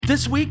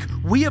This week,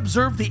 we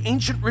observe the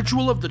ancient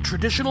ritual of the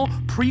traditional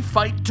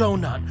pre-fight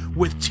donut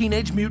with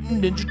Teenage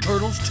Mutant Ninja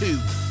Turtles 2.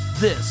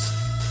 This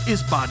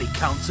is Body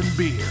Counts and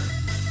Beer.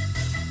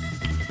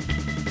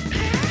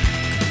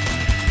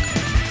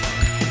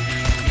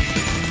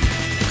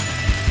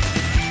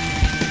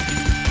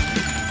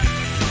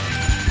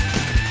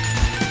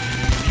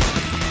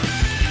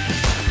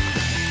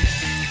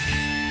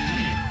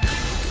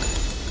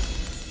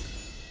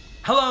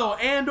 Hello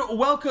and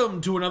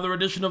welcome to another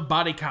edition of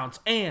Body Counts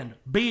and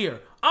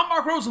Beer. I'm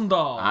Mark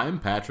Rosendahl. I'm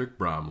Patrick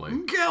Bromley.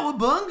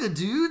 Cowabunga,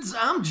 dudes.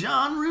 I'm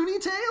John Rooney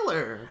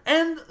Taylor.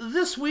 And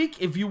this week,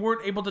 if you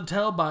weren't able to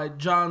tell by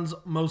John's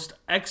most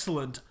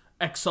excellent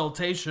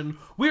exultation,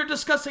 we are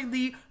discussing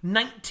the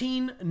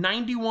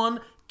 1991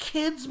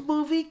 kids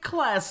movie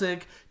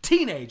classic,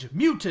 Teenage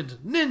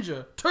Mutant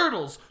Ninja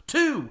Turtles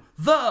 2,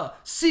 The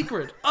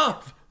Secret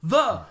of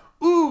the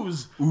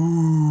Ooze.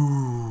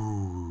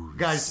 Ooh.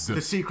 Guys,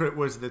 the secret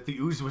was that the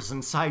ooze was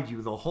inside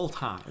you the whole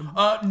time.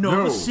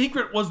 No, the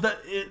secret was that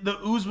the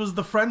ooze was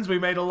the friends we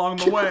made along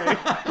the way.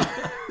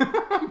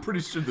 I'm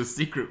pretty sure the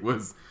secret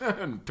was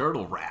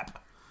turtle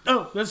rap.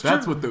 Oh, that's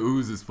That's true. what the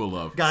ooze is full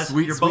of. Guys,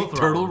 sweet, you're sweet both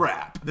turtle wrong.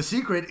 rap. The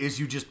secret is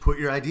you just put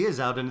your ideas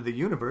out into the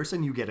universe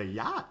and you get a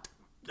yacht.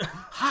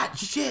 Hot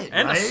shit.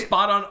 And a right?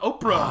 spot on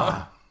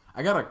Oprah.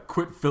 I gotta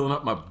quit filling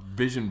up my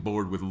vision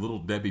board with Little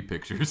Debbie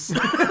pictures.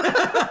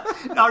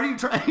 Are you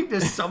trying to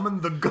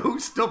summon the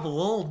ghost of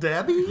Lil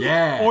Debbie?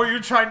 Yeah. Or you're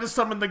trying to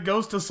summon the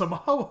ghost of some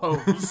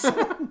ho-hos.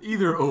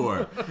 Either or.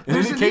 In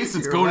There's any an case,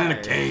 it's easier going in a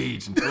way.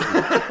 cage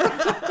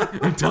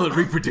until it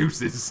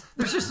reproduces.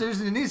 There's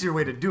an easier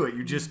way to do it.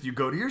 You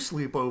go to your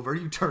sleepover,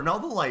 you turn all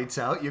the lights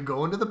out, you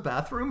go into the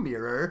bathroom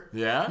mirror.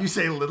 Yeah? You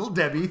say Little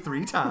Debbie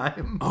 3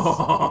 times.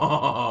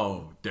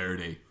 Oh,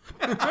 dirty.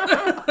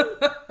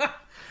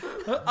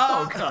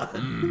 Oh,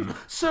 God.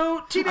 So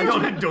I Teenage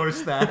don't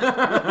endorse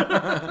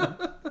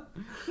that.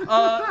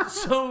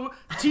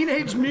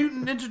 Teenage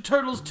Mutant Ninja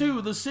Turtles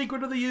 2, The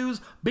Secret of the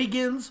Ooze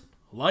begins,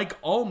 like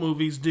all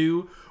movies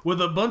do, with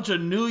a bunch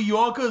of New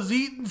Yorkers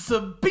eating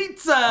some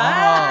pizza.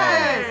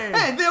 Hey!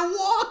 Hey, they're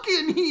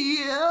walking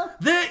here.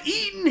 They're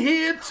eating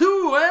here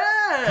too,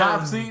 eh?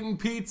 Cops eating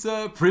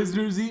pizza,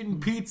 prisoners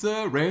eating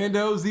pizza,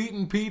 randos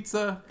eating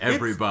pizza,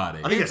 everybody.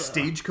 I think a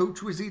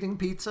stagecoach was eating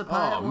pizza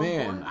pie. Oh at one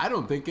man, point. I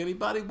don't think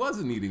anybody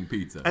wasn't eating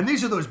pizza. And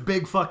these are those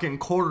big fucking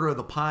quarter of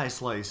the pie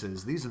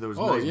slices. These are those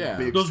nice yeah.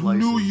 big Those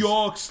slices. New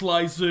York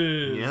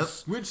slices. Yep.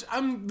 Which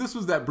this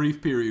was that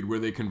brief period where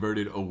they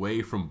converted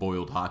away from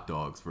boiled hot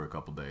dogs for a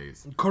couple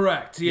days.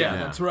 Correct, yeah,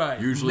 that's right.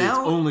 Usually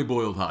Now- it's only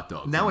boiled hot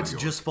dogs. Now in it's New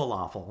York. just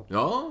falafel.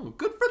 Oh,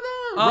 good for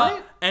them,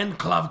 right? And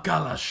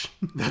klavkalash.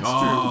 That's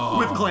true.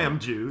 With clam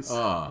juice.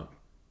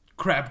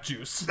 Crab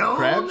juice. No,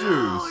 crab no,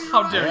 juice. you're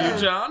How dare right.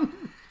 you, John?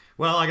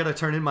 Well, I gotta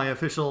turn in my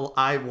official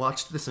I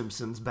watched The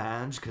Simpsons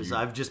badge, because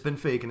I've just been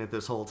faking it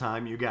this whole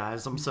time, you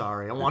guys. I'm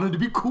sorry. I wanted to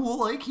be cool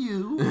like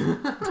you.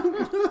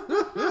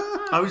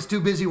 I was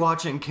too busy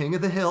watching King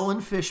of the Hill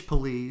and Fish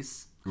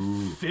Police.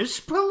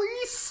 Fish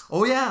police?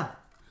 Oh, yeah.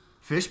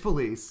 Fish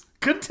Police.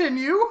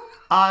 Continue.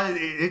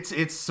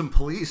 It's some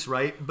police,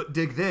 right? But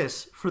dig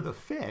this, for the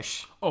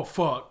fish. Oh,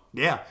 fuck.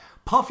 Yeah,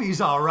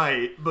 Puffy's all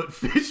right, but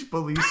Fish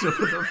Police are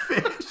for the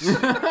fish.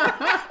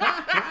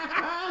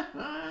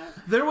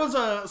 There was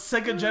a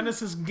Sega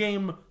Genesis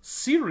game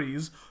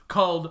series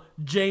called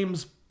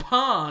James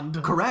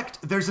Pond. Correct.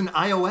 There's an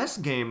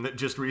iOS game that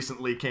just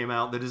recently came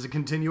out that is a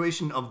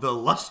continuation of the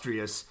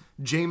illustrious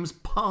James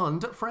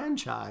Pond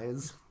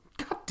franchise.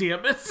 God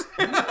damn it.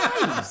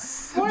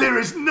 There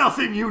is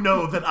nothing you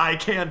know that I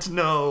can't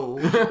know.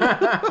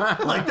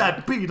 Like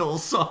that Beatles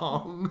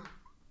song.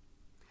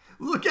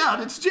 Look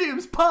out, it's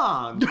James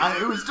Pond.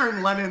 It was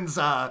during Lennon's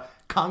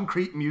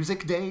Concrete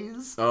Music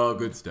days. Oh,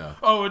 good stuff.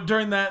 Oh,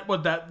 during that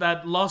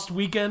Lost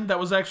Weekend, that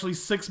was actually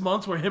 6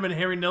 months where him and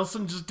Harry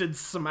Nilsson just did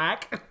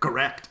smack.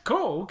 Correct.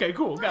 Cool. Okay,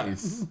 cool. Got it.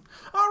 Nice.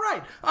 All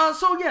right.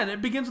 So again,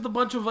 it begins with a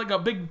bunch of like a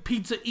big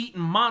pizza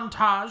eating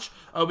montage.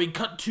 We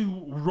cut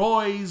to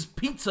Roy's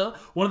Pizza,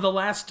 one of the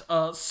last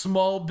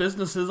small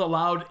businesses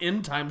allowed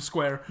in Times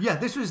Square. Yeah,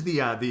 this was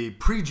the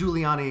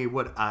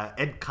pre-Giuliani,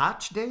 Ed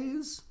Koch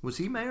days? Was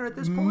he mayor at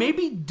this point?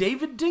 Maybe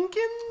David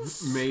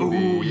Dinkins? Maybe.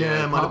 Ooh,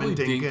 yeah, might have probably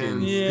been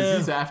Dinkins. Yeah. Because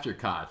he's after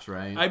Koch,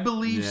 right? I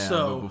believe yeah,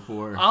 so. But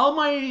before. All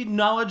my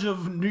knowledge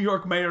of New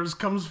York mayors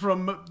comes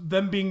from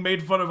them being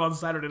made fun of on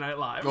Saturday Night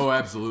Live. Oh,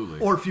 absolutely.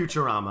 Or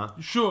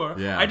Futurama. Sure.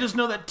 Yeah. I just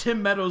know that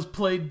Tim Meadows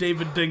played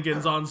David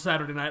Dinkins on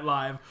Saturday Night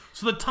Live,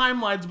 so the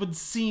timelines would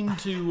seem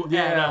to add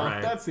yeah, up.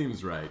 right. that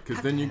seems right.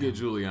 Because then you get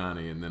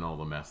Giuliani and then all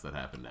the mess that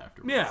happened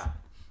afterwards. Yeah.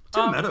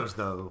 Tim Meadows,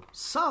 though,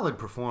 solid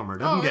performer.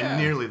 Doesn't get yeah.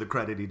 nearly the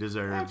credit he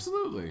deserves.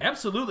 Absolutely.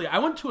 Absolutely. I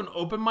went to an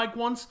open mic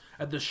once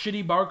at the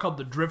shitty bar called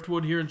the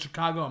Driftwood here in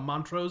Chicago on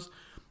Montrose.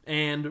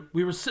 And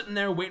we were sitting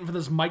there waiting for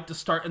this mic to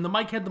start. And the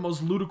mic had the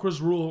most ludicrous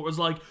rule. It was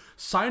like,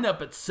 sign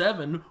up at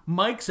 7,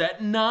 mic's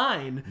at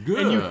 9. Good.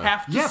 And you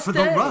have to Yeah, stay. for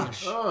the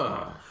rush.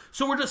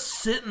 So we're just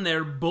sitting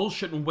there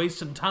bullshitting,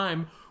 wasting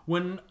time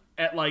when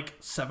at like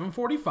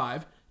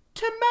 7:45,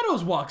 Tim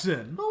Meadows walks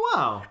in. Oh,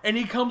 wow. And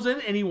he comes in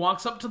and he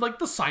walks up to like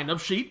the sign-up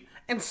sheet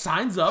and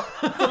signs up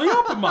for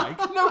the open mic.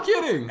 No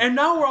kidding. And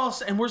now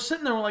we're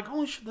sitting there, we're like,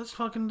 holy shit,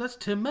 that's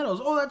Tim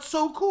Meadows. Oh, that's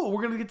so cool.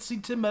 We're gonna get to see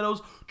Tim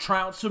Meadows try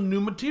out some new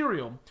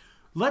material.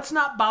 Let's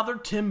not bother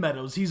Tim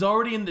Meadows. He's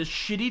already in this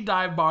shitty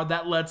dive bar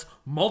that lets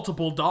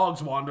multiple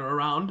dogs wander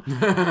around.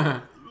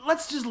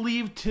 Let's just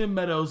leave Tim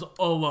Meadows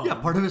alone. Yeah,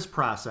 part of his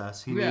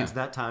process. He needs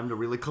that time to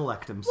really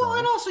collect himself. Well,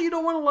 and also you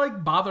don't want to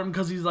like bother him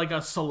because he's like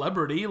a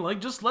celebrity. Like,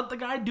 just let the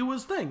guy do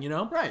his thing, you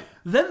know? Right.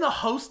 Then the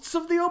hosts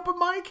of the open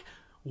mic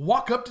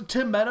walk up to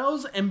Tim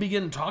Meadows and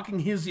begin talking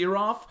his ear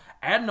off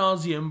ad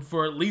nauseum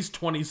for at least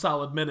 20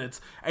 solid minutes.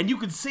 And you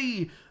could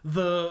see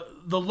the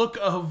look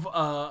of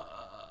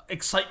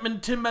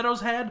excitement Tim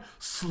Meadows had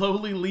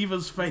slowly leave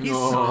his face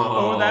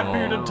over that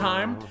period of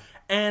time.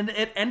 And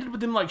it ended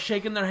with him like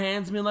shaking their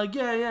hands and being like,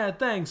 yeah,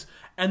 thanks.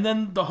 And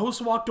then the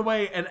host walked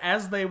away, and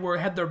as they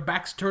had their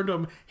backs turned to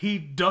him, he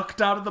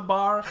ducked out of the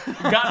bar,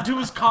 got into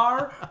his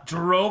car,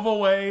 drove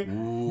away,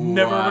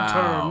 never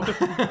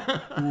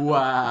returned.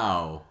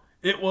 Wow.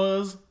 It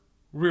was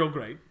real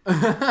great.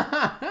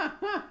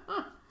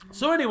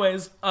 So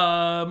anyways,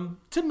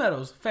 Tim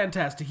Meadows,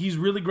 fantastic. He's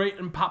really great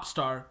in Pop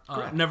Star.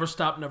 Never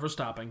Stop, Never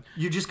Stopping.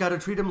 You just got to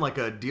treat him like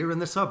a deer in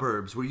the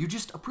suburbs, where you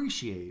just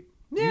appreciate.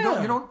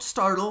 Yeah. You don't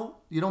startle.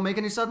 You don't make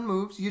any sudden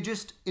moves. You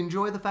just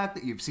enjoy the fact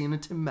that you've seen a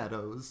Tim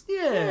Meadows.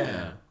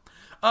 Yeah.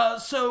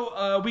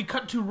 So we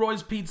cut to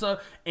Roy's Pizza,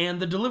 and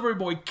the delivery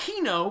boy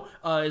Keno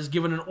is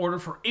given an order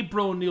for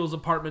April O'Neil's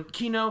apartment.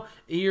 Keno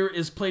here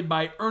is played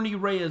by Ernie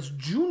Reyes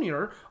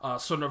Jr.,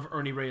 son of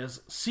Ernie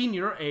Reyes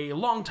Sr., a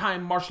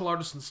longtime martial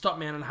artist and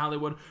stuntman in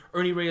Hollywood.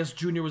 Ernie Reyes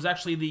Jr. was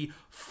actually the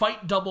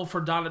fight double for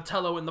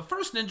Donatello in the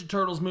first Ninja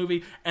Turtles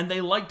movie, and they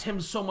liked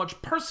him so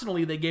much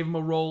personally they gave him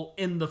a role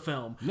in the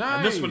film. Nice.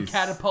 And this would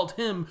catapult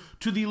him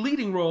to the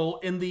leading role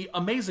in the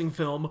amazing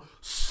film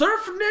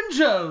Surf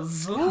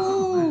Ninjas.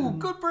 Ooh,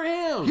 good for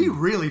him. He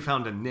really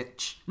found a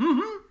niche.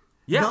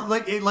 Yeah. No,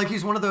 like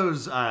he's one of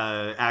those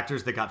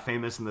actors that got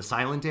famous in the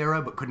silent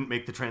era but couldn't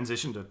make the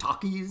transition to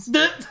talkies.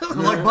 They're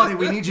like, buddy,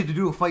 we need you to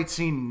do a fight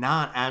scene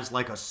not as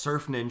like a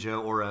surf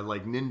ninja or a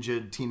like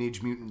ninja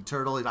teenage mutant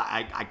turtle.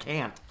 I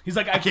can't. He's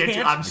like, I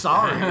can't. I'm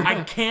sorry.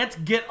 I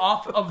can't get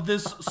off of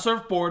this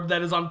surfboard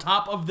that is on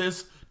top of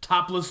this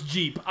topless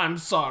Jeep. I'm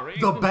sorry.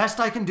 The best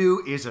I can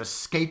do is a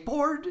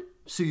skateboard,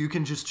 so you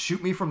can just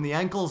shoot me from the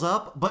ankles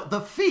up. But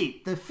the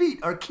feet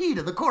are key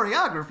to the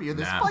choreography of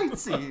this fight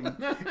scene.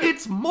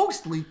 It's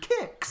mostly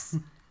kicks.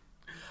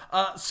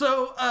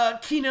 So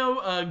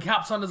Keno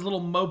hops on his little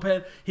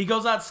moped. He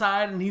goes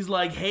outside and he's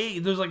like, hey,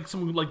 there's like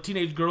some like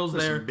teenage girls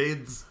there. Some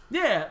bids.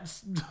 Yeah.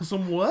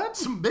 Some what?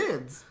 Some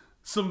bids.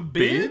 Some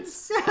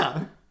bids?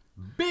 Yeah.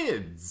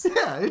 Bids.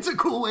 Yeah, it's a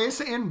cool way of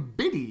saying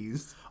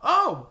biddies.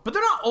 Oh, but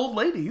they're not old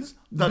ladies.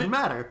 Doesn't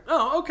matter.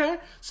 Oh, okay.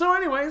 So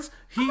anyways,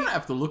 I'm gonna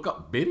have to look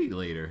up biddy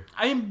later.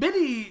 I mean,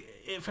 biddy,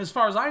 if, as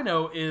far as I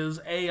know, is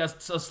a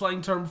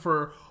slang term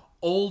for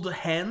old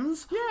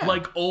hens,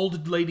 like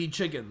old lady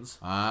chickens.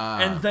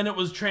 And then it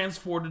was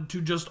transported to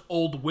just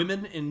old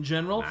women in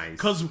general.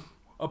 Because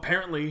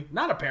definitely,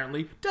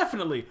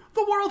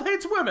 the world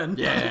hates women.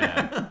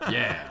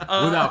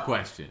 Yeah, without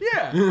question.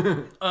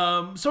 Yeah.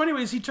 So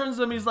anyways, he turns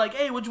to them, he's like,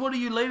 hey, which one of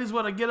you ladies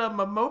want to get on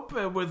my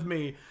moped with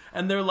me?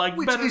 And they're like,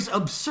 which is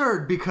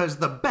absurd because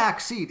the back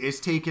seat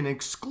is taken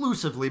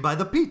exclusively by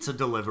the pizza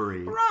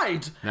delivery.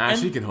 Right. Nah,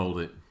 she can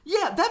hold it.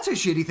 Yeah, that's a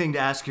shitty thing to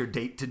ask your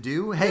date to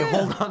do. Hey,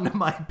 hold on to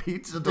my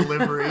pizza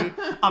delivery.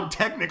 I'm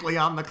technically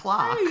on the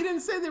clock. Hey, he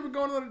didn't say they were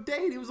going on a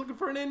date. He was looking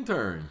for an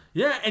intern.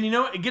 Yeah, and you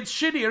know, it gets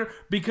shittier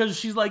because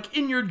she's like,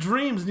 in your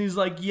dreams. And he's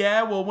like,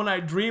 yeah, well, when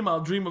I dream,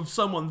 I'll dream of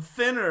someone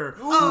thinner.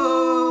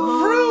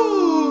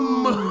 Vroom!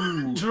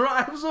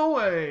 Drives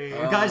away.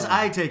 Guys,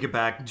 I take it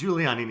back.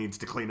 Giuliani needs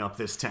to clean up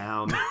this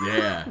town.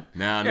 Yeah,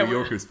 New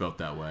Yorkers felt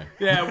that way.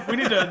 Yeah, we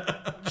need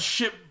to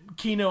ship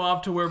Keno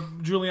off to where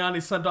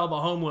Giuliani sent all the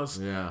homeless.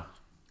 Yeah.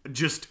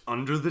 Just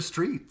under the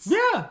streets.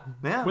 Yeah.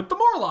 Yeah. With the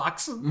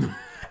Morlocks.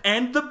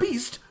 And the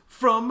Beast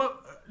from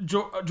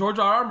George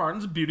R.R.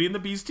 Martin's Beauty and the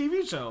Beast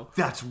TV show.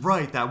 That's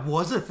right. That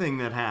was a thing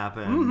that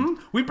happened.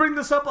 We bring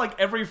this up like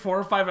every 4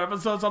 or 5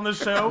 episodes on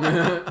this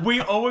show.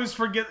 We always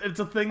forget it's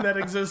a thing that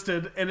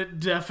existed, and it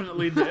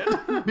definitely did.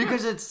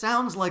 Because it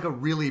sounds like a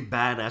really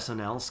bad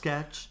SNL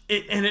sketch.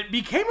 It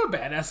became a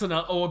bad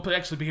SNL. Oh, it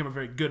actually became a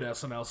very good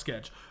SNL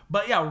sketch.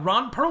 But yeah,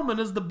 Ron Perlman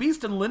is the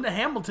Beast, and Linda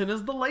Hamilton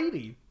is the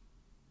lady.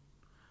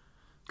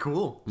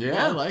 Cool.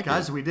 Yeah, I like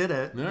guys, it. we did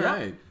it. All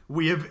right.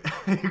 We have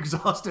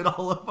exhausted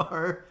all of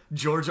our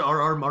George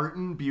R.R.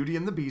 Martin Beauty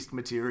and the Beast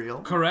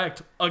material.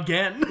 Correct.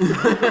 Again.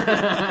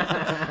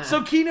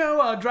 So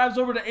Keno drives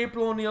over to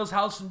April O'Neil's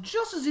house, and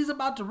just as he's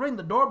about to ring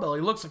the doorbell, he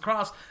looks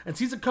across and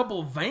sees a couple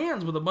of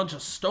vans with a bunch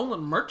of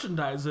stolen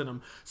merchandise in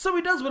them. So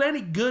he does what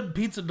any good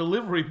pizza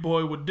delivery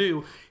boy would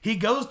do. He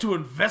goes to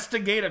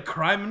investigate a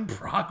crime in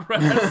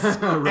progress.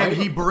 And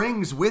he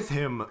brings with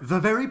him the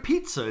very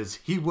pizzas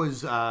he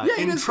was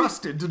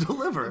entrusted to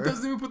deliver. He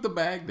doesn't even put the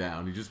bag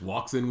down. He just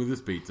walks in with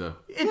his pizza.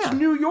 It's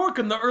New York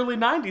in the early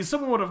 90s.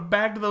 Someone would have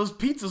bagged those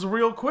pizzas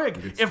real quick.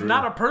 If true.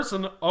 not a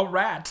person, a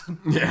rat.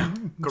 Yeah,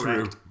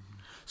 Correct. True.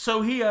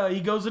 So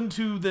he goes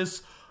into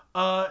this.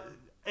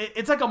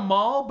 It's like a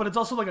mall, but it's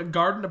also like a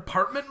garden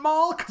apartment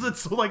mall because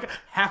it's like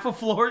half a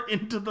floor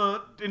into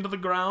the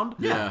ground.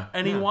 Yeah.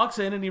 And he walks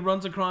in and he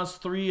runs across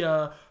 3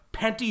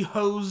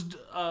 pantyhosed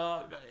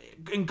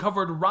and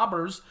covered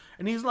robbers,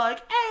 and he's like,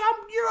 "Hey,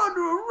 you're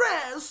under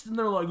arrest." And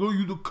they're like, "Oh,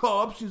 you the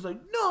cops?" He's like,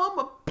 "No, I'm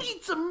a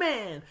pizza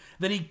man."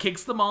 Then he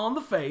kicks them all in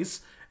the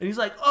face, and he's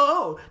like,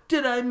 "Oh,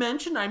 did I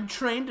mention I'm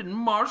trained in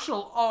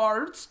martial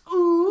arts?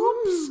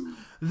 Oops."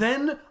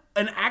 Then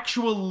an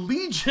actual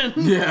legion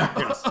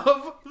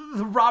of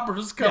the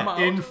robbers come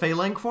out. In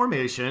phalanx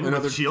formation,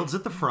 Another- with shields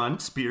at the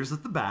front, spears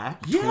at the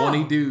back.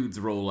 20 dudes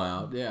roll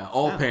out. Yeah,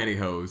 all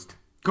pantyhosed.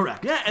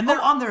 Correct. Yeah, and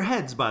they're on their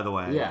heads, by the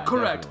way. Yeah,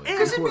 correct. definitely.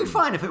 Because it'd be Important.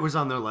 fine if it was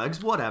on their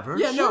legs, whatever.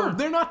 Yeah, Sure. no,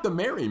 they're not the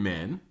merry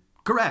men.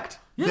 Correct.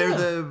 Yeah. They're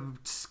the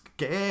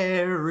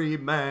scary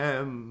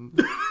men.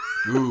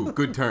 Ooh,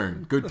 good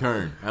turn. Good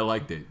turn. I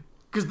liked it.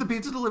 Because the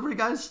pizza delivery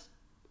guy's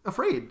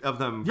afraid of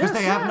them. Because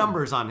they have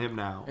numbers on him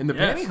now. And the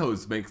Yes.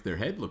 pantyhose makes their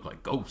head look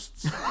like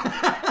ghosts.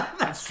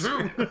 That's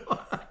true.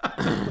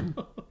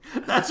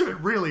 That's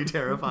what really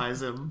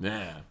terrifies him.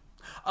 Yeah.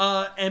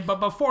 But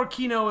before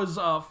Kino is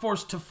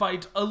forced to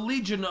fight a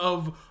legion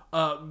of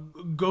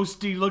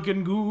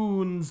ghosty-looking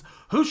goons,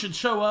 who should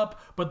show up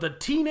but the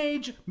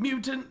Teenage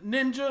Mutant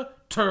Ninja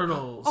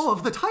Turtles? Oh,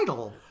 of the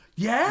title.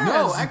 yes!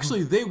 No,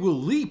 actually, they will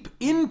leap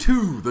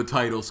into the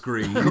title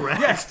screen.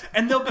 Yes,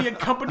 and they'll be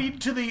accompanied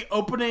to the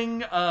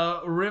opening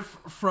riff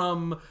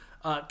from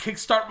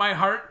Kickstart My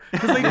Heart,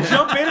 because they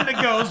jump in and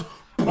it goes...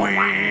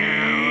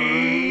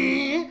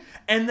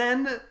 And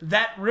then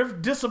that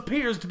riff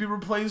disappears to be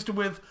replaced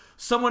with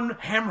someone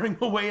hammering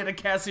away at a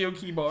Casio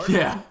keyboard.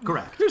 Yeah.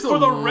 Correct. There's For a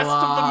the rest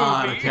of the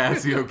lot movie.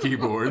 Casio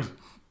keyboard.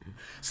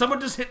 Someone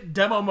just hit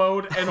demo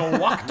mode and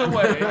walked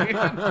away.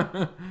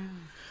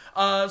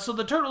 So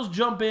the turtles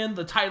jump in,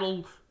 the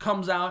title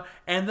comes out,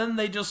 and then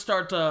they just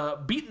start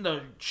beating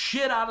the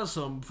shit out of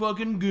some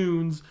fucking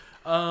goons.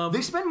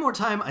 They spend more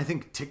time, I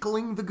think,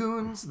 tickling the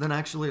goons than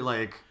actually,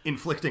 like,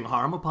 inflicting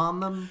harm upon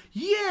them.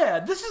 Yeah,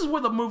 this is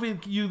where the movie,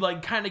 you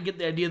like kind of get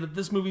the idea that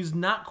this movie's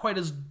not quite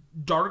as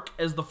dark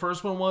as the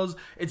first one was.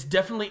 It's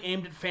definitely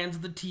aimed at fans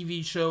of the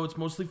TV show. It's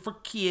mostly for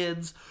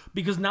kids,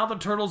 because now the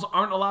turtles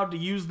aren't allowed to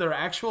use their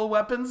actual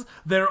weapons.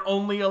 They're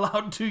only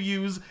allowed to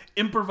use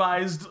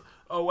improvised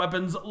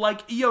weapons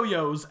like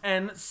yo-yos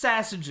and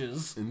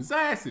sausages. And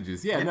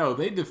sausages. Yeah, no,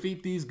 they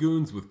defeat these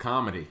goons with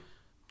comedy.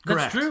 That's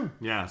Correct. true.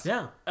 Yes.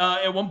 Yeah.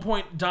 At one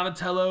point,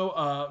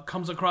 Donatello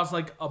comes across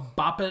like a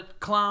Bop It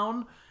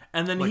clown,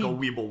 and then Like he a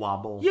weeble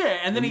wobble. yeah,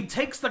 and then he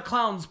takes the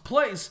clown's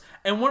place,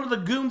 and one of the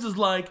goons is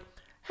like,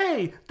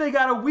 "Hey, they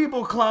got a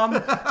Weeble clown.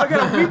 I got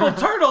a Weeble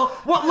turtle.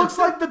 What looks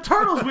like the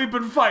turtles we've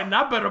been fighting.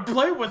 I better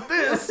play with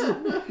this."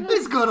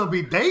 It's gonna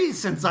be days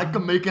since I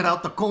can make it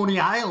out to Coney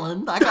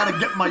Island. I gotta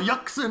get my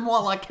yucks in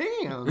while I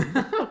can.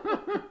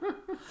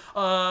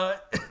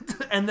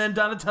 And then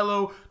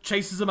Donatello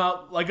chases him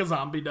out like a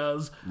zombie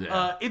does.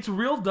 Yeah. It's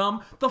real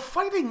dumb. The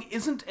fighting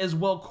isn't as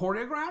well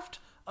choreographed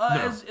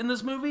as in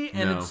this movie,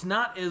 and No. it's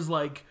not as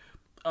like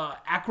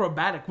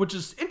acrobatic, which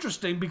is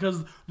interesting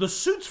because the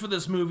suits for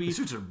this movie, The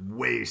suits are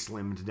way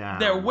slimmed down.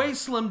 they're way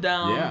slimmed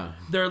down. Yeah.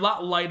 They're a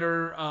lot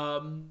lighter.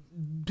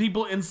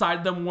 People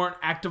inside them weren't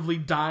actively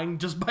dying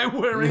just by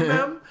wearing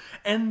them,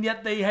 and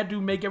yet they had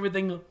to make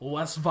everything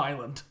less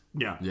violent.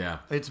 Yeah. Yeah.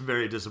 It's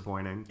very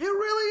disappointing. It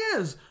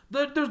really is.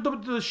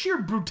 The sheer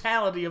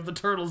brutality of the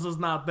turtles is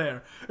not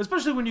there,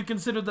 especially when you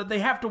consider that they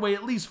have to weigh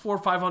at least 400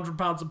 or 500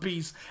 pounds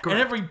apiece, and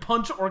every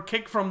punch or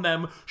kick from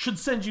them should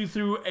send you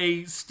through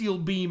a steel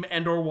beam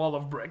and or wall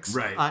of bricks.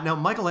 Right. Now,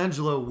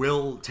 Michelangelo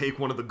will take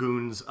one of the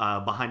goons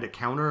behind a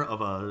counter of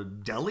a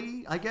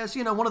deli, I guess.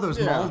 You know, one of those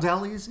mall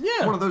delis.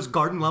 Yeah. One of those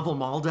garden-level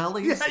mall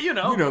delis. Yeah, you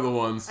know. You know the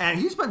ones. And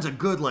he spends a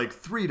good,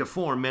 3 to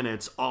 4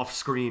 minutes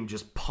off-screen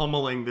just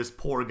pummeling this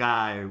poor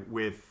guy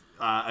with,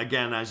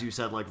 again, as you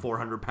said,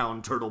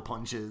 400-pound turtle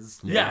punches.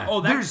 Yeah.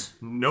 Oh, There's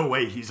no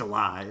way he's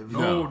alive.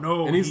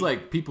 no, And he's he-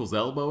 like people's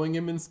elbowing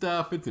him and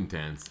stuff. It's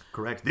intense.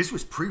 Correct. This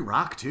was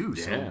pre-rock, too,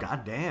 so Yeah.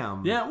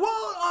 goddamn. Yeah.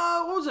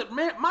 Well, what was it?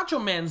 Macho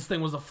Man's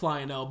thing was a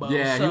flying elbow.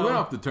 Yeah, so- he went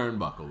off the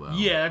turnbuckle though.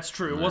 Yeah, that's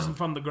true. It wasn't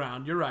from the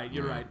ground. You're right.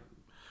 You're right.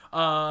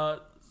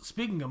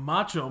 Speaking of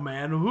Macho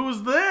Man,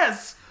 who's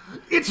this?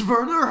 It's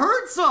Werner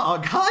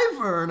Herzog. Hi,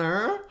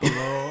 Werner.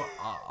 Hello.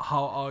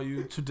 How are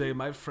you today,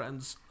 my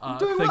friends?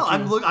 Doing thank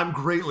well. you I'm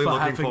greatly for looking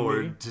having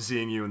forward me. to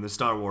seeing you in the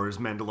Star Wars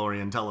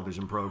Mandalorian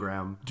television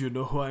program. Do you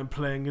know who I'm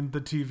playing in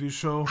the TV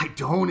show? I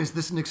don't. Is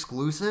this an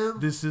exclusive?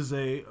 This is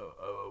a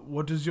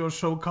what is your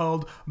show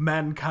called?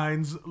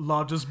 Mankind's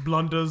largest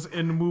blunders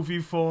in movie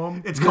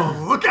form. It's called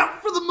Look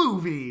Out for the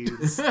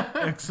Movies.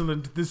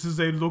 Excellent. This is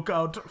a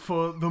lookout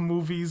for the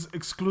movies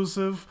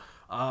exclusive.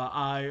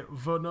 I,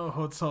 Werner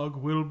Herzog,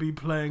 will be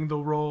playing the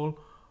role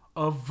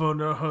of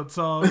Werner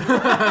Herzog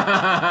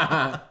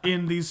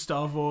in the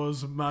Star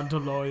Wars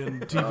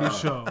Mandalorian TV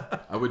show.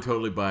 I would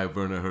totally buy if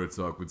Werner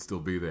Herzog would still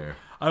be there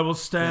I will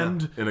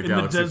stand in a the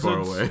galaxy far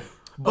deserts away.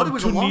 But of it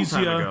was a long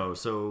time Tunisia. ago,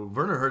 so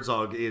Werner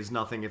Herzog is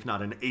nothing if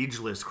not an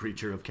ageless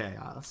creature of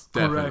chaos.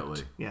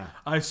 Definitely. Yeah.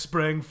 I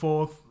sprang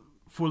forth,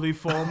 fully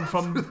formed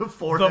from the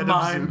forehead of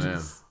mind.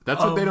 Zeus. Yeah.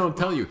 That's what they don't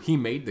tell you. He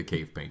made the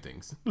cave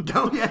paintings.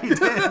 Oh, yeah, he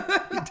did.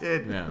 He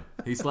did. Yeah.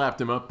 He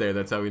slapped him up there.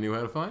 That's how we knew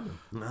how to find him.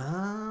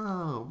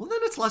 Oh, well, then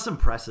it's less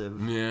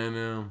impressive. Yeah, I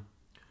know.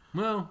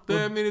 Well,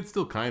 I mean, it's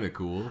still kind of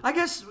cool. I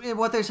guess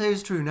what they say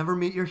is true. Never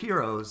meet your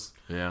heroes.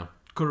 Yeah.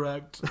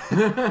 Correct.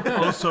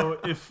 Also,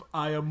 if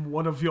I am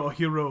one of your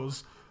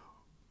heroes,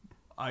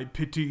 I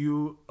pity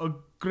you a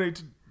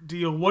great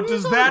deal. What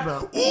is that?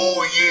 about?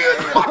 Oh,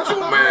 yeah, Macho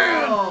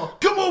Man!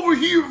 Come over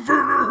here,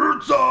 Werner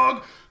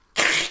Herzog!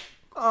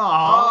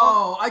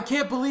 Oh, I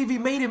can't believe he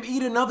made him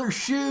eat another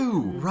shoe.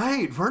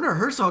 Right, Werner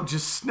Herzog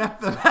just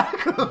snapped the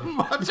back of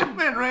Macho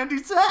Man Randy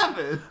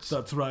Savage.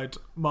 That's right.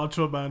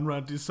 Macho Man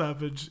Randy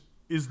Savage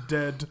is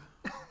dead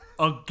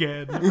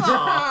again.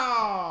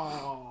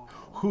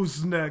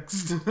 Who's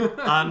next?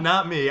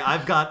 Not me.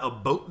 I've got a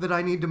boat that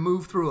I need to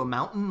move through a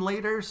mountain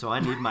later, so I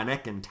need my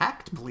neck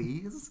intact,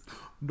 please.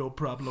 No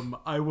problem.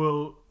 I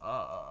will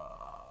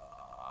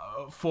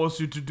force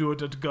you to do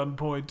it at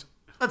gunpoint.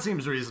 That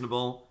seems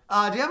reasonable.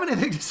 Do you have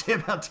anything to say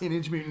about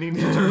Teenage Mutant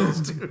Ninja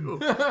Turtles 2?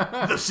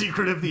 The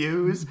Secret of the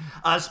Ooze?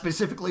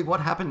 Specifically, what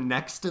happened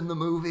next in the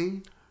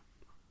movie?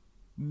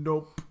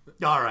 Nope.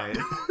 All right.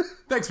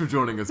 Thanks for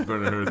joining us,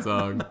 Werner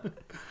Herzog.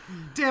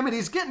 Damn it,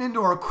 he's getting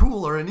into our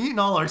cooler and eating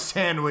all our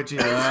sandwiches.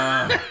 Those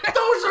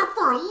are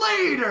for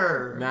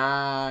later.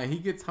 Nah, he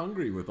gets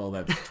hungry with all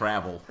that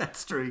travel,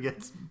 That's true, he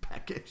gets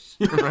peckish.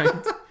 right?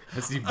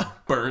 As he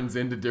burns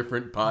into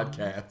different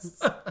podcasts.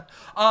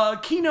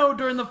 Kino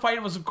during the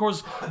fight was, of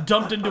course,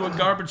 dumped into a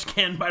garbage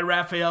can by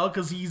Raphael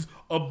because he's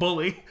a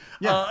bully.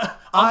 Yeah.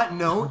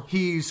 No,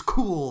 he's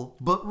cool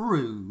but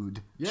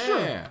rude. Yeah.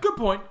 Sure. Good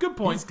point. Good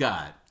point. He's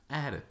got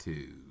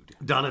attitude.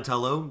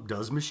 Donatello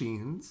does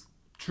machines.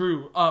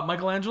 True.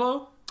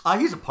 Michelangelo?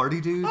 He's a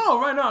party dude.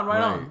 Oh, right on, right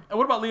Right. on. And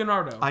what about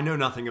Leonardo? I know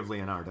nothing of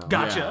Leonardo.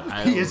 Gotcha.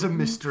 Yeah, He is a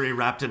mystery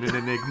wrapped in an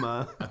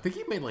enigma. I think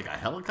he made like a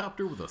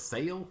helicopter with a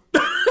sail.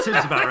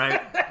 Seems about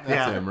right. That's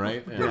Yeah. him,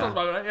 right? Sounds Yeah.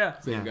 about right, yeah.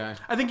 Same guy.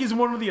 I think he's in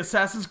one of the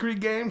Assassin's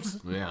Creed games.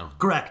 Yeah.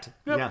 Correct.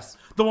 Yep. Yes.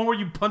 The one where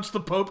you punch the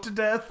Pope to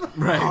death.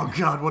 Right. Oh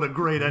god, what a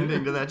great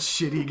ending to that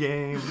shitty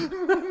game.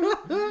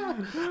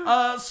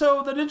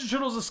 So the Ninja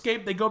Turtles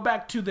escape. They go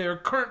back to their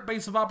current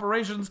base of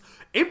operations,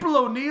 April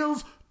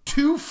O'Neil's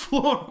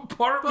 2-floor Fuck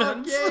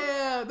apartment.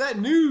 yeah, that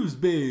news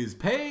biz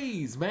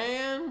pays,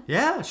 man.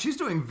 Yeah, she's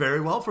doing very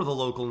well for the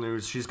local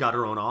news. She's got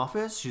her own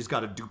office. She's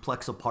got a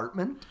duplex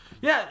apartment.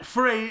 Yeah,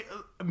 for a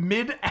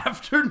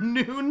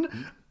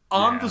mid-afternoon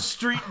on the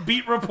street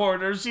beat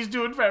reporter, she's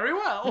doing very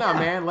well. Nah,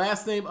 man,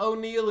 last name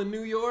O'Neill in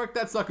New York.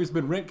 That sucker's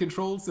been rent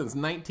controlled since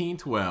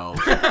 1912.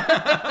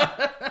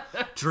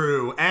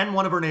 True. And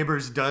one of her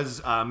neighbors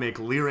does make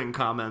leering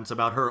comments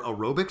about her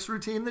aerobics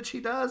routine that she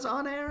does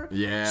on air.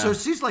 Yeah. So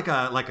she's like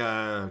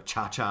a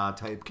cha-cha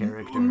type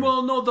character.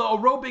 Well, no, the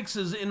aerobics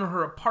is in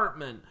her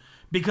apartment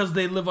because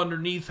they live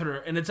underneath her,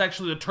 and it's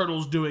actually the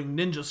turtles doing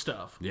ninja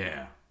stuff.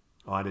 Yeah.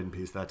 Oh, I didn't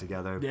piece that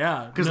together.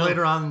 Yeah, Because no.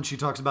 later on she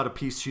talks about a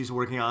piece she's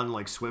working on,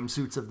 like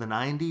swimsuits of the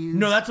 90s.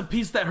 No, that's a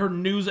piece that her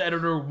news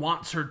editor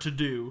wants her to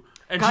do.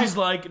 And Guys- she's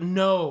like,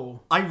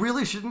 no. I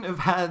really shouldn't have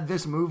had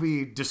this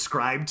movie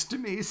described to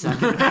me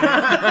second. Because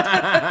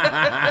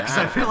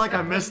I feel like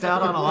I missed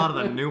out on a lot of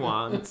the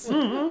nuance.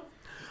 So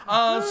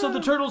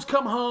the turtles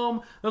come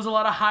home. There's a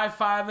lot of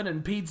high-fiving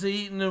and pizza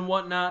eating and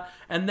whatnot.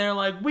 And they're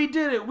like, we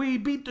did it. We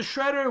beat the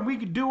Shredder and we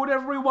could do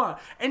whatever we want.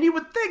 And you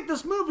would think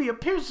this movie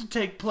appears to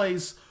take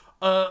place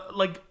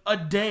like a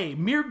day,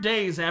 mere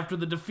days after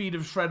the defeat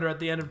of Shredder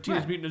at the end of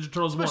Teenage Mutant Ninja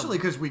Turtles 1. Especially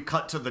because we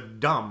cut to the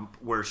dump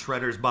where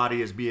Shredder's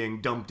body is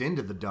being dumped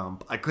into the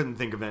dump. I couldn't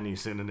think of any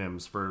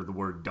synonyms for the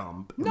word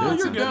dump. No, It's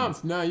you're a good.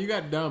 dump. No, you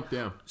got dumped,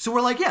 yeah. So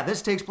we're like, yeah,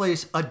 this takes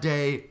place a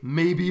day,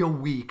 maybe a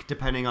week,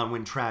 depending on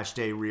when Trash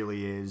Day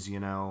really is, you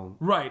know.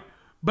 Right.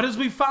 But as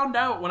we found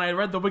out when I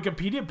read the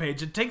Wikipedia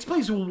page, it takes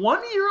place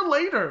 1 year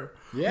later.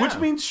 Yeah. Which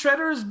means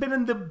Shredder has been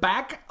in the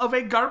back of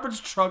a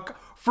garbage truck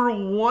for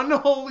 1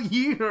 whole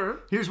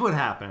year. Here's what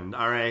happened,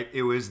 all right?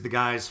 It was the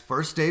guy's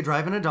first day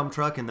driving a dump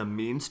truck in the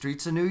mean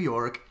streets of New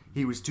York.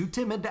 He was too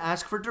timid to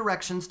ask for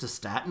directions to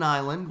Staten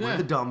Island, where Yeah.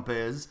 the dump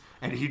is,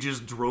 and he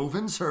just drove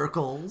in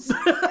circles.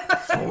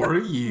 For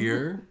a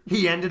year.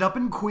 He ended up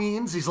in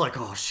Queens. He's like,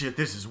 oh shit,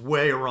 this is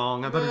way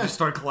wrong. I better just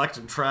start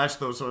collecting trash,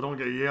 though, so I don't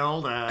get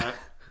yelled at.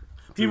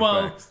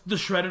 Meanwhile, facts. the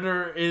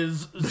Shredder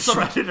is... The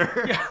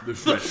Shredder. Yeah, the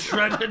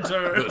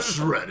Shredder.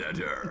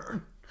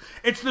 Shredder.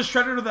 It's the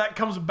Shredder that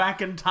comes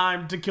back in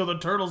time to kill the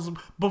turtles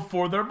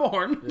before they're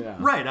born. Yeah.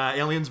 Right,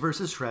 Aliens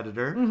versus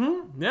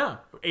Shredder. Yeah.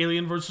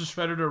 Alien versus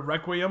Shredder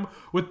Requiem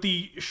with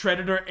the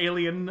Shredder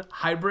Alien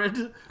hybrid.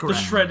 The Correct.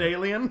 Shred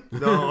Alien.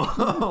 No,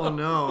 oh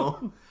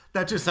no.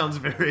 That just sounds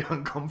very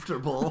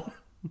uncomfortable.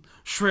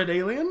 Shred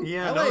Alien?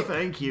 Yeah, I no like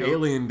thank you.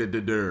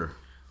 Alien-der.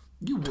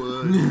 You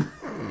would.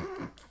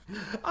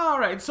 All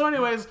right. So,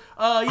 anyways,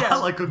 I yeah.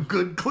 like a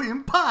good,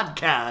 clean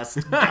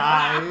podcast,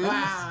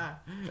 guys.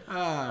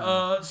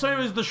 So,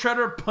 anyways, the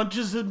Shredder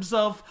punches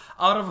himself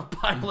out of a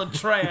pile of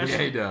trash. Yeah,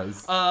 he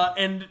does.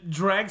 And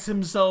drags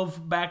himself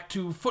back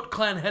to Foot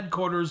Clan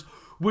headquarters,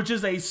 which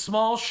is a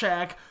small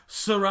shack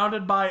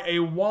surrounded by a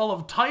wall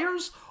of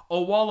tires,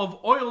 a wall of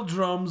oil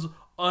drums,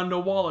 and a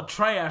wall of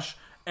trash,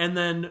 and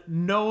then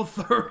no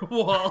third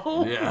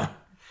wall. Yeah.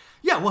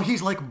 Yeah, well,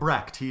 he's like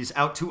Brecht. He's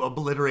out to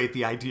obliterate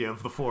the idea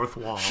of the fourth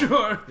wall.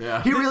 Sure.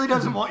 Yeah. He really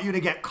doesn't want you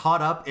to get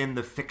caught up in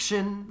the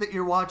fiction that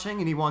you're watching,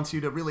 and he wants you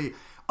to really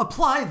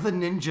apply the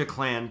Ninja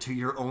Clan to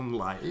your own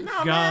life. No,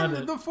 Got man,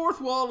 it. the fourth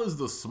wall is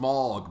the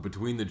smog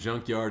between the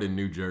junkyard and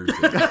New Jersey.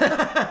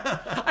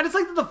 I just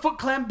like that the Foot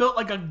Clan built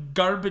like a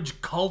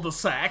garbage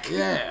cul-de-sac.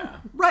 Yeah.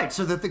 Right,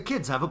 so that the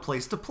kids have a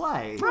place to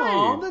play.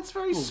 Oh, that's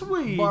very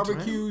sweet.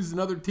 Barbecues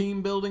and other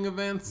team building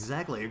events.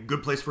 Exactly. A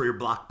good place for your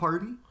block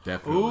party.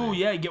 Definitely. Ooh,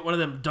 yeah, you get one of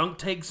them dunk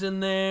takes in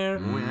there.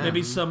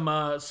 Maybe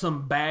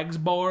some bags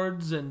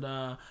boards and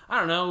I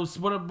don't know,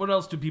 what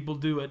else do people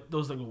do at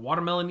those like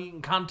watermelon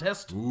eating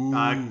contest?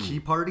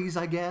 Key parties,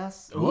 I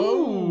guess.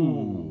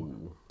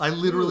 Whoa. I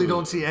literally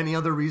don't see any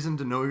other reason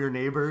to know your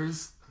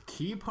neighbors.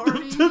 Key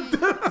party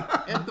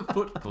at the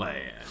Foot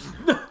Clan.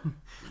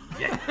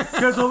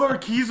 Because all our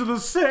keys are the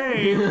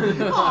same.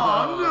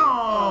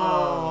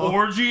 Oh, no!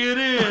 Orgy it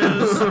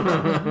is.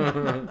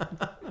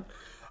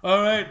 All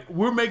right,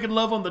 we're making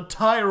love on the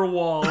tire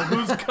wall.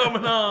 Who's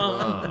coming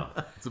on?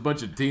 It's a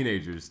bunch of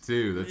teenagers,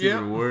 too. That's Yep.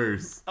 even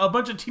worse. A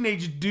bunch of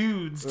teenage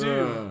dudes,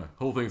 too.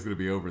 Whole thing's going to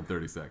be over in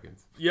 30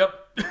 seconds. Yep.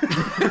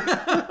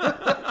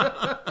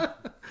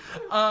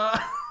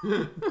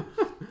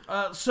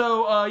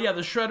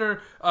 The Shredder,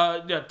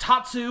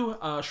 Tatsu,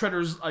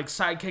 Shredder's like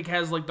sidekick,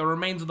 has like the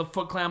remains of the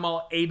Foot Clan,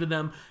 all 8 of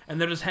them, and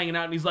they're just hanging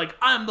out, and he's like,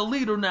 I'm the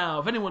leader now.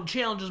 If anyone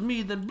challenges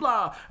me, then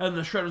blah. And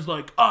the Shredder's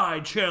like, I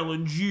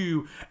challenge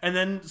you. And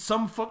then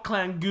some Foot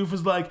Clan goof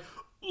is like,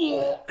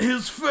 oh,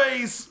 his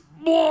face.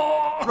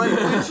 Blah. Right,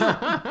 which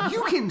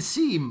you can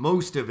see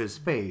most of his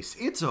face.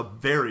 It's a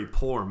very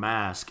poor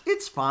mask.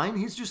 It's fine.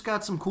 He's just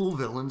got some cool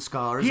villain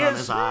scars He on has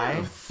his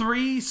eye.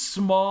 3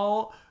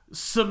 small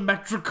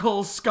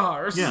symmetrical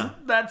scars. Yeah.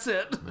 That's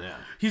it. Yeah.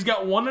 He's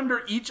got one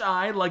under each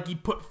eye, like he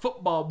put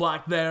football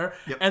black there,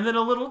 Yep. and then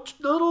a little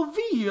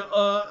V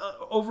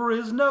over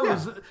his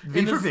nose. Yeah. V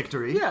In for his-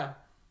 victory. Yeah.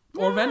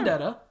 Or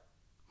Vendetta.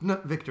 No,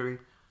 victory.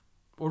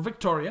 Or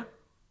Victoria.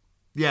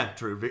 Yeah,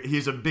 true.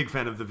 He's a big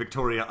fan of the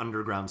Victoria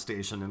Underground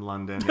Station in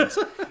London.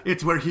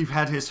 It's where he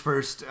had his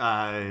first tiki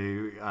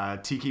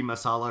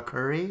masala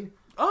curry.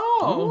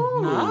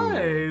 Oh,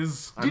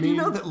 nice. Did you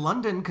know that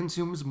London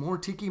consumes more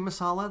tiki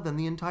masala than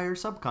the entire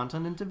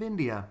subcontinent of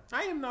India?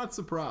 I am not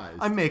surprised.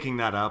 I'm making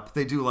that up.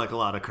 They do like a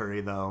lot of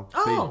curry, though.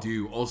 Oh. They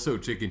do. Also,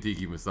 chicken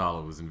tiki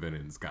masala was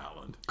invented in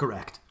Scotland.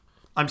 Correct.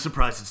 I'm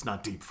surprised it's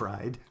not deep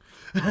fried.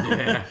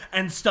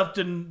 And stuffed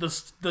in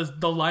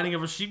the lining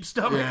of a sheep's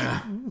stomach. Yeah.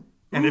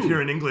 And if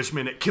you're an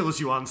Englishman, it kills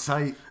you on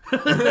sight. Too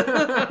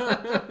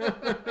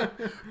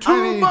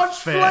much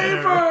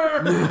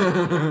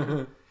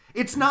flavor!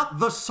 It's not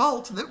the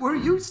salt that we're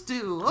used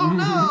to. Oh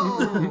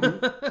no!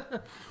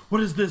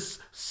 What is this?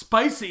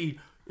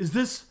 Spicy? Is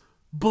this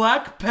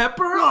black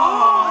pepper?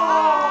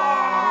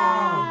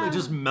 They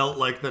just melt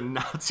like the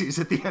Nazis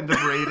at the end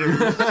of Raiders.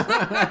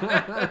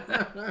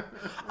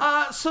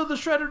 So the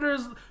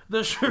Shredder's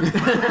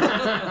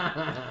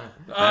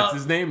That's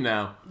his name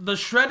now. the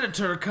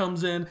Shredditor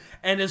comes in,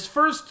 and his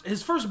first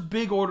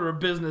big order of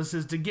business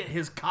is to get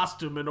his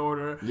costume in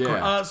order.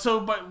 Yeah.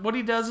 But what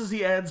he does is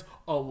he adds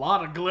a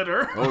lot of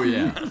glitter. Oh,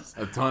 yeah.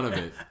 A ton of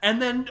it.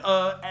 And then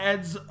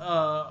adds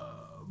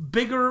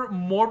bigger,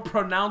 more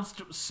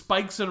pronounced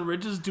spikes and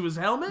ridges to his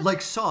helmet.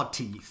 Like saw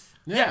teeth.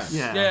 Yes.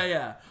 Yeah.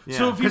 Yeah.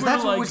 So if he Because were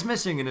that's to, what like, was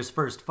missing in his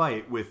first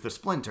fight with the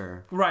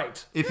Splinter.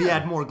 right. If he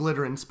had more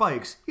glitter and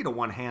spikes, he'd have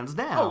won hands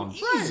down.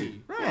 Oh,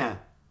 easy. Yeah.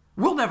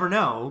 We'll never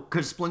know,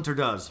 because Splinter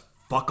does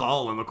fuck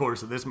all in the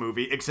course of this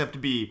movie,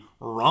 except be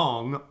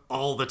wrong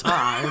all the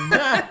time.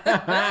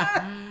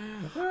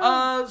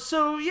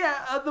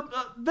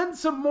 Then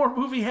some more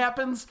movie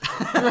happens.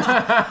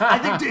 I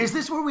think, is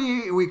this where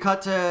we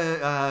cut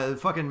to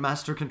fucking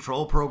Master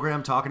Control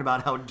Program talking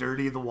about how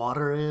dirty the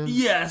water is?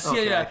 Yes,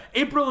 Okay. yeah.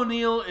 April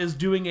O'Neil is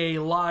doing a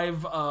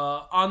live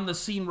on the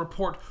scene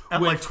report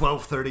At with, like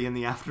 12:30 in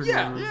the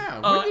afternoon. Yeah.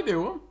 What do you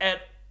do?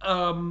 at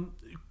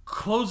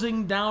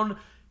closing down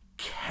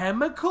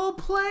chemical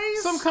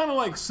place. Some kind of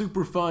like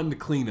super fun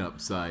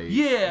cleanup site.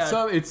 Yeah.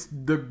 So it's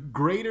the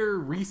Greater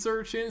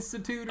Research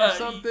Institute or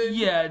something.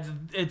 Yeah,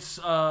 it's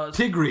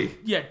Tigri.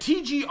 yeah,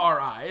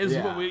 TGRI is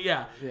Yeah. what we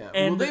Yeah.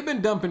 And Well, they've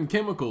been dumping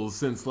chemicals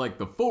since like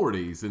the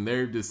 40s, and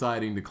they're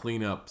deciding to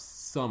clean up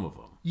some of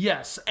them.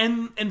 yes,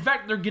 and in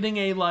fact they're getting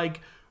a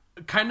like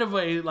kind of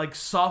a like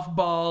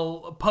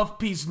softball puff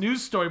piece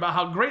news story about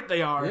how great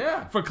they are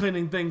Yeah. for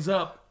cleaning things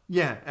up.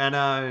 Yeah,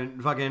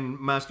 and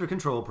fucking Master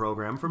Control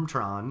Program from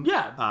Tron.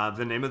 Yeah.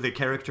 The name of the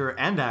character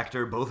and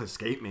actor both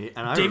escape me.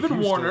 And I David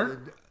refuse Warner.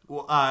 to-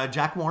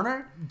 Jack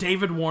Warner?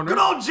 David Warner. Good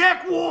old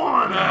Jack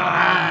Warner!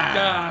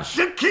 Gosh.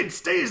 The kid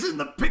stays in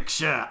the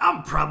picture.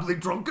 I'm probably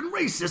drunk and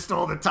racist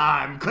all the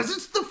time, because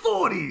it's the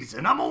 40s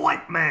and I'm a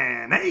white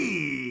man.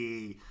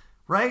 Hey!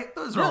 Right?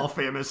 Those are all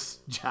famous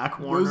Jack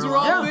Warner. Those are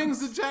all Yeah. things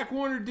that Jack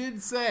Warner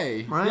did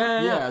say. Right?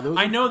 Yeah. those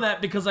I are- know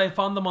that because I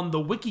found them on the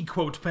wiki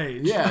quote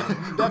page. Yeah,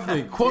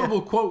 definitely.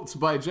 Quotable quotes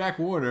by Jack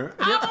Warner.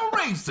 I'm a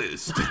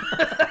racist.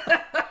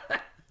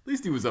 At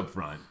least he was up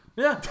front.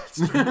 Yeah.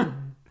 That's true.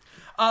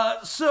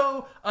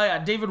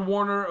 David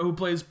Warner, who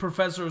plays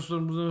Professor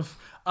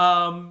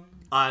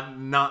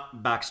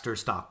Not Baxter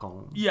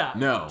Stockholm. yeah.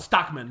 No.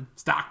 Stockman.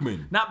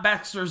 Stockman. Not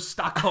Baxter's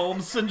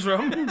Stockholm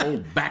Syndrome.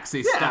 Old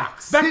Baxy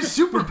Stocks. His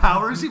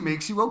superpowers, he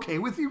makes you okay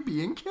with you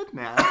being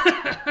kidnapped.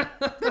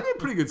 That'd be a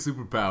pretty good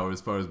superpower as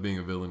far as being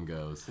a villain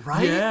goes.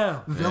 Right?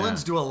 Yeah.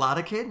 Villains do a lot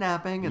of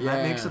kidnapping, and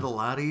that Yeah. makes it a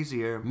lot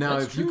easier. Now,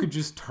 That's if you true. could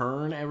just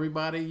turn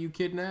everybody you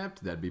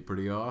kidnapped, that'd be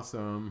pretty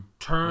awesome.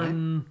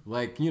 Turn.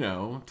 Like,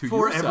 to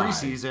For your every side.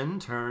 season,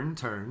 turn.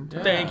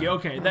 Thank you.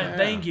 Okay. Yeah.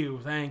 Thank you.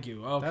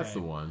 Okay. That's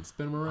the one.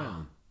 Spin them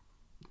around.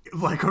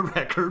 Like a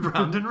record,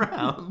 round and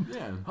round.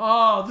 Yeah.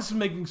 Oh, this is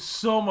making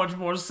so much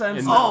more sense.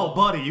 And- now. Oh,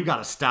 buddy, you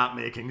gotta stop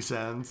making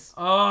sense.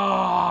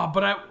 Oh,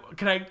 but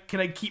can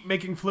I keep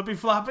making flippy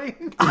floppy?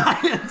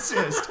 I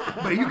insist.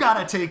 But you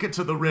gotta take it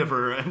to the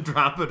river and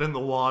drop it in the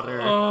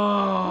water.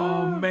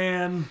 Oh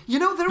man, You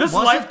know, there this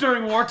was life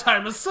during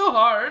wartime is so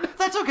hard.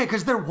 That's okay,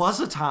 because there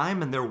was a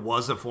time and there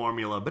was a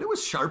formula, but it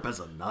was sharp as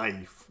a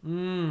knife.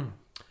 And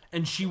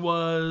she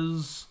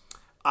was.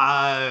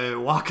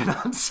 Walking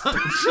on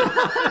sunshine.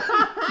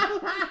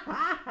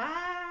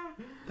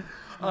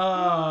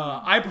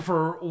 I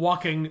prefer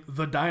walking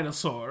the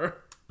dinosaur.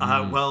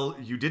 Well,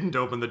 you didn't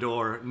open the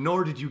door,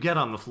 nor did you get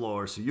on the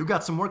floor, so you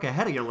got some work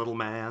ahead of you, little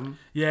man.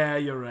 Yeah,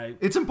 you're right.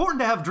 It's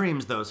important to have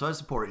dreams, though, so I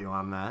support you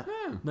on that.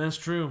 That's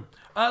true.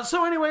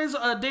 So, anyways,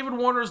 David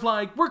Warner's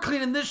like, we're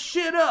cleaning this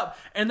shit up,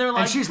 and they're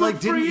like, And she's "Good like,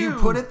 for didn't you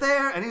put it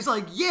there? And he's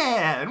like,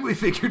 yeah, and we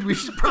figured we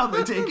should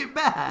probably take it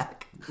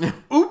back.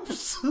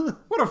 Oops.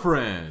 What a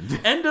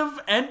friend. End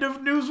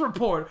of news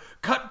report.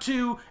 Cut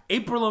to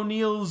April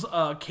O'Neil's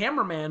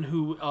cameraman,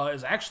 who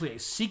is actually a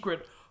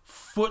secret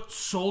foot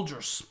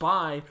soldier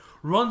spy,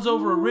 runs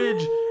over a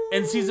ridge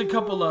and sees a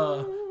couple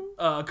of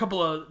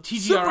TGRI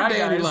Super guys.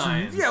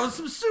 dandelions. Yeah, with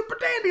some super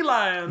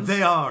dandelions.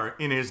 They are,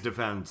 in his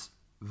defense,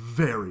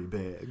 very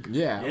big.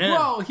 Yeah. Yeah.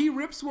 Well, he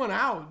rips one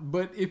out,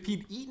 but if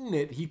he'd eaten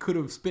it, he could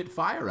have spit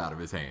fire out of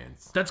his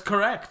hands. That's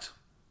correct.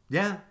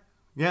 Yeah,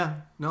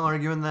 no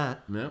arguing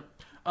that. Yep.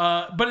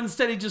 But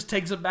instead, he just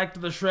takes it back to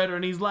the shredder,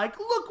 and he's like,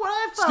 "Look what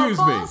I found,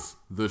 Excuse me. boss."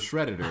 The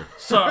Shredditor.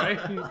 Sorry.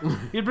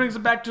 He brings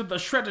it back to the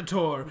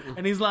Shredditor,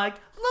 and he's like,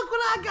 "Look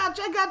what I got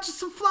you! I got you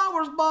some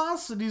flowers,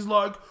 boss." And he's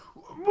like,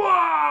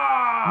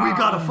 "Wow!" We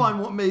gotta find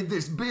what made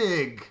this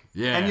big.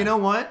 Yeah. And you know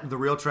what? The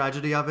real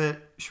tragedy of it?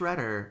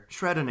 Shredder,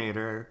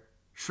 Shreddinator,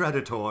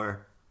 Shredditor.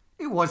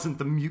 It wasn't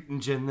the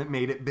mutagen that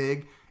made it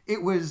big.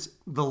 It was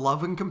the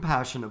love and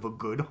compassion of a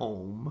good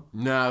home.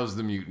 No, it was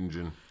the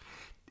mutagen.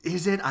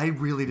 Is it? I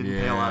really didn't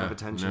pay a lot of Yeah,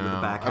 attention to the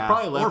no. back I half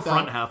probably or left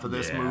front out- half of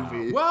this Yeah.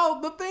 movie.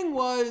 Well, the thing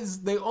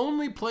was, they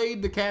only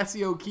played the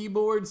Casio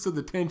keyboard, so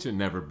the tension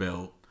never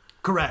built.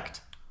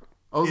 Correct.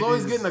 I was It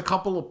always is- getting a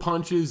couple of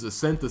punches, a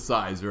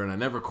synthesizer, and I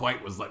never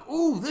quite was like,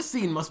 ooh, this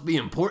scene must be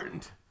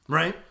important.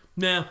 Right?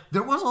 Yeah.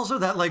 There was also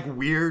that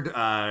weird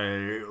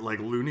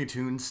Looney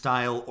Tunes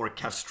style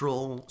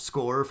orchestral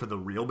score for the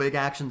real big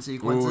action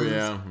sequences.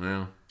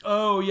 Yeah.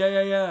 Oh,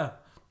 yeah.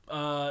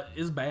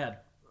 Is bad.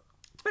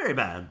 It's very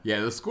bad. Yeah,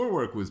 the score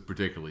work was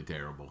particularly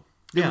terrible.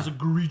 It Yeah. was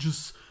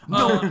egregious.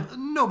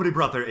 Nobody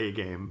brought their A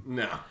game.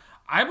 No.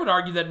 I would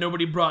argue that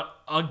nobody brought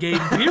a game,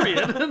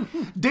 period.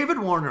 David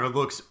Warner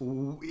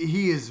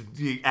he is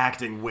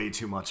acting way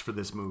too much for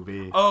this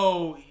movie.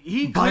 Oh,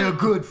 By a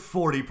good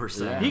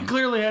 40%. he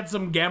clearly had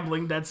some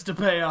gambling debts to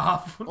pay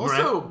off.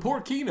 Also,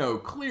 poor Kino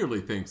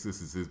clearly thinks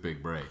this is his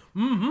big break.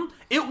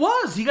 It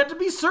was. He got to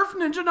be Surf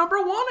Ninja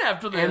 #1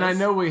 after this. And I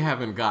know we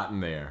haven't gotten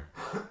there,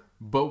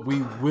 but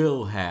we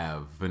will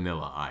have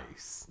Vanilla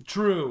Ice.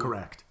 True.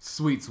 Correct.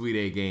 Sweet, sweet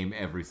A game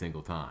every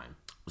single time.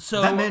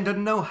 So That man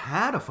doesn't know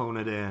how to phone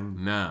it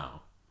in.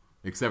 No.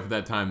 Except for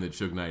that time that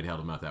Suge Knight held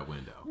him out that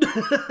window.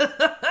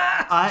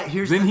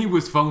 Then Then he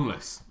was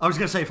phoneless. I was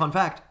going to say, fun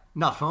fact,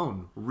 not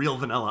phone, real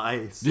Vanilla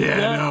Ice.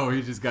 Yeah, no,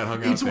 he just got hung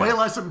out It's there. way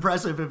less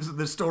impressive if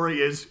the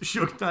story is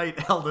Suge Knight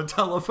held a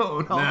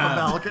telephone off a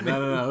balcony.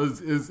 No.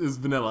 It was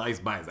Vanilla Ice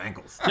by his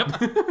ankles.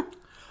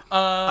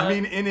 I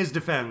mean, in his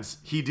defense,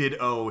 he did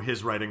owe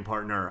his writing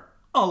partner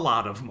a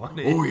lot of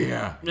money. Oh,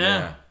 yeah.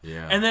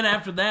 yeah. And then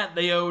after that,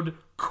 they owed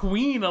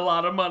Queen a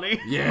lot of money.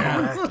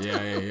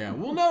 Yeah.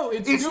 Well, no,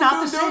 it's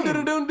not the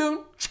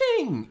same.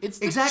 Ching. It's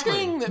the Exactly.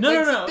 ching that No,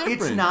 makes no, no. it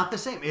different. It's not the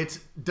same. It's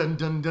dun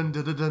dun dun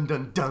dun dun dun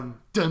dun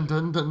dun dun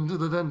dun dun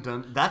dun dun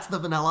dun. That's the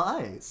Vanilla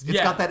Ice. It's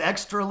Yeah. got that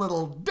extra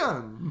little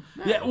dun.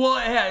 Yeah, well,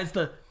 yeah, it's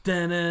the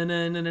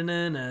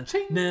da-na-na-na-na-na-na,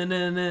 Ching.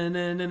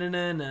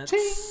 na-na-na-na-na-na-na.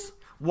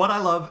 What I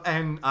love,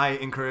 and I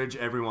encourage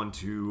everyone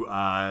to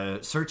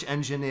search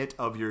engine it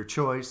of your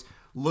choice.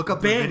 Look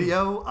up Bing. the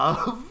video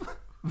of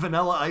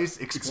Vanilla Ice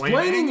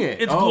Explaining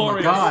it. It's oh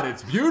glorious. my God,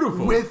 it's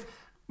beautiful. with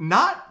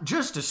not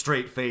just a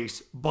straight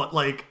face, but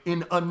like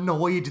an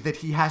annoyed that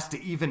he has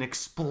to even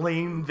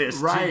explain this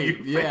to right,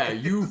 you. yeah,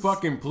 face. you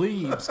fucking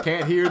plebes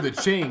can't hear the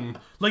ching.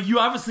 Like, you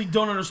obviously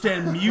don't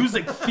understand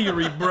music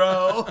theory,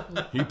 bro.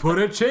 He put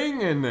a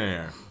ching in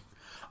there.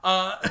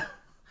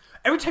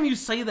 Every time you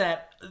say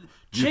that,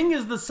 ching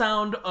is the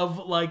sound of,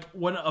 like,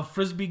 when a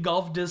Frisbee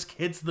golf disc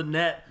hits the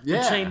net,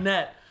 Yeah. the chain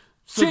net.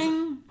 So it's-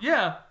 Ching!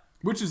 Yeah.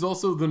 Which is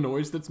also the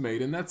noise that's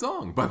made in that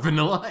song by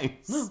Vanilla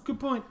Ice. Oh, good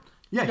point.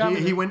 Yeah, Got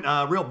he me. went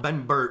real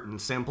Ben Burt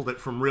and sampled it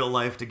from real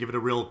life to give it a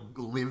real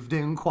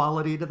lived-in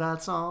quality to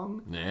that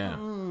song. Yeah.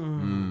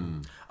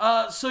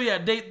 So yeah,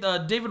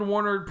 David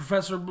Warner,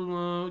 Professor,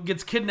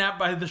 gets kidnapped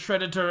by the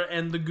Shredditor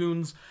and the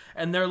goons,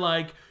 and they're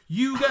like,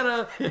 "You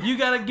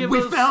gotta give We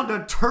us." found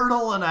a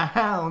turtle and a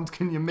hound.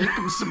 Can you make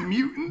them some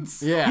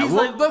mutants? Yeah, He's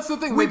well, like, that's the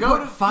thing. We They go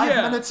put to 5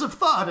 Yeah. minutes of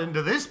thought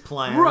into this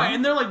plan. Right,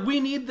 and they're like,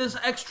 "We need this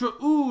extra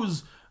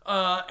ooze."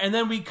 And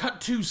then we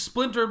cut to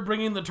Splinter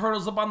bringing the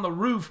turtles up on the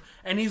roof,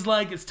 and he's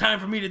like, "It's time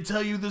for me to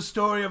tell you the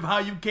story of how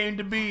you came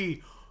to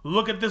be.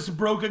 Look at this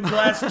broken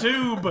glass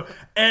tube.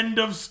 End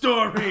of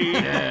story."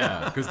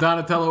 Yeah, because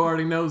Donatello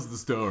already knows the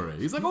story.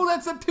 He's like, oh,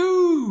 that's a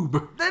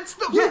tube. That's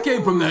the You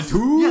came from that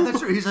tube. Yeah,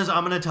 that's right. He says,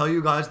 I'm going to tell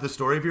you guys the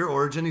story of your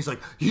origin. He's like,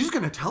 he's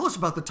going to tell us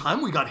about the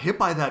time we got hit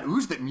by that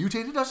ooze that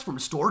mutated us from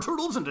store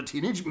turtles into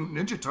Teenage Mutant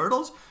Ninja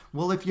Turtles.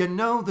 Well, if you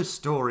know the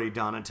story,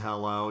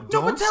 Donatello, No,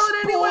 don't but tell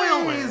it spoil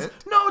anyways. it.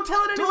 No,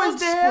 tell it anyways, Don't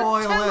Dad.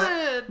 spoil Tell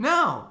it. it.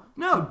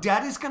 No,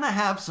 Daddy's going to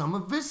have some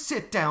of his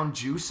sit-down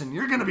juice, and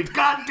you're going to be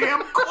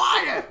goddamn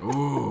quiet.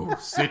 Ooh,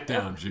 sit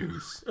down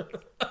juice.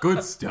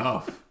 Good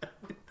stuff.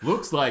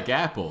 Looks like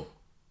apple.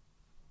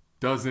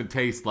 Doesn't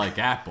taste like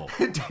apple.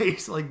 It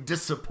tastes like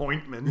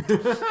disappointment.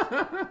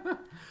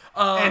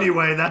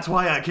 Anyway, that's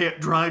why I can't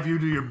drive you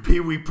to your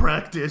Pee-wee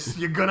practice.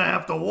 You're gonna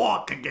have to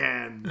walk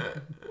again.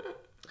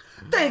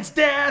 Thanks,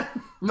 Dad.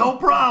 No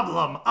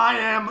problem. I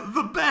am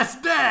the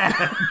best dad.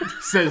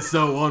 Says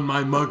so on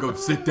my mug of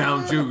sit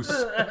down juice.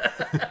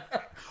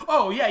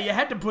 Oh, yeah, you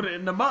had to put it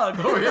in the mug.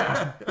 Oh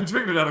yeah, you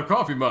drinking it out of a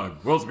coffee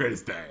mug. World's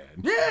greatest dad.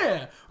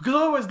 Yeah, because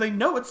otherwise they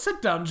know it's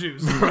sit-down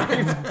juice.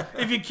 Right.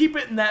 If you keep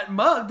it in that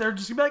mug, they're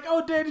just gonna be like,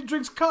 "Oh, Daddy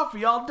drinks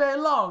coffee all day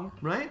long."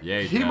 Right?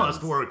 Yeah, he does.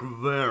 must work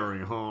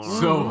very hard.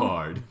 So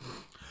hard.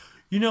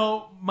 You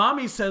know,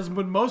 Mommy says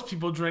when most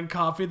people drink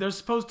coffee, they're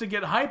supposed to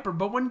get hyper,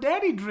 but when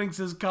Daddy drinks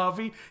his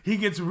coffee, he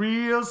gets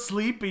real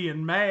sleepy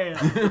and mad.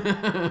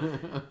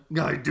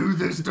 I do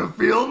this to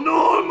feel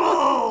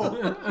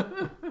normal.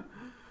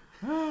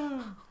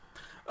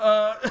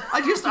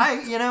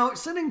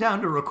 Sitting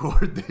down to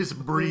record this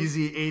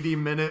breezy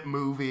 80-minute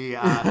movie,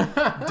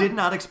 did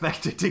not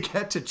expect it to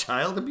get to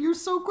child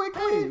abuse so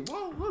quickly.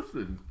 Well,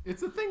 listen,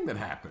 it's a thing that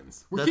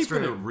happens. We're That's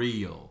keeping true. it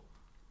real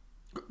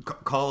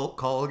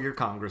Call your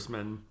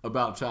congressman.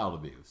 about child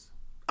abuse.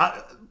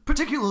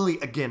 Particularly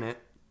again it.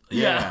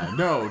 Yeah,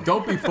 no,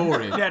 don't be for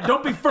it. Yeah,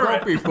 don't be for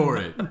Don't it. be for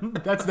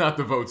it. That's not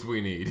the votes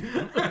we need.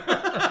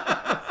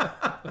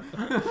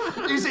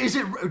 Is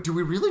it? Do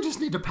we really just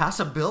need to pass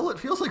a bill? It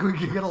feels like we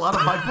could get a lot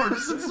of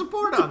bipartisan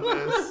support on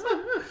this.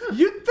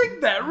 You'd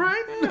think that,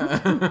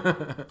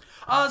 right?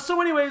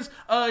 So anyways,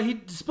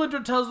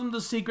 Splinter tells them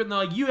the secret, and they're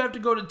like, "You have to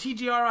go to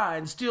TGRI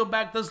and steal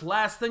back this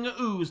last thing of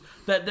ooze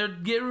that they're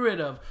getting rid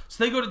of."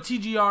 So they go to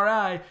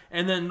TGRI,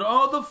 and then,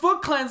 the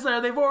Foot Clan's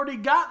there. They've already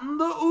gotten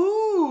the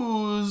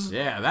ooze.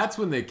 Yeah, that's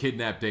when they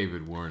kidnapped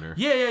David Warner.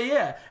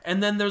 Yeah.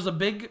 And then there's a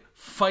big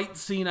fight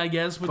scene, I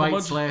guess, with a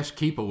Fight bunch /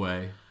 keep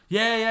away.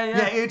 Yeah.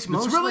 Yeah, it's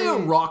mostly It's really a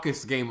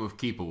raucous game of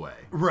keep away.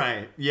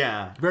 right.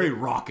 Yeah, Very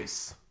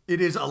raucous.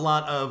 it is a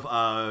lot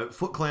of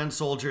Foot Clan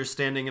soldiers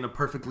standing in a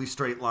perfectly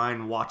straight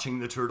line, watching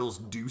the turtles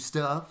do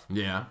stuff.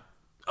 Yeah.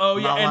 Oh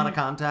yeah, Not a lot and, of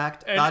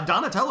contact. and-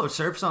 Donatello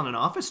surfs on an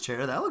office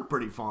chair. That looked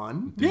pretty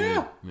fun.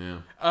 yeah. Yeah.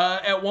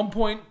 At one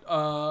point,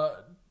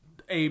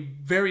 a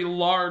very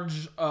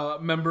large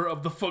member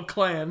of the Foot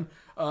Clan,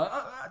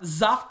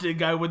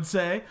 Zaftig, I would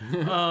say,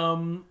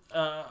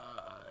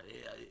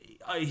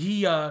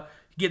 he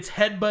gets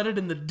headbutted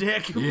in the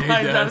dick he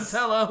by does.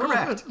 Donatello.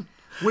 Correct.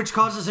 Which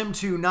causes him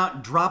to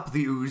not drop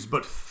the ooze,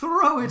 but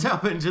throw it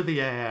up into the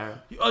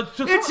air.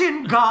 It's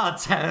in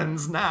God's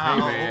hands now.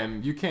 Hey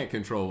man, you can't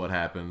control what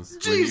happens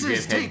Jesus, when you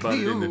take get the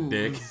headbutted in the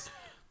dick. ooze.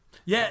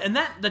 Yeah, and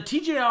the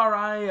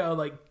TJRI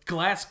like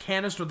glass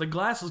canister, the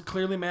glass is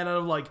clearly made out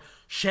of like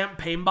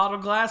champagne bottle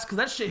glass because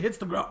that shit hits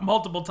the ground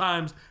multiple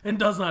times and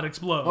does not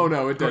explode. Oh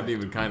no, it doesn't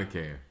even kind of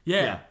care.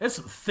 Yeah, it's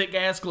some thick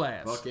ass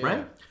glass. Fuck yeah.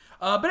 Right?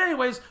 But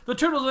anyways, the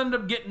turtles end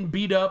up getting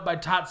beat up by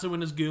Tatsu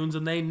and his goons,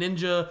 and they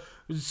ninja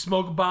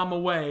smoke bomb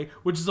away,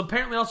 which is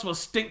apparently also a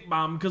stink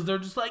bomb because they're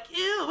just like,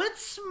 ew, it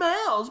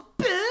smells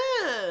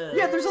bad.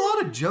 Yeah, there's a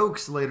lot of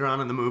jokes later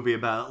on in the movie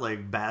about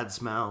like bad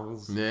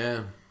smells.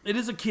 Yeah, It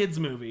is a kids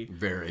movie,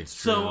 very.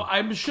 so true.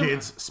 I'm sure.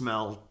 Kids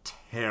smell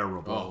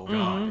terrible. Oh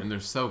god, and they're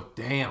so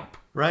damp.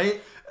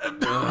 Right?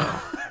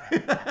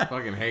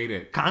 Fucking hate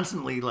it.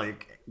 Constantly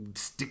like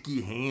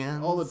sticky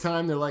hands. All the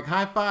time they're like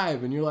high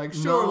five, and you're like,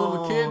 sure, No,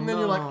 little kid, and then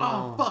you're like, no.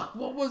 oh fuck,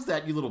 what was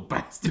that, you little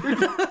bastard?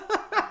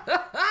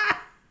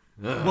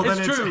 Well, then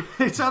It's true.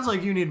 it sounds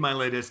like you need my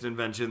latest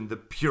invention, the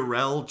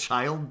Purell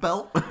child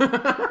belt.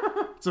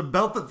 It's a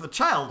belt that the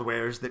child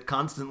wears that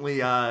constantly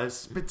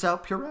spits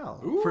out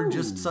Purell for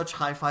just such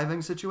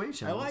high-fiving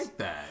situations. I like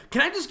that.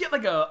 Can I just get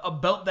like a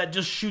belt that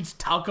just shoots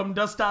talcum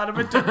dust out of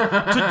it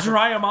to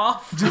dry them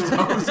off? Just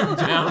hose them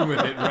down with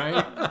it,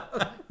 right?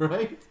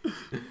 Right?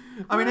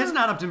 I mean, it's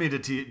not up to me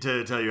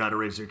to tell you how to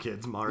raise your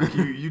kids, Mark.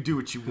 You do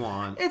what you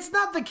want. It's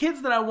not the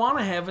kids that I want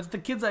to have. It's the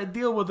kids I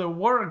deal with at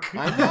work.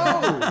 I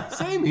know.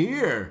 Same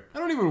here. I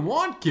don't even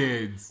want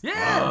kids.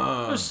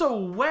 Yeah, they're so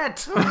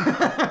wet.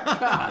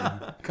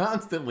 God,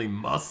 constantly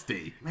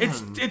musty.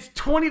 It's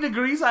 20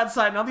 degrees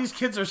outside. Now these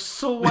kids are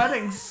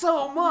sweating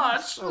so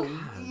much. So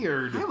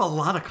weird. I have a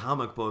lot of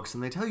comic books,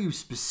 and they tell you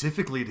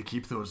specifically to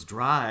keep those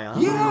dry. I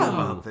don't Yeah. know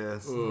about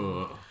this.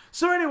 Ugh.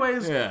 So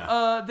anyways,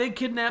 Yeah. they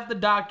kidnap the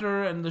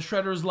doctor, and the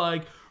Shredder's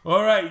like,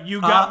 all right, you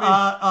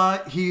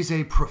got me. He's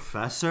a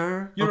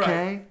professor, You're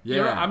okay? right.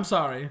 You're right. I'm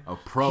sorry. A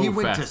professor. He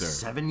went to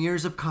 7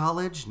 years of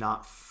college,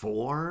 not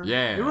 4.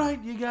 Yeah. You're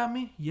right. You got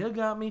me. You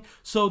got me.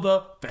 So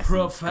the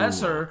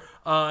professor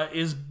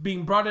is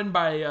being brought in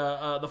by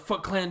the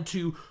Foot Clan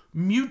to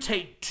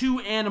mutate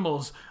 2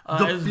 animals.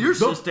 The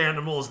fiercest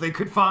animals they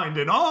could find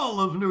in all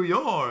of New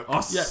York.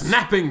 A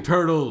snapping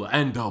turtle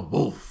and a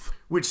wolf.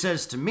 Which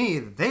says to me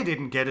that they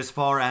didn't get as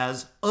far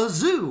as a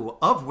zoo,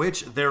 of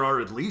which there are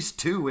at least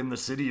 2 in the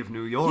city of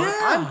New York.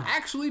 I'm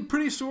actually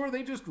pretty sure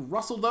they just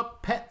rustled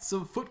up pets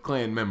of Foot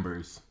Clan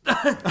members.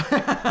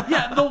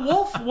 Yeah, the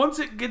wolf, once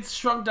it gets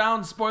shrunk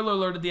down, spoiler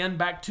alert at the end,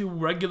 back to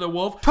regular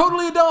wolf.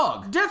 Totally a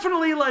dog.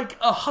 Definitely like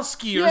a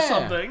husky or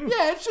something.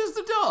 Yeah, it's just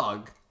a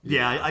dog.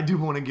 Yeah, I do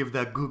want to give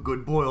that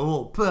good boy a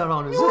little pat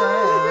on his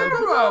good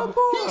head.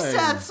 boy. He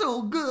sat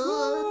so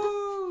good.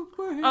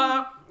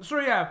 So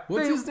yeah.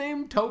 What's his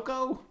name?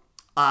 Toko?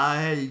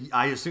 I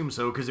assume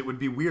so, because it would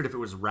be weird if it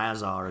was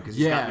Razar, because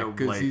he's Yeah, got no,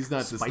 because like, he's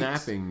not the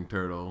spikes. snapping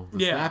turtle.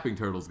 The Yeah. snapping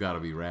turtle's got to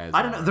be Raz.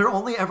 I don't know. They're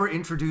only ever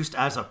introduced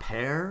as a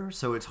pair,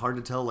 so it's hard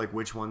to tell like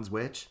which one's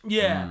which.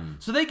 Yeah.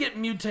 So they get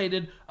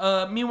mutated.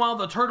 Meanwhile,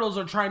 the turtles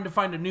are trying to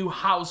find a new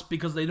house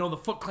because they know the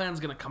Foot Clan's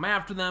going to come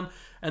after them.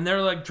 And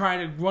they're like trying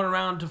to run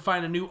around to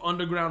find a new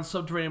underground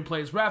subterranean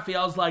place.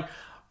 Raphael's like,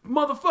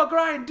 motherfucker,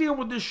 I ain't dealing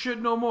with this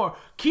shit no more.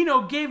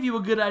 Kino gave you a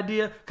good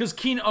idea because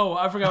Kino... Oh,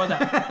 I forgot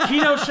about that.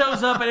 Kino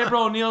shows up at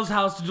April O'Neil's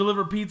house to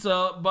deliver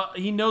pizza, but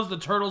he knows the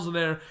turtles are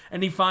there,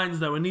 and he finds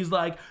them. And he's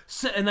like...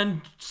 And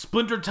then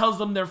Splinter tells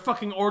them their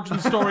fucking origin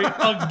story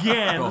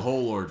again. The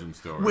whole origin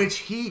story. Which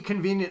he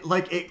convenient,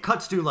 like, it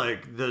cuts to,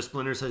 like, the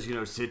Splinter says,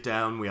 sit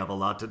down, we have a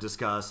lot to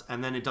discuss,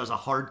 and then it does a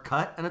hard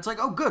cut, and it's like,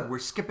 oh, good, we're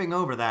skipping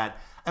over that.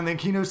 And then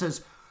Kino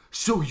says,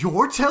 so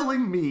you're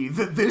telling me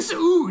that this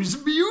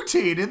ooze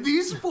mutated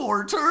these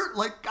 4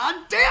 like, god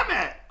damn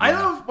it!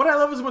 What I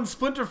love is when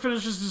Splinter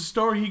finishes his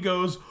story, he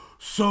goes,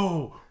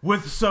 so,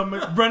 with some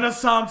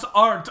Renaissance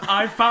art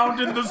I found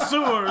in the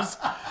sewers,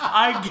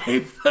 I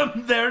gave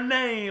them their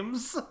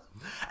names.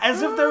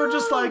 As if they were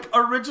just like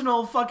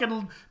original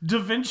fucking Da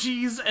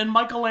Vinci's and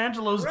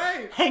Michelangelo's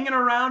hanging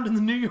around in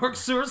the New York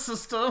sewer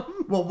system.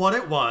 Well, what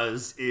it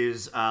was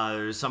is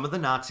some of the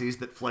Nazis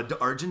that fled to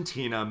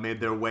Argentina made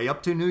their way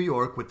up to New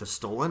York with the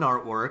stolen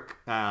artwork.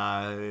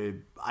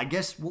 I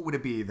guess, what would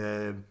it be?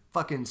 The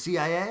fucking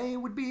CIA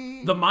would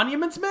be? The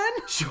Monuments Men?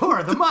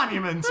 Sure, the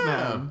Monuments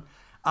Men.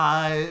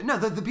 No,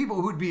 the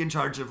people who'd be in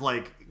charge of,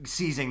 like,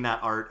 seizing that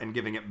art and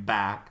giving it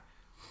back.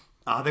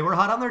 They were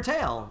hot on their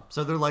tail.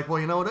 So they're like, well,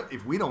 you know what?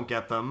 If we don't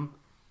get them,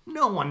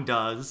 no one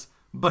does.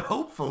 But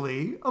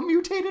hopefully, a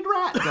mutated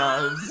rat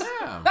does.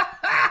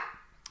 Yeah.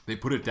 They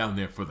put it down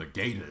there for the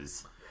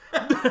gators.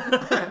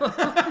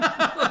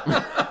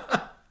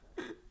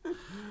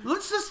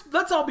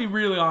 Let's all be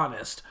really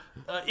honest.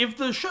 If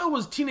the show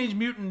was Teenage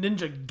Mutant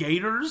Ninja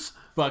Gators,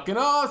 Fucking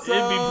awesome.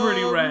 it'd be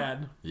pretty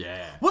rad.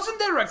 Yeah. Wasn't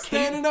there a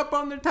Standing up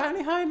on their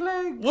tiny hind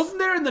legs. Wasn't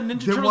there in the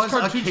Ninja There Turtles was a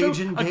cartoon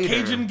Cajun show a gator.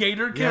 Cajun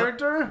Gator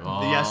character?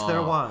 Yes,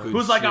 there was. good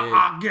Who's like, shit.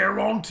 I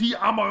guarantee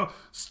I'ma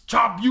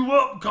chop you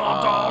up,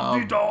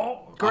 dog.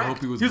 I hope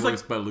he was He's like-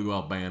 voiced by Lou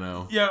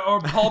Albano. Yeah, or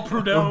Paul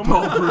Prudhomme.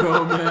 Paul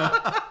Prudhomme,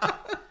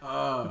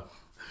 yeah.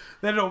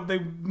 They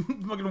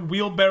fucking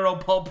wheelbarrow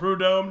Paul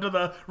Prudhomme to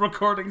the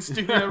recording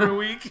studio every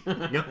week.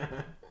 Yep.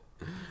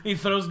 He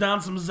throws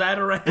down some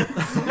Zatarans.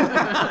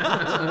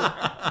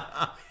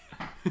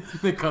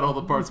 They cut all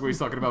the parts where he's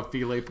talking about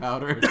filet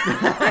powder.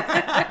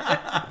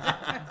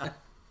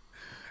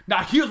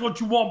 Now here's what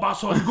you want by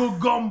some good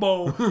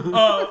gumbo.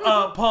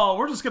 Paul,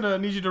 we're just gonna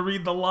need you to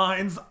read the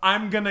lines.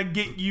 I'm gonna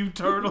get you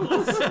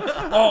turtles.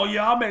 Oh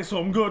yeah, I'll make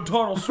some good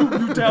turtle soup.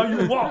 You tell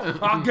you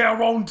what, I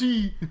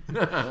guarantee.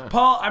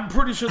 Paul, I'm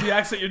pretty sure the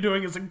accent you're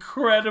doing is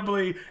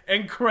incredibly,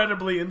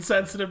 incredibly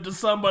insensitive to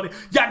somebody.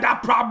 Yeah,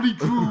 that's probably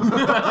true.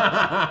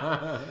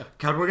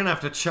 God, we're gonna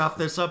have to chop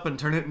this up and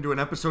turn it into an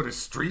episode of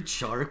Street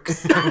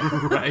Sharks.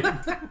 Right?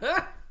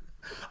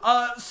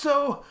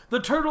 So the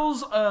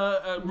turtles,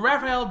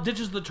 Raphael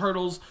ditches the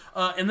turtles,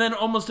 and then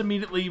almost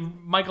immediately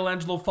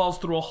Michelangelo falls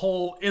through a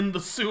hole in the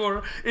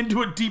sewer,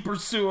 into a deeper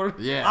sewer.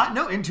 Yeah.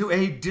 No, into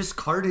a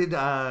discarded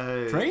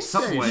Train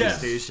subway station.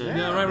 station.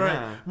 Yeah,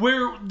 right.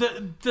 Where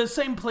the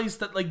same place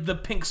that like the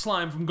pink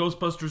slime from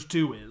Ghostbusters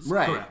 2 is.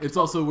 Right. Correct. It's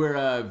also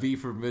where V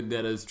for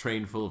Vendetta's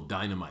train full of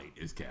dynamite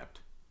is kept.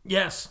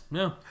 Yes.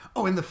 Yeah.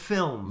 Oh, in the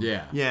film.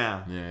 Yeah.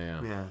 Yeah.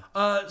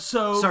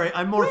 So Sorry,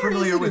 I'm more Where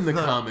familiar is it with in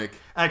the comic?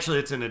 Actually,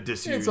 it's in a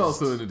disused. It's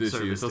also in a disused.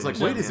 service I was like,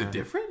 station, wait, is yeah. it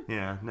different?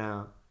 Yeah,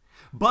 no.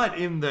 But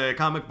in the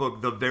comic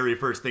book, the very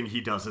first thing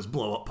he does is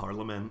blow up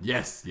Parliament.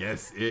 Yes,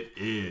 it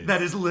is.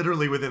 That is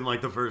literally within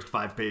like the first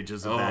 5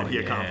 pages of that. He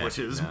yeah.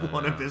 accomplishes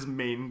one of his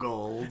main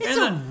goals. It's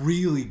a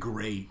really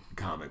great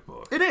comic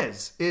book. It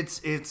is.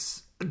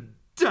 It's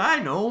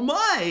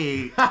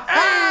dynamite.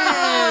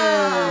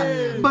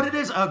 But it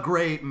is a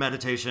great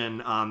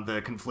meditation on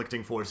the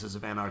conflicting forces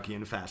of anarchy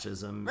and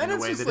fascism in a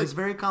it's way just that is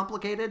very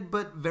complicated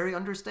but very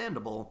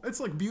understandable. It's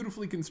like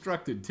beautifully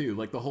constructed too.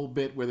 Like the whole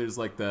bit where there's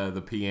like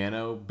the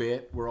piano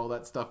bit where all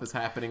that stuff is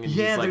happening and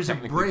Yeah, he's like there's a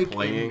technically break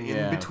playing.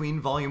 in between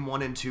volume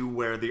 1 and 2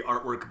 where the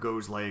artwork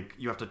goes like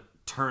you have to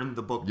turn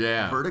the book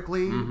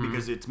vertically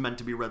because it's meant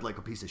to be read like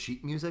a piece of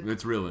sheet music.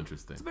 It's real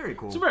interesting. It's very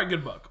cool. it's a very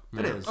good book.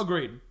 It is.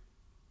 Agreed.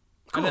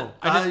 Cool.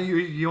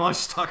 You want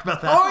us to talk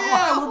about that? Oh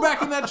yeah, we're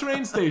back in that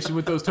train station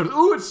with those turtles.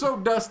 Ooh, it's so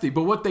dusty.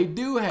 But what they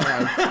do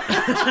have,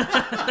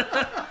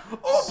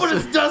 Oh, but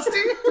it's dusty.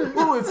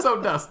 ooh, it's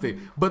so dusty.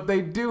 But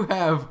they do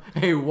have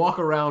a walk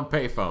around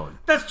payphone.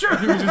 That's true.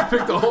 You can just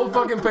pick the whole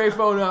fucking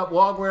payphone up,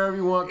 walk wherever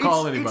you want,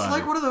 call anybody. It's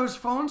like one of those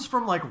phones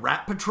from like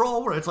Rat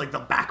Patrol where it's like the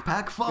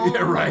backpack phone.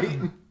 Yeah, right.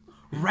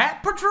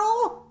 Rat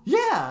Patrol?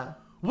 Yeah.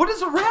 What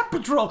is a Rat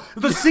Patrol?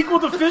 The sequel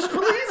to Fish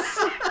Police?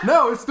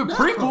 No, it's the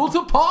prequel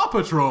to Paw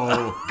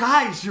Patrol.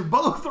 Guys, you're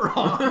both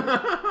wrong.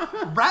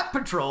 Rat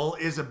Patrol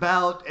is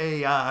about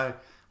a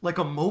like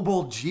a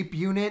mobile Jeep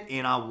unit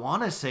in I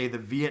want to say the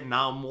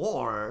Vietnam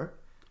War.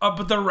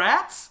 But they're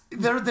rats?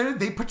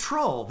 They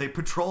patrol. They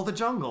patrol the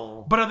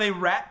jungle. But are they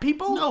rat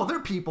people? No, they're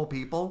people.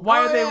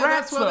 Why Oh, are they yeah,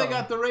 rats, That's why though? they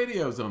got the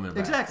radios on their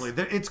backs. Exactly.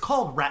 It's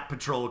called Rat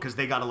Patrol because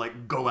they got to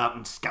like go out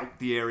and scout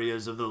the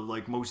areas of the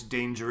like most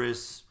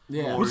dangerous.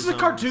 Yeah. war Was this a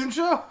zones. cartoon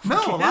show? For No,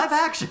 kids? live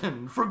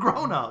action for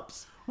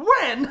grown-ups.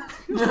 When?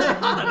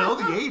 I know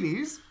the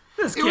 80s.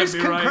 This It can't was be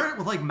concurrent right.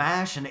 with like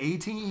MASH and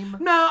A-Team.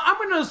 No, I'm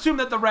going to assume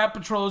that the Rat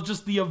Patrol is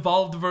just the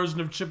evolved version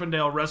of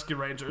Chippendale Rescue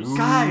Rangers.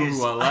 Guys.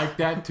 Ooh, I like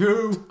that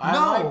too. I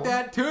No. like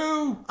that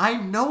too. I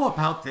know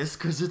about this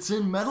because it's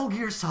in Metal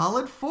Gear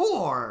Solid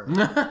 4.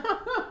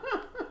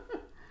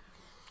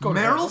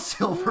 Meryl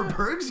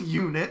Silverberg's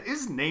unit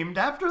is named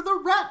after the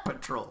Rat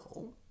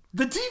Patrol.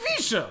 The TV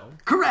show.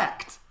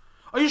 Correct.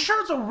 Are you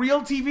sure it's a real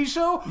TV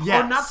show?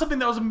 Yes. Or not something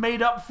that was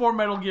made up for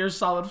Metal Gear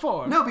Solid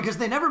 4? No, because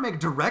they never make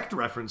direct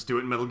reference to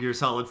it in Metal Gear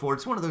Solid 4.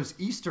 It's one of those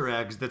Easter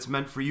eggs that's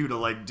meant for you to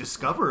like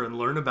discover and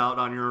learn about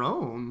on your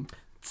own.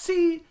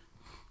 See,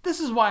 this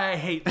is why I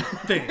hate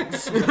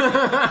things.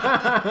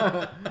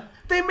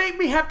 They make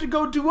me have to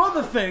go do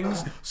other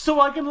things so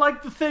I can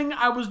like the thing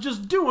I was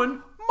just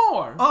doing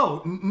more.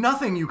 Oh,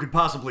 nothing you could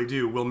possibly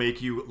do will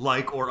make you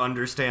like or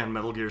understand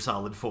Metal Gear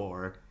Solid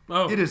 4.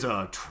 Oh. It is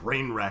a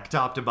train wreck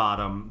top to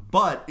bottom,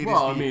 but it is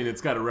Well, I the, mean,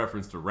 it's got a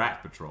reference to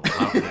Rat Patrol.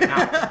 How could it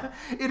not?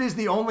 it is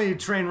the only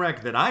train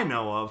wreck that I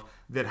know of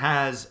that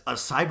has a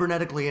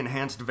cybernetically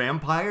enhanced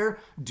vampire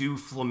do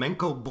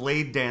flamenco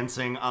blade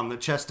dancing on the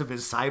chest of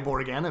his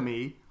cyborg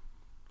enemy.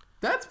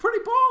 That's pretty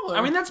baller.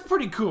 I mean, that's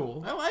pretty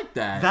cool. I like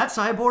that. That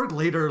cyborg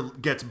later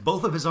gets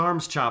both of his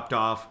arms chopped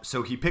off,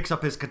 so he picks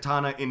up his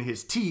katana in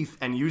his teeth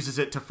and uses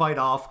it to fight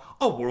off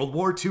a World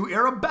War II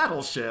era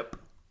battleship.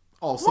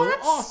 Also What?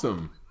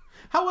 awesome.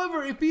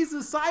 However, if he's a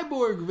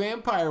cyborg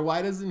vampire,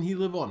 why doesn't he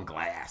live on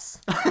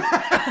glass?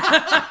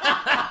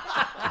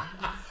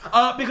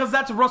 Because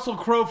that's Russell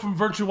Crowe from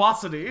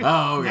Virtuosity.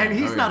 Oh, okay. And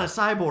he's okay. not a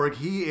cyborg,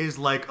 he is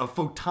like a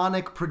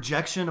photonic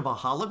projection of a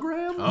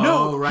hologram.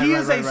 No, right, he right,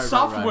 is right, a right,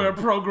 software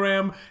right.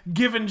 program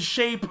given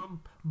shape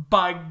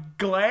by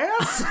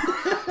glass.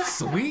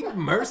 Sweet,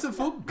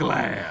 merciful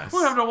glass.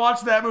 We'll have to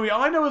watch that movie.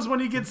 All I know is when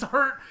he gets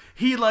hurt,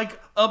 he like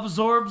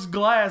absorbs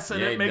glass and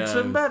Yeah, it he makes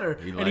does. him better.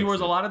 He And he likes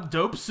wears a it. lot of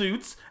dope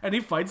suits and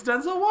he fights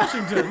Denzel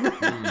Washington.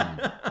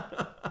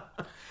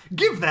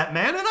 Give that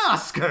man an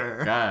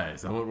Oscar!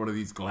 Guys, I want one of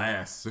these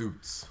glass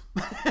suits.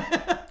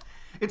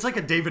 It's like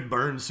a David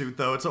Byrne suit,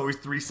 though. It's always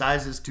 3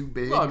 sizes too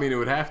big. Well, I mean, it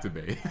would have to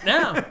be.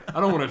 Yeah. I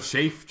don't want to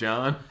chafe,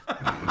 John.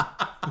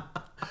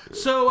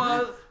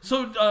 So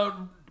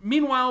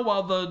meanwhile,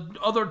 while the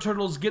other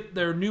turtles get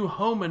their new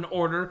home in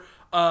order,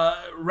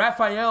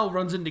 Raphael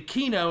runs into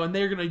Kino, and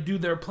they're going to do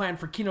their plan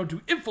for Kino to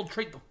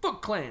infiltrate the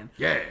Foot Clan.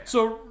 Yeah.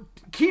 So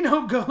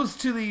Kino goes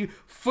to the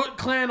Foot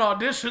Clan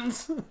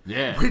auditions.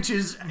 Yeah. Which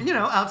is,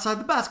 outside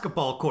the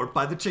basketball court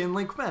by the chain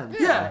link fence.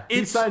 Yeah, He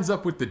it's signs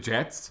up with the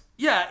Jets.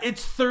 yeah,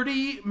 it's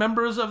 30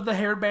 members of the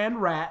hairband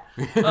Rat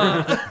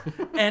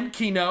and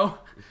Kino.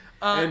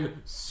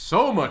 And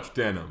so much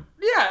denim.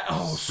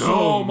 Yeah,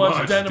 so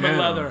much denim and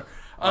leather.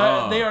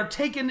 They are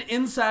taken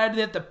inside.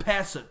 They have to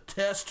pass a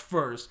test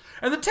first.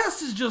 And the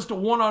test is just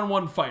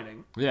one-on-one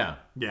fighting. Yeah.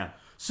 Yeah.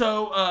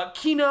 So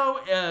Kino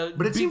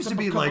But it seems beats to up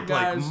a be couple like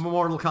guys.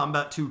 Mortal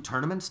Kombat 2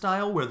 tournament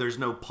style, where there's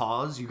no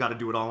pause. You got to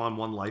do it all on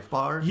one life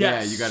bar.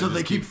 Yes. Yeah, you gotta So just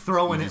they keep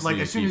throwing you it. just Like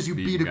need as to soon keep as you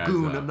beat beating a guys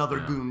goon, up. another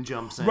Yeah. goon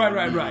jumps in.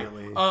 Right.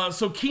 immediately.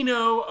 So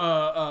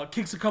Kino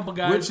kicks a couple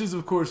guys. Which is,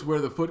 of course, where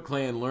the Foot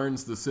Clan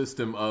learns the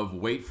system of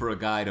wait for a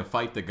guy to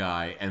fight the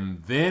guy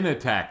and then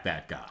attack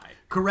that guy.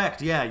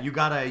 Correct. Yeah, you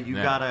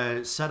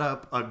gotta set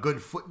up a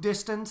good foot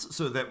distance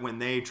so that when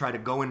they try to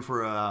go in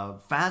for a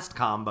fast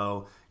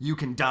combo, you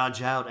can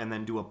dodge out and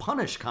then do a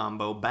punish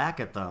combo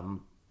back at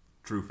them.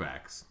 True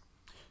facts.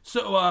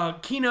 So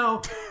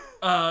Kino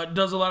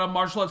does a lot of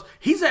martial arts.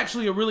 He's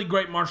actually a really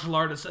great martial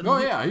artist. And Oh,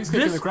 yeah, he's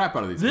kicking the crap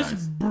out of these This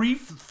guys.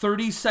 brief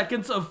 30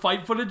 seconds of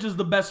fight footage is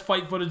the best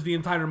fight footage the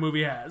entire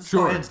movie has.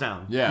 Sure. Hands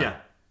down. Yeah. Yeah.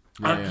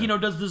 Kino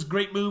does this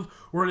great move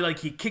where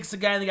he kicks the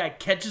guy and the guy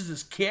catches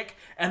his kick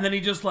and then he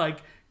just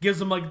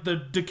gives him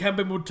the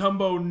Dikembe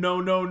Mutombo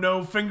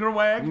no finger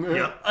wag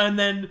Yeah. and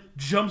then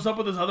jumps up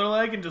with his other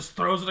leg and just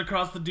throws it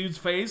across the dude's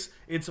face.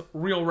 It's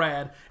real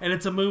rad. And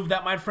it's a move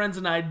that my friends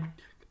and I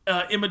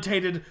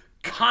imitated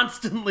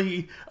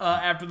constantly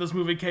after this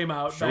movie came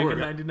out back in Sure.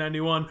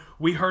 1991.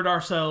 We hurt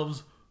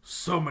ourselves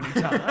so many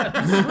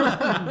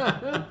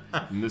times.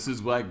 And this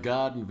is why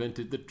God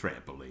invented the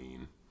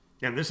trampoline.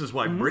 And this is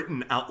why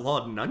Britain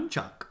outlawed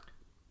nunchuck.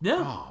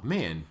 Yeah. Oh,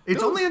 man.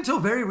 It's only until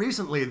very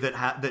recently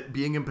that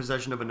being in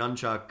possession of a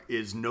nunchuck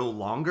is no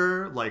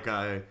longer like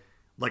a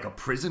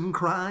prison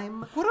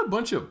crime. What a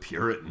bunch of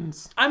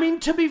Puritans. I mean,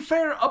 to be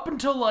fair, up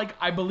until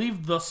I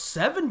believe the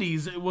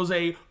 70s, it was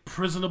a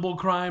prisonable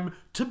crime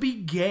to be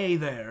gay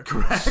there.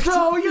 Correct.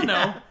 So, you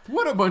know.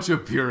 What a bunch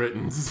of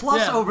Puritans.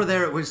 Plus, Yeah. over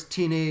there, it was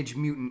Teenage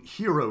Mutant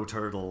Hero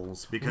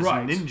Turtles because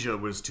Right. Ninja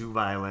was too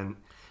violent.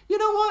 You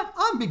know what?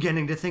 I'm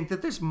beginning to think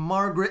that this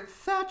Margaret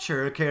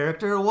Thatcher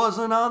character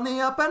wasn't on the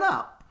up and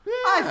up.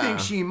 I think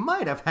she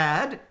might have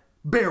had,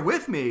 bear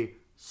with me,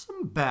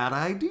 some bad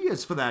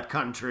ideas for that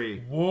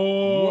country.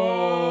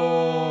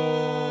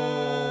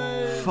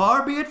 Whoa.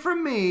 Far be it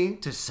from me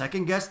to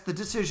second guess the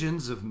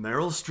decisions of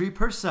Meryl Streep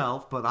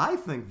herself, but I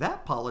think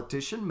that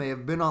politician may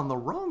have been on the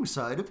wrong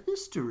side of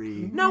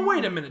history. Now,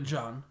 wait a minute,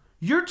 John.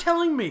 You're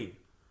telling me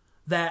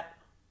that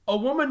a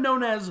woman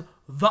known as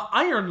the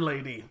Iron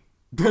Lady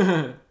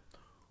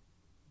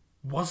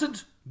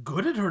wasn't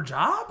good at her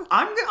job?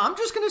 I'm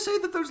just going to say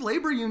that those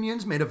labor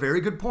unions made a very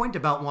good point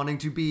about wanting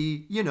to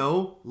be,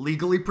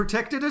 legally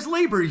protected as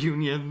labor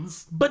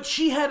unions. But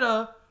she had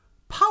a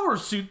power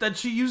suit that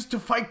she used to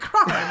fight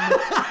crime.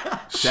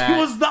 She That-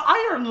 was the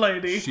Iron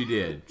Lady. She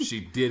did. She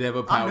did have a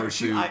I power know,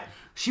 suit.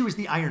 she was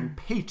the Iron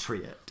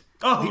Patriot.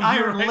 Oh, the you're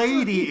Iron right.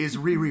 Lady is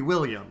Riri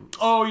Williams.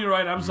 Oh, you're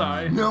right. I'm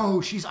sorry.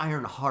 No, she's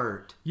Iron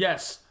Heart.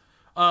 Yes.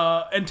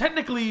 And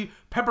technically,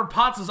 Pepper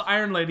Potts is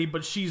Iron Lady,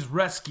 but she's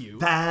Rescue.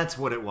 That's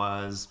what it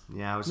was.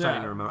 Yeah, I was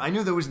starting Yeah. to remember. I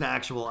knew there was an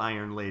actual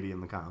Iron Lady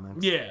in the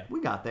comics. Yeah. We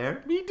got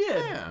there. We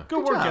did. Yeah. Good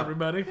Good work, job.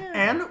 everybody.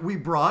 And we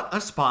brought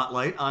a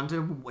spotlight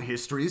onto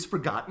history's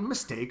forgotten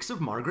mistakes of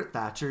Margaret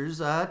Thatcher's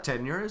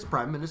tenure as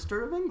Prime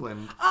Minister of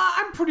England.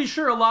 I'm pretty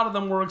sure a lot of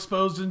them were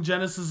exposed in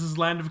Genesis's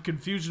Land of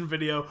Confusion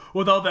video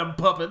with all them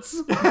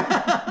puppets.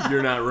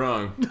 You're not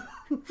wrong.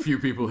 Few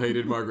people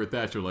hated Margaret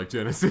Thatcher like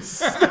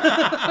Genesis.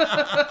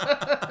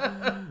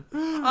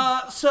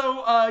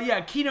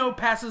 Kino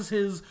passes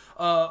his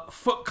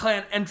Foot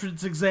Clan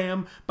entrance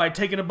exam by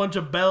taking a bunch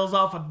of bells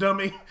off a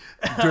dummy.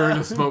 During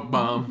a smoke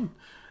bomb.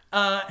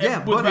 Yeah,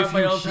 with but if you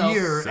Raphael's help.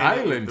 hear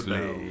any of the Silently.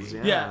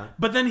 bells, Yeah,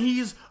 but then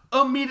he's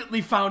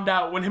immediately found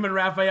out when him and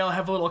Raphael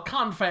have a little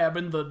confab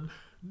in the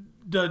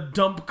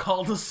dump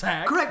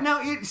cul-de-sac. Correct. Now,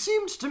 it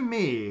seems to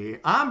me,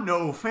 I'm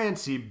no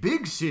fancy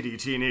big city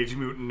Teenage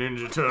Mutant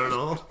Ninja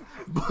Turtle,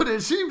 but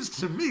it seems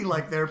to me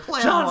like their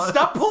plan John, was...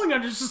 stop pulling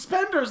on your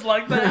suspenders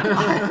like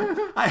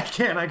that. I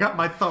can't. I got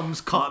my thumbs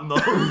caught in the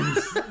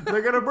hose.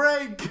 They're gonna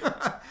break.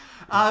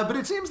 But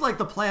it seems like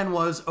the plan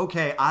was,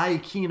 okay,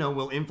 Kino,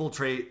 will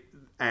infiltrate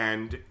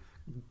and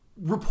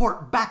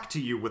report back to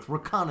you with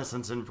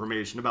reconnaissance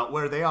information about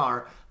where they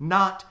are,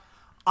 not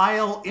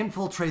I'll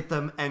infiltrate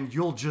them and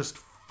you'll just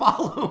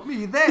follow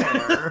me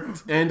there.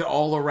 And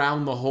all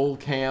around the whole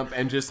camp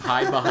and just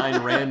hide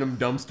behind random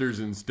dumpsters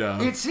and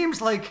stuff. It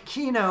seems like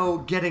Kino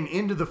getting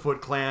into the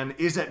Foot Clan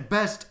is at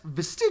best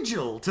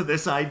vestigial to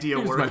this idea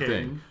Here's working. my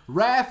thing.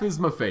 Raph is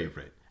my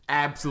favorite.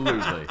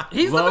 Absolutely.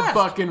 He's the Love best.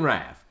 fucking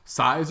Raph.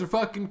 Size are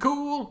fucking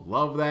cool.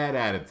 Love that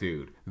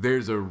attitude.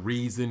 There's a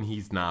reason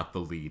he's not the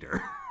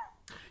leader.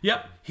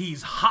 Yep,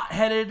 he's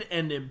hot-headed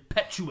and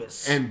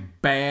impetuous. And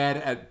bad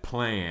at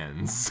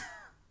plans.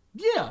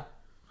 Yeah.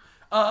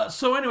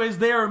 So anyways,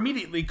 they are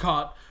immediately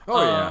caught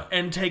yeah.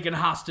 and taken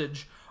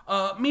hostage.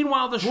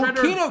 Meanwhile, the Well,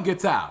 Shredder... Kino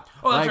gets out.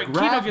 Oh, that's like, right.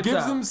 Kino Raph gets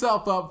gives out.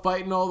 himself up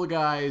fighting all the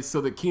guys so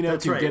that Kino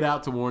That's can right. get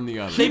out to warn the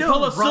others. They Kino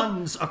pull a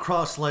runs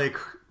across like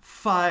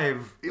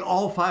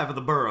all five of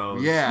the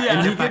boroughs. Yeah, Yeah.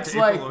 and he Get back gets to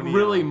April like O'Neil.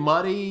 really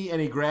muddy,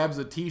 and he grabs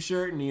a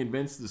T-shirt and he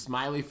invents the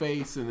smiley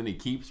face, and then he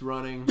keeps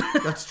running.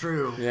 That's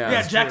true. Yeah, Yeah,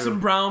 it's Jackson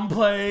Brown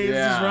plays.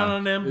 Yeah, He's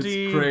running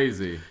empty. It's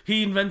crazy.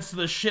 He invents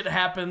the shit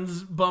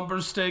happens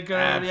bumper sticker.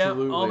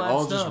 Absolutely, Yep, all that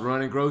all stuff. just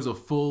running. Grows a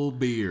full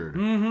beard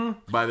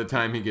by the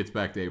time he gets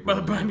back to April.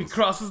 By the time he O'Neil's.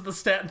 crosses the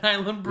Staten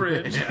Island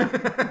Bridge.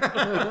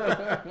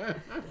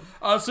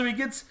 So he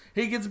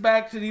gets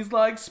back and he's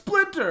like,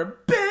 Splinter,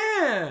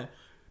 bam!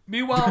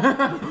 Meanwhile,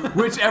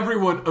 Which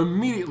everyone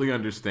immediately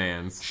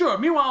understands. sure.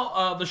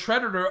 Meanwhile, the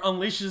Shredder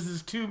unleashes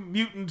his two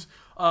mutant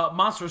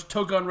monsters,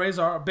 Toka and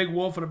Razor, a big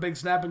wolf and a big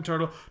snapping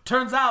turtle.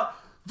 Turns out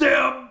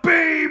they're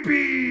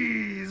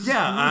babies.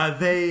 Yeah,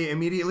 they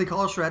immediately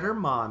call Shredder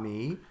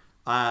mommy.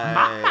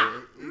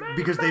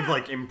 Because they've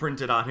like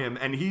imprinted on him,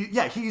 and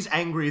he's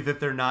angry that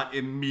they're not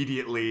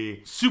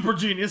immediately. Super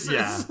geniuses.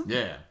 Yeah.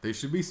 Yeah, they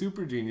should be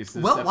super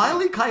geniuses. Well, Step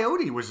Wile E. up.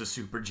 Coyote was a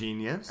super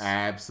genius.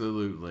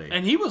 Absolutely.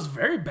 And he was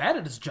very bad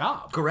at his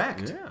job.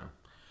 Correct. Yeah.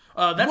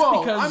 That's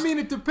Well, because I mean,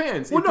 it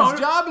depends. Well, if no, his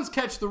job is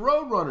catch the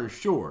Roadrunner,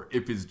 sure.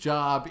 If his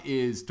job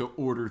is to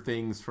order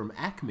things from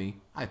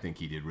Acme, I think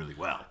he did really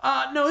well.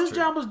 no, his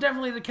job was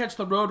definitely to catch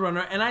the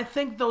Roadrunner, and I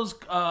think those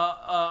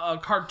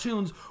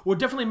cartoons were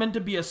definitely meant to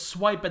be a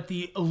swipe at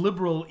the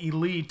liberal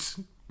elite.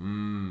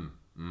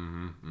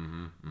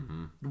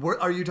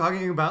 Are you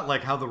talking about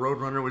like how the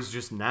Roadrunner was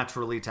just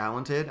naturally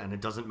talented, and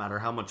it doesn't matter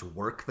how much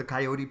work the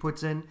Coyote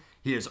puts in,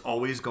 he is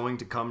always going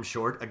to come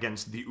short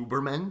against the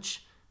Ubermensch?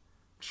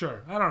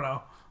 Sure, I don't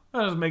know.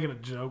 I was making a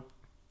joke.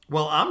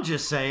 Well, I'm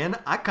just saying,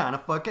 I kind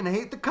of fucking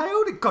hate the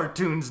Coyote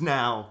cartoons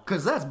now,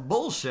 because that's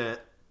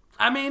bullshit.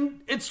 I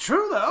mean, it's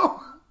true though.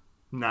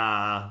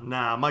 Nah,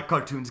 my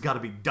cartoon's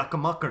gotta be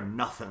Duck-a-Muck or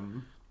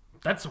nothing.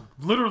 That's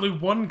literally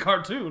one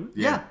cartoon.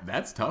 Yeah.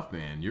 That's tough,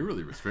 man. You're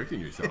really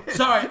restricting yourself.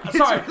 Sorry.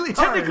 really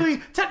hard.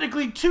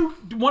 Technically,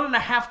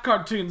 1.5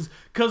 cartoons,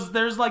 because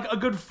there's like a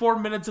good 4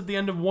 minutes at the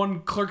end of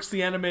one Clerks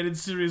the Animated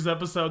Series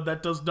episode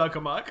that does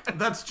Duck-a-Muck.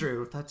 That's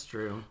true.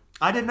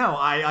 I didn't know.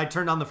 I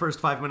turned on the first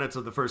 5 minutes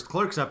of the first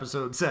Clerks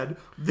episode, said,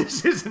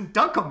 this isn't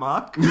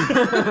Duck-a-Muck. And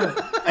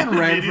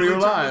ran for Immediately your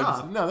turned it lives.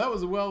 off. No, that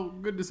was a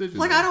good decision.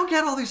 Like, I don't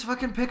get all these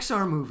fucking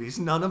Pixar movies.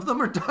 None of them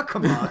are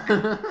Duck-a-Muck.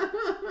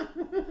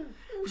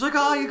 It's like,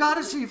 oh, you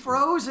gotta see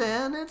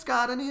Frozen. It's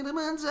got Anita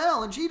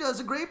Menzel, and she does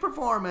a great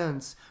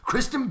performance.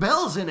 Kristen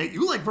Bell's in it.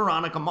 You like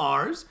Veronica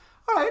Mars.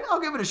 All right,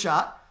 I'll give it a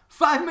shot.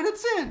 5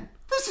 minutes in.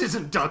 This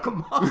isn't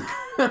Duck-a-Muck.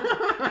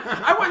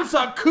 I went and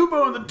saw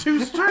Kubo and the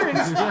Two Strings,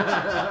 and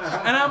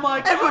I'm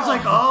like, Everyone's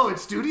like, oh,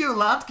 it's Studio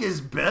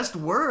Latke's best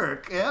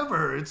work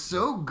ever. It's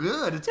so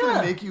good. It's gonna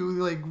Yeah. make you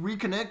like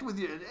reconnect with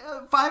you.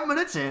 5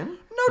 minutes in,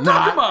 no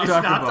Not Duck-a-Muck. it's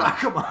not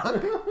Duck-a-Muck. Duck-a-Muck.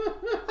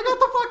 I got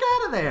the fuck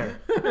out of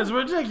there. It's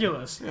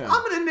ridiculous. Yeah.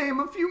 I'm gonna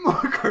name a few more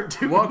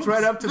cartoons. Walked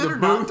right up to that the are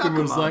not booth and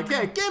was Duck-a-Muck. like,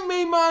 hey, give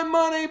me my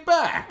money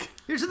back.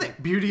 Here's the thing: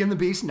 Beauty and the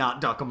Beast,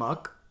 not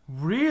Duck-a-Muck.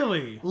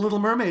 Really? Little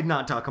Mermaid,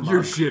 not Duck-a-Muck.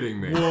 You're shitting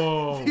me.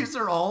 Whoa. These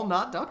are all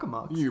not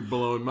Duck-a-Muck. You're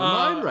blowing my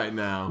mind right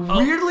now.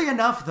 Weirdly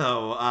enough,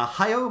 though,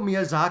 Hayao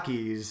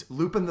Miyazaki's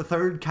Lupin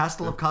III,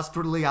 Castle of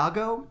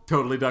Castroliago,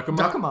 Totally Duck-a-Muck.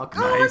 Duck-a-Muck.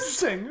 Oh, Nice.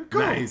 interesting. Cool.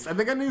 Nice. I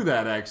think I knew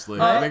that, actually.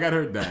 I think I'd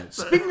heard that.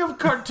 Speaking of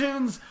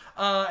cartoons,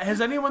 has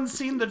anyone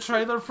seen the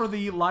trailer for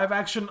the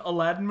live-action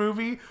Aladdin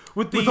movie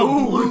with the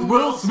With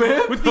Will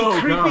Smith? with the Oh,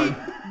 creepy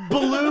God.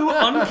 blue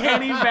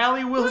uncanny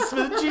valley Will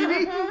Smith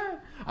genie?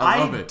 I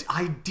love it.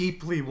 I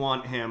deeply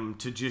want him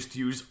to just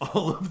use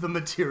all of the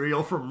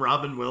material from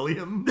Robin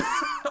Williams.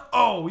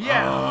 Oh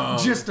yeah.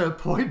 Just a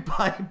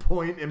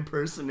point-by-point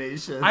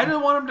impersonation. I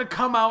don't want him to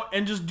come out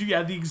and just do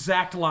the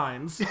exact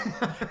lines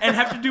and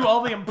have to do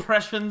all the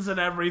impressions and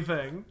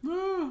everything.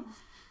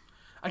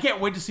 I can't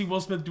wait to see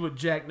Will Smith do a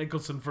Jack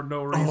Nicholson for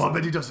no reason. Oh, I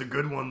bet he does a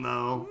good one,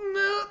 though.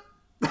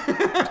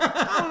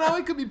 I don't know.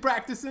 He could be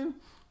practicing.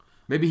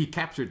 Maybe he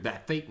captured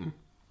that Phaeton.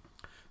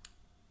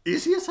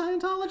 Is he a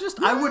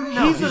Scientologist? I wouldn't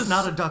know. He's, a-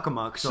 not a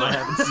Duck-a-Muck, so I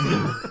haven't seen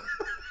it.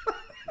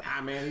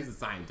 Nah, man, he's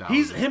a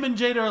Scientologist. Him and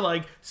Jada are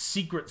like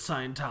secret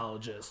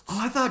Scientologists. Oh,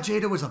 I thought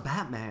Jada was a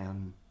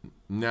Batman.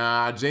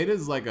 Nah,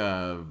 Jada's like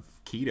a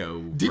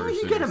keto Didn't he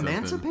person get or something.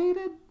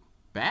 emancipated?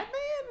 Batman?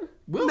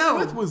 Will No.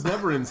 Smith was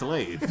never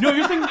enslaved. No,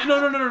 you're thinking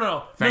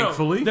no.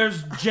 Thankfully. No,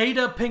 there's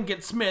Jada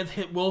Pinkett Smith,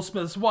 Will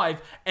Smith's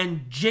wife,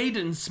 and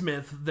Jaden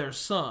Smith, their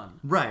son.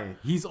 Right.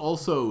 He's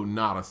also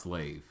not a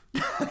slave.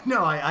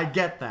 No, I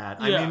get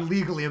that. Yeah. I mean,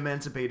 legally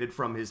emancipated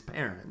from his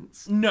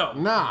parents. No.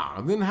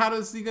 Nah, then how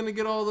is he gonna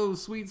get all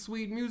those sweet,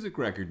 sweet music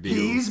record deals?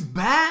 He's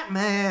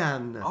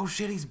Batman. Oh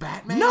shit, he's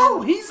Batman?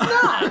 No, he's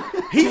not.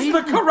 He's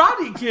the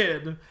Karate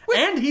Kid,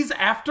 and he's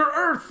After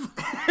Earth.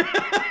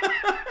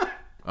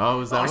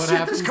 Oh, is that Oh what shit,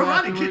 happens this Karate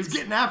afterwards? Kid's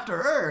getting after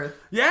Earth.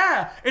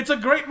 Yeah, it's a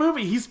great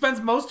movie. He spends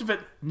most of it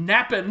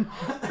napping.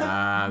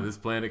 This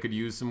planet could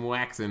use some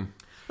waxing.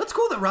 That's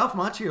cool that Ralph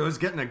Macchio is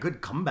getting a good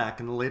comeback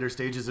in the later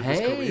stages of his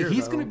Hey, career.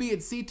 he's though. gonna be at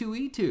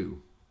C2E2.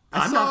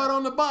 I I'm saw not- it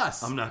on the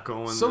bus. I'm not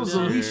going So this is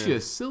year. Alicia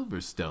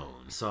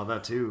Silverstone. Saw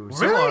that too. Really?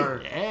 So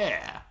are,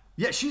 Yeah.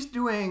 Yeah, she's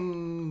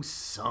doing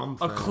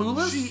something. A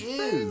Clueless? She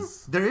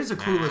is. There is a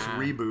Clueless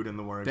reboot in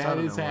the works. I That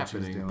don't is know what she's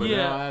happening, doing. but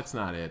Yeah. no, that's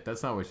not it.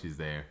 That's not why she's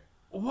there.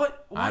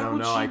 What? Why I don't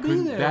would know. she I be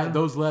couldn't. there?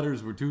 Those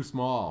letters were too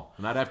small,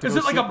 and I'd have to. Is go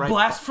it like sit a right-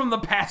 blast from the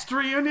past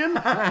reunion?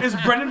 Is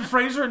Brendan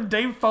Fraser and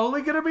Dave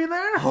Foley gonna be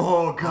there?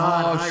 Oh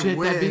God! Oh I shit,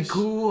 that'd be wish.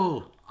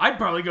 cool. I'd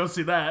probably go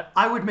see that.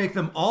 I would make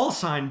them all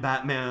sign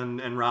Batman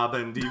and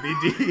Robin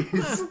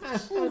DVDs.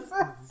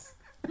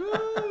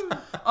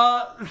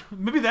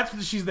 Maybe that's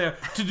what she's there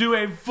to do,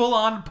 a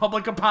full-on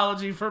public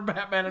apology for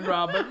Batman and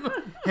Robin.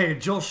 Hey,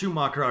 Joel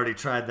Schumacher already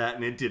tried that,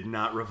 and it did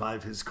not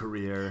revive his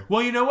career.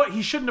 Well, you know what?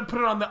 He shouldn't have put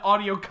it on the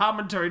audio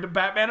commentary to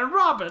Batman and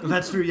Robin.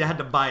 That's true. You had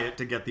to buy it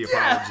to get the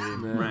apology,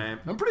 right?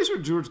 I'm pretty sure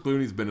George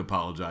Clooney's been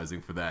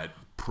apologizing for that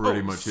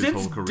pretty much his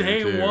since whole career day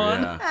too.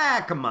 one. Yeah.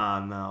 Ah, come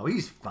on, though.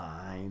 He's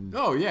fine.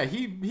 Oh yeah,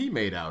 he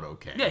made out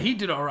okay. Yeah, he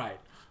did all right.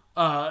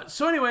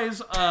 So,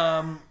 anyways,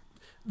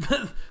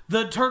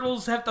 the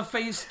turtles have to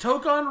face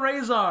Tokon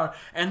Razor,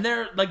 and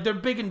they're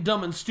big and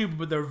dumb and stupid,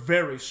 but they're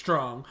very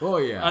strong. Oh,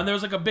 yeah. And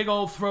there's like a big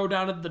old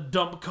throwdown at the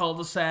dump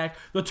cul-de-sac.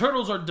 The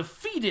turtles are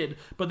defeated,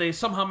 but they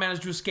somehow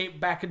manage to escape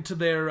back into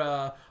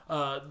their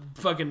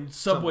fucking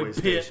subway pit.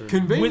 station.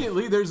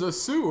 Conveniently, there's a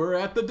sewer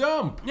at the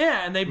dump.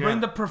 Yeah, and they bring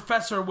Yeah. the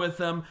professor with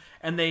them,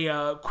 and they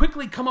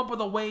quickly come up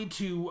with a way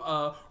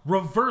to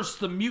reverse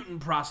the mutant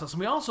process. And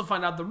we also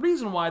find out the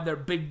reason why they're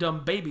big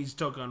dumb babies,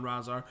 Tokon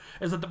Razor,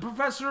 is that the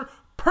professor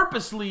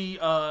purposely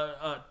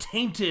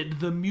tainted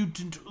the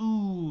mutant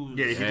ooze.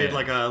 Yeah, he did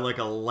like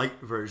a light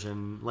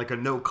version, like a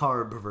no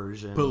carb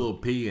version. Put a little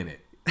pee in it.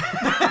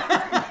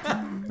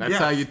 That's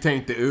how you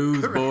taint the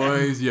ooze,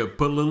 boys. You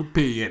put a little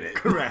pee in it.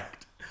 Correct.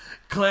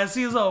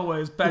 Classy as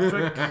always,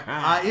 Patrick.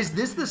 Is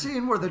this the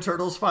scene where the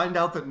turtles find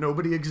out that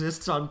nobody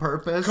exists on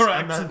purpose?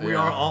 Correct. And that we Yeah.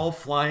 are all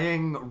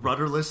flying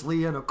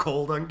rudderlessly in a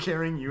cold,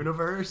 uncaring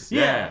universe?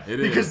 Yeah, it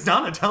is. Because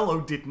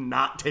Donatello did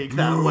not take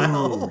that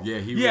well. Yeah,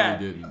 he Yeah,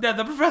 really didn't.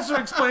 the professor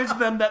explains to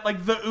them that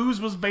like the ooze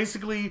was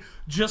basically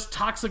just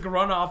toxic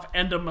runoff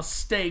and a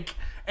mistake,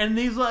 and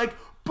he's like,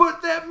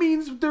 "But that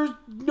means there's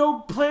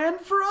no plan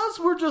for us.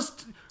 We're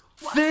just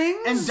things."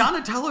 And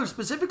Donatello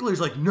specifically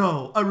is like,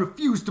 no, I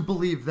refuse to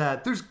believe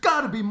that. There's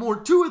got to be more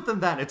to it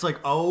than that. It's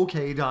like,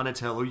 okay,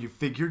 Donatello, you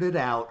figured it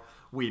out.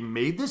 We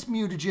made this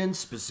mutagen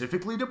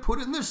specifically to put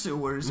in the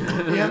sewers in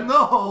the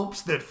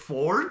hopes that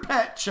 4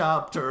 pet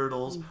shop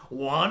turtles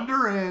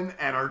wander in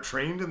and are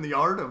trained in the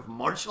art of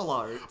martial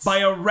arts. By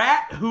a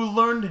rat who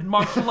learned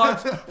martial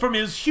arts from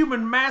his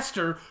human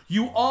master,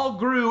 you all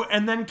grew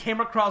and then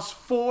came across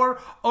 4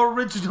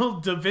 original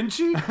Da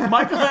Vinci,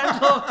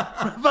 Michelangelo,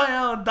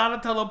 Raphael, and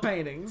Donatello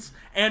paintings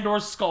and or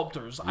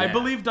sculptors. I Yeah.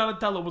 believe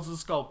Donatello was a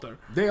sculptor.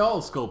 They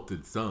all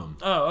sculpted some.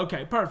 Oh,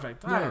 okay,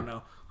 perfect. I Yeah. don't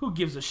know. Who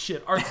gives a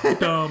shit? Art's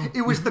dumb.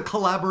 It was the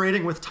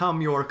collaborating with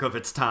Tom York of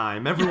its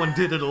time. Everyone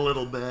did it a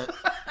little bit.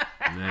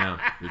 Yeah,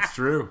 it's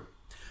true.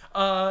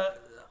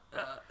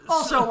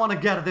 Also, I want to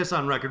get this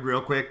on record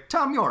real quick.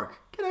 Tom York,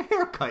 get a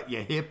haircut, you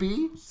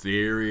hippie.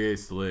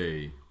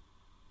 Seriously.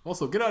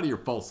 Also, get out of your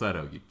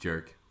falsetto, you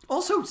jerk.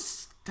 Also,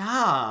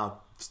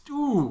 stop.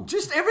 Ooh,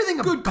 Just everything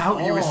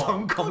about you is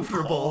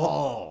uncomfortable.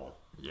 oh,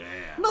 yeah.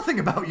 Nothing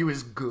about you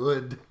is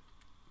good.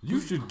 You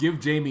should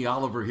give Jamie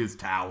Oliver his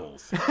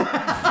towels.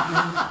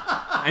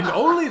 And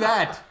only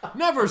that.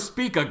 Never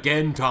speak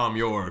again, Tom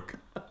York.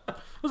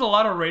 There's a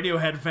lot of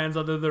Radiohead fans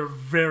out there that are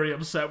very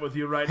upset with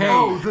you right Hey,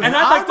 now. and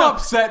I'm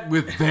upset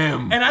with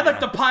them. And I'd like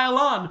to pile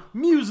on.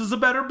 Muse is a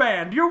better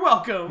band. You're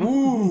welcome.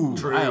 Ooh,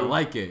 True. I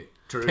like it.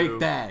 True. Take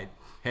that,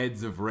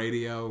 heads of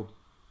radio.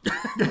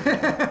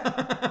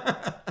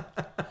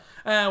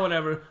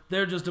 Whatever.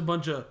 They're just a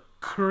bunch of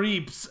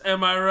creeps.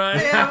 Am I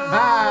right?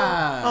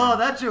 Oh,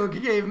 that joke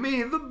gave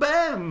me the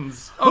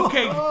bends.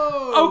 Okay.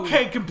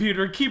 Okay,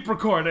 computer. Keep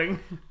recording.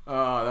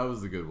 Oh, that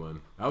was a good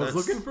one. I was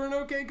That's- looking for an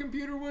OK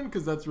Computer one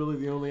because that's really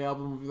the only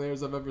album of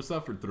theirs I've ever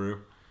suffered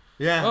through.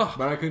 Yeah. Ugh.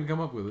 But I couldn't come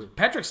up with it.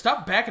 Patrick,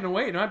 stop backing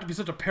away. You don't have to be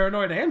such a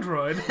paranoid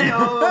android.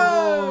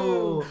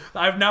 Oh,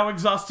 I've now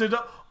exhausted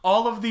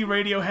all of the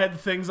Radiohead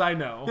things I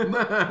know.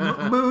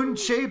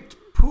 moon-shaped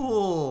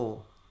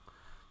pool.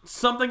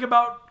 Something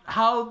about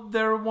how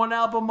their one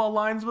album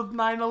aligns with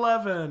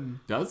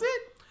 9/11. Does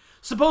it?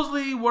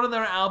 Supposedly, one of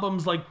their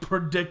albums like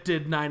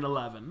predicted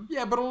 9/11.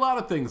 Yeah, but a lot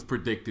of things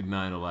predicted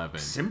 9/11.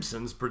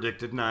 Simpsons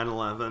predicted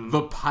 9/11.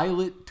 The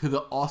pilot to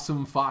the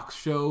awesome Fox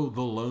show,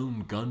 The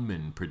Lone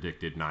Gunman,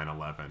 predicted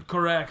 9/11.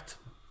 Correct.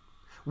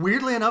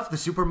 Weirdly enough, the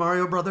Super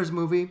Mario Brothers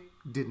movie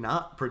did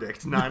not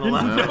predict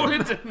 9/11. No,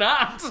 it did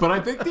not. But I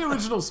think the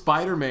original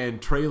Spider-Man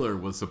trailer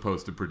was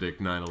supposed to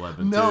predict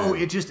 9/11 No,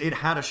 too. it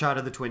had a shot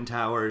of the Twin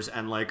Towers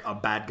and like a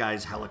bad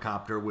guy's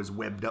helicopter was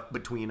webbed up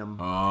between them.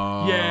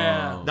 Oh.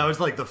 Yeah. That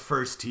was like the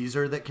first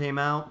teaser that came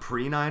out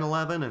pre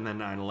 9/11, and then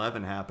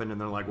 9/11 happened,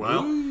 and they're like,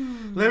 well,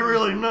 they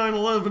really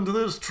 9/11 to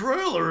this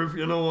trailer, if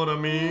you know what I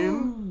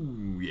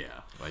mean. Ooh,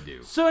 yeah. I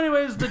do. So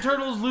anyways, the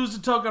turtles lose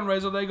to Toka and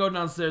Razor. They go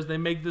downstairs. They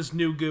make this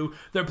new goo.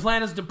 Their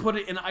plan is to put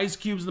it in ice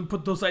cubes and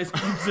put those ice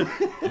cubes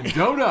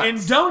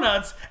in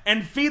donuts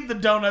and feed the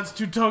donuts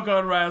to Toka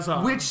and Razor.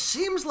 Which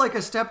seems like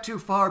a step too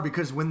far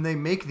because when they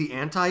make the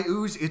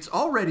anti-ooze, it's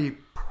already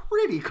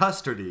pretty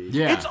custardy.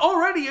 Yeah. It's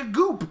already a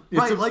goop.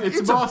 Right,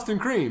 It's a Boston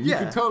cream. Yeah.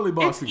 You could totally It's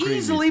Boston cream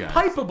easily these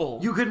guys.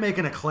 pipeable. You could make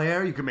an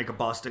eclair, you could make a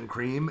Boston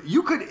cream.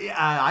 You could,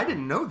 I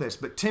didn't know this,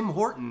 but Tim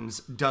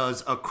Hortons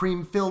does a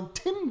cream-filled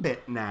Timbit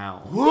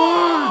now.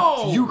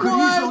 Whoa! You could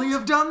easily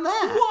have done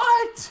that.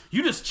 What?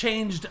 You just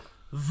changed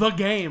the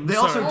game, They sir.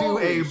 also do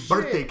Holy a shit.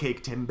 birthday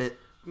cake Timbit.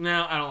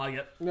 No, I don't like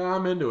it. No,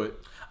 I'm into it.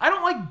 I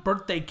don't like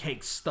birthday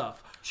cake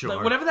stuff. Sure.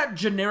 Like, whatever that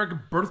generic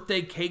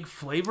birthday cake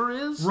flavor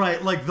is.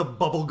 Right, like the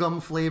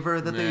bubblegum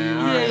flavor that they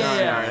use.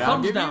 Yeah. I'll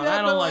Thumbs give you down. that,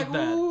 I don't but like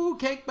that. Ooh,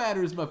 cake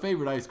batter is my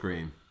favorite ice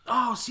cream.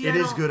 Oh, see, It I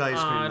is don't- good ice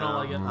cream, I don't though.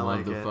 like it. I Love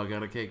like the it. fuck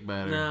out of cake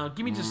batter. No,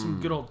 give me just some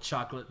good old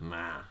chocolate.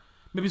 Nah.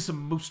 Maybe some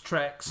Moose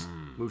Tracks.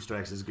 Moose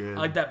Tracks is good.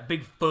 I like that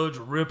big fudge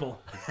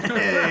ripple.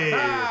 Hey,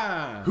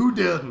 who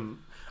doesn't?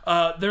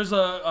 There's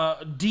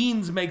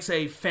Dean's makes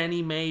a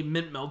Fannie Mae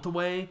mint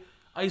melt-away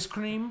ice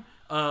cream.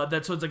 So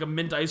it's like a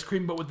mint ice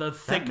cream, but with a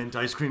thick. That mint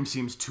ice cream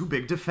seems too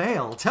big to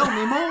fail. Tell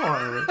me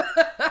more.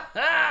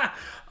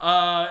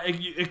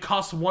 It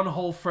costs one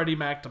whole Freddie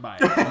Mac to buy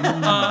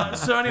it.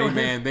 So anyway, Hey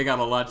man, they got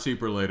a lot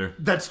cheaper later.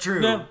 That's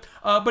true. no,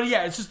 but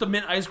yeah, it's just a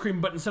mint ice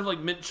cream, but instead of like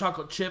mint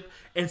chocolate chip,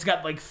 it's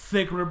got like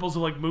thick ripples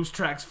of like Moose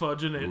Tracks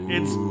fudge in it.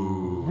 It's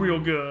real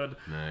good.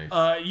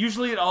 Nice.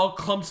 Usually it all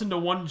clumps into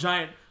one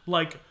giant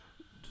like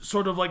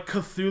sort of like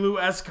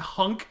Cthulhu-esque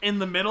hunk in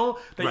the middle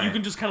that you Right.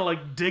 can just kind of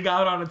like dig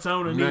out on its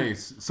own and eat.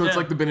 Nice. So it's Yeah.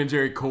 like the Ben and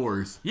Jerry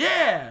cores.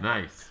 Yeah.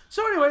 Nice.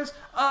 So, anyways,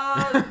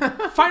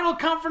 final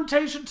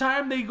confrontation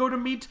time. They go to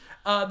meet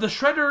the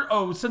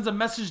Shredder. Sends a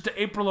message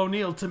to April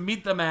O'Neil to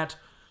meet them at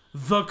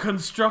the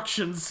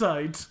construction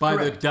site. By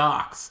the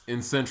docks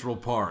in Central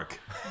Park.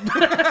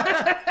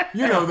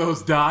 You know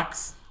those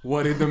docks?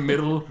 What, in the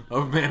middle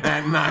of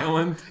Manhattan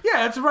Island?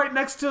 Yeah, it's right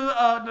next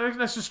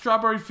to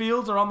Strawberry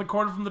Fields or on the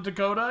corner from the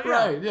Dakota. Yeah.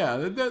 Right, yeah,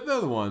 they're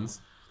the ones.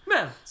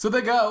 Man, So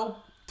they go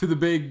to the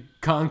big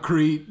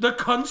concrete. the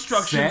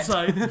construction Set.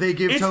 site. They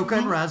give It's Toka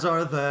and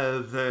Razar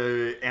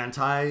the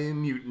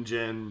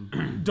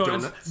anti-mutagen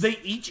donuts. They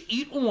each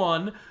eat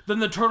one. Then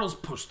the turtles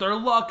push their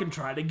luck and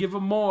try to give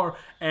them more.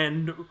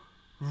 And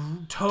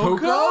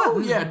Toka? Toko?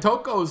 Yeah,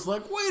 Toko's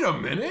like, wait a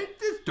minute,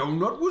 this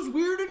donut was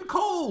weird and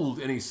cold.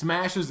 And he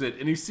smashes it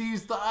and he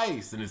sees the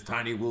ice and his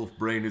tiny wolf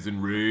brain is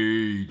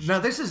enraged. Now,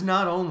 this is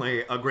not only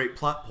a great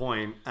plot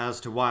point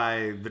as to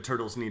why the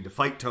turtles need to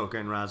fight Toka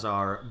and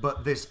Razar,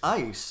 but this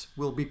ice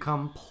will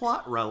become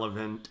plot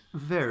relevant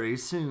very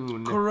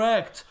soon.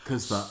 Correct.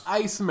 Because the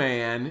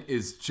Iceman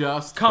is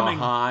just Coming.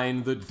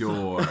 behind the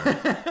door.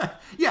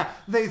 Yeah,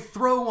 they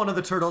throw one of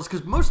the turtles,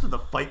 because most of the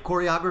fight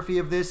choreography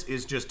of this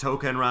is just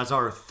Toka and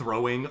Razar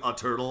throwing a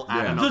turtle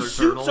at Yeah. another The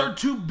suits turtle. are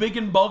too big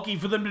and bulky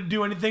for them to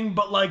do anything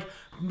but like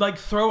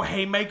throw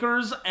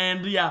haymakers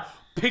and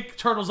pick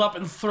turtles up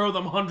and throw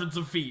them hundreds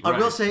of feet. I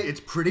will say it's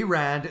pretty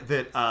rad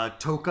that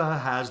Toka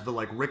has the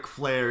like Ric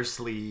Flair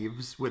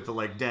sleeves with the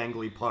like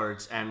dangly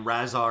parts, and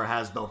Razar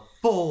has the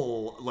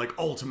full like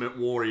Ultimate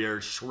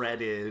Warrior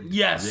shredded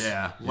Yes.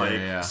 Yeah, like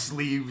yeah.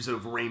 sleeves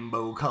of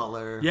rainbow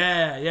color.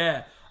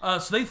 Yeah.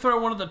 So they throw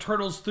one of the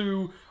turtles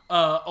through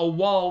a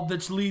wall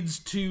that leads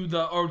to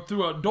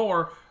through a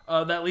door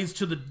that leads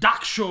to the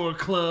Dockshore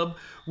Club.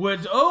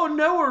 Which, oh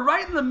no, we're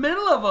right in the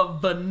middle of a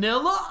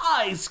Vanilla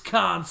Ice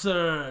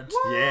concert.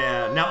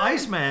 Yeah. Now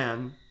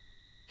Iceman,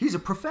 he's a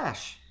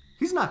profesh.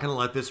 He's not going to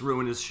let this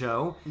ruin his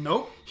show.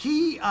 Nope.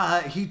 He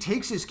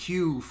takes his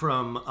cue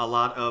from a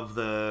lot of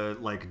the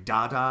like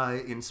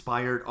Dada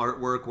inspired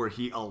artwork where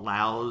he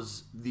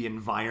allows the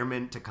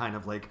environment to kind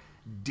of like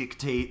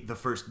dictate the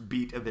first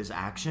beat of his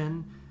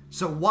action.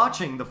 So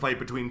watching the fight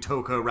between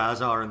Toka,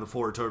 Razar, and the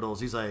four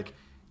turtles, he's like,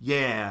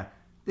 yeah,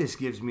 this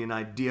gives me an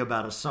idea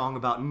about a song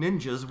about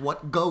ninjas.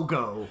 What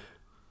go-go?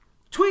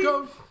 Tweet,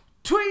 Go.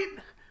 tweet,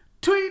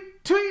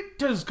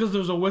 just because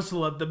there's a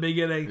whistle at the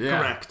beginning. Yeah.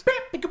 Correct.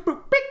 Beep, peekaboo,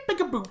 beep,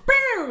 peekaboo,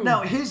 pew.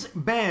 Now, his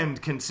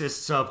band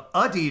consists of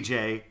a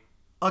DJ,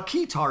 a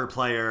guitar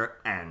player,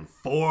 and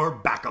 4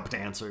 backup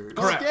dancers.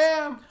 Correct.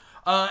 Yeah.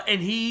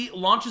 And he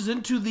launches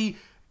into the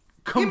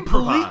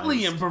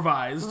completely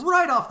improvised.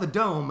 Right off the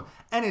dome,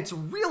 and it's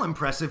real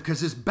impressive because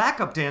his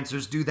backup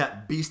dancers do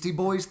that Beastie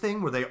Boys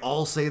thing where they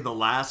all say the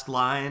last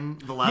line,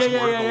 the last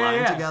word of the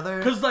line together.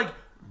 Because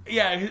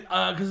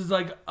because it's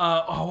like,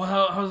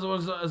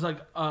 it's like,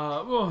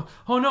 oh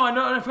no,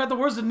 I forgot the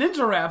words of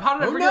Ninja Rap. How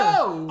did I Oh forget it?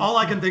 no! All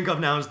I can think of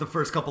now is the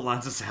first couple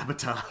lines of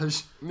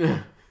Sabotage.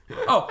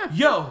 Oh,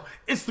 yo,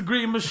 it's the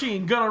Green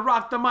Machine, gonna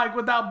rock the mic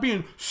without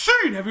being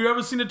seen. Have you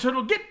ever seen a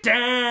turtle get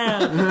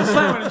down?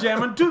 Slamming and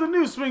jamming to the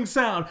new swing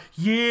sound.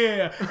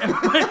 Yeah. And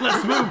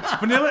let's move.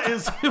 Vanilla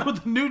is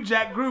with the new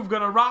Jack Groove,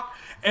 gonna rock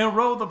and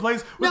roll the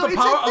place with Now, the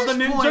it's power at of the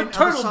this Ninja point of the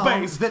Turtle song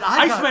bass. that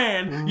I got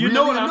Iceman, you really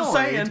know what I'm annoyed.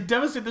 saying.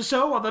 Devastate the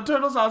show while the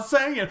turtles are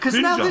saying. Because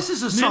now this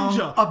is a song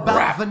about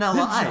rap,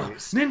 Vanilla ninja,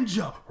 Ice.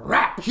 Ninja,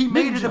 rap. He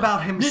made it ninja,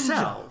 about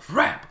himself. Ninja,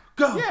 rap.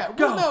 Go, Yeah,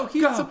 go, well, no, it's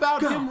go,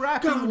 about go, him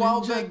rapping go,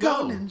 while ninja, they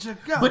go. Ninja,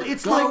 go. But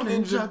it's Go like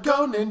ninja,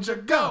 go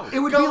ninja, go. It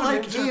would Go, be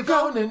like ninja, if-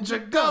 go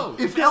ninja, go.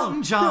 If Go,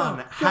 Elton John,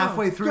 go,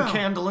 halfway go, through go.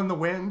 Candle in the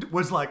Wind,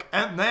 was like,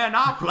 and then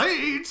I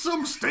played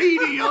some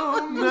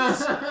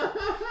stadiums.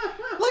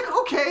 Like,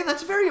 okay,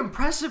 that's very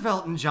impressive,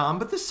 Elton John,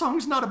 but this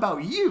song's not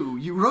about you.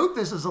 You wrote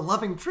this as a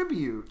loving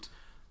tribute.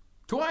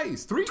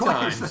 Twice, three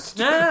Twice, times. that's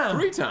Yeah.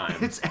 3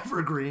 times. It's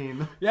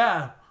evergreen.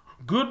 Yeah.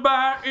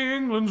 Goodbye,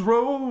 England's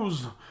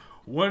Rose.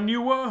 When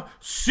you were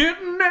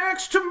sitting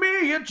next to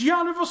me at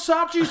Gianni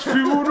Versace's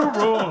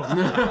funeral,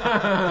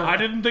 I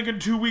didn't think in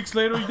 2 weeks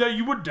later that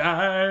you would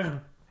die.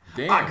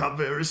 Damn. I got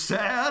very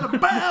sad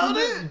about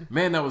it.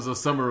 Man, that was a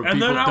summer of And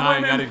people then I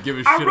dying went I and didn't give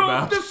a I shit wrote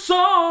about.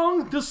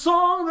 the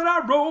song that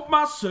I wrote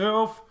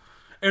myself,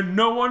 and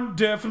no one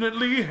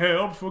definitely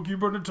helped for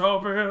keeping it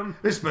topping.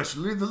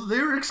 Especially the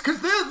lyrics,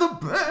 because they're the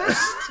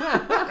best.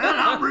 And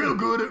I'm real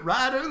good at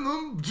writing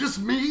them,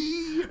 just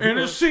me. And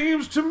it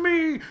seems to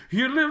me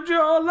you lived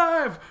your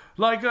life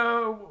like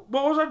what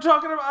was I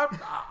talking about?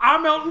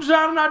 I'm Elton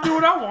John and I do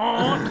what I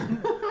want.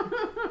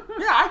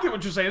 Yeah, I get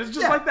what you're saying. It's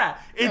just Yeah. like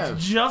that.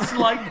 It's just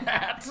like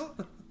that.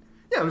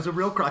 Yeah, it was a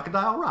real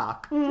Crocodile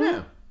Rock.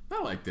 Yeah,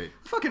 I liked it.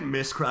 Fucking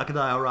miss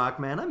Crocodile Rock,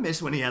 man. I miss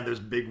when he had those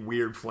big,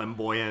 weird,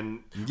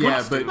 flamboyant...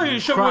 Yeah, but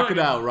Like, show me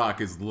Crocodile Rock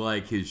is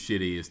like his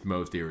shittiest,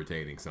 most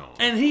irritating song.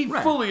 And he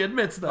Right. fully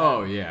admits that.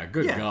 Oh yeah,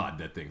 good Yeah. God,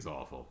 that thing's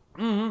awful.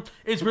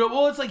 It's real.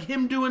 Well, it's like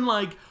him doing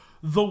like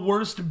the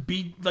worst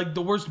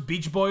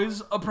Beach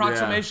Boys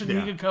approximation Yeah.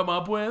 he could come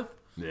up with.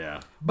 Yeah.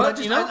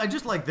 But you know- I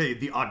just like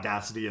the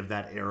audacity of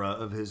that era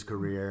of his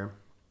career.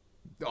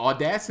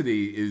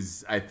 Audacity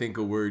is, I think,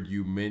 a word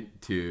you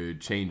meant to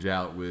change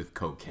out with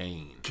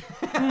cocaine.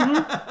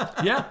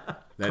 Yeah.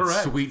 That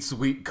Correct. sweet,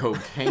 sweet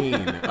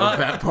cocaine of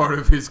that part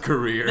of his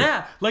career.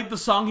 Yeah, like the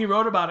song he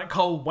wrote about it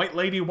called White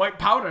Lady, White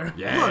Powder.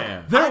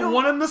 Yeah. They're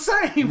one and the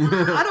same.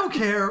 I don't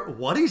care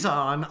what he's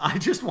on. I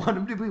just want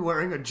him to be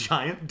wearing a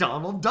giant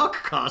Donald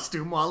Duck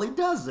costume while he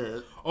does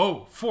it.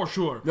 Oh, for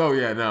sure. Oh,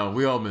 yeah, no,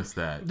 we all missed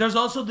that. There's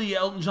also the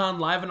Elton John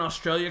Live in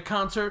Australia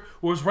concert,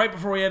 where it was right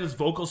before he had his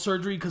vocal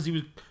surgery because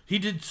he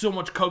did so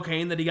much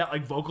cocaine that he got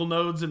like vocal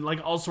nodes and like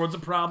all sorts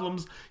of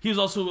problems. He was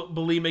also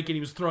bulimic and he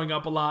was throwing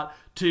up a lot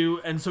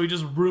too, and so he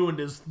just ruined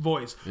his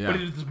voice. Yeah. But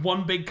he did this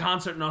one big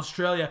concert in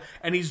Australia,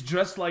 and he's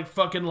dressed like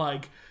fucking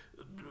like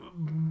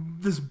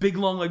this big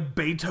long like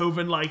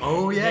Beethoven like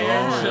Oh, yeah, hair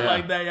yeah. and shit Yeah.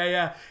 like that,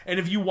 yeah. And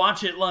if you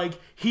watch it, like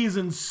he's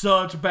in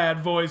such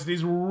bad voice and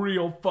he's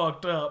real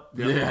fucked up.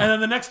 Yeah. And then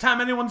the next time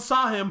anyone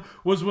saw him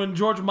was when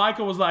George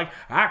Michael was like,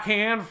 "I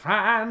can't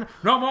find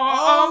no more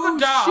of the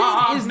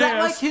darkness." shit. Is that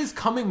like his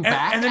coming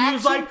back? And then he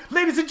was action? like,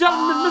 "Ladies and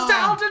gentlemen, Mr.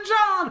 Elton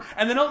John."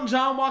 And then Elton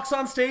John walks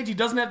on stage. He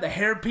doesn't have the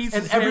hairpiece,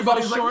 And his hair's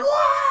everybody's real like, short.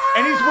 "What?"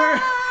 And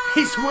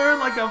he's wearing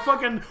like a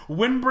fucking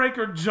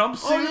windbreaker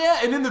jumpsuit. Oh yeah,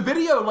 and in the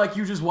video, like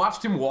you just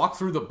watched him walk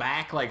through the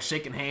back, like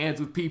shaking hands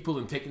with people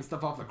and taking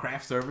stuff off the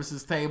craft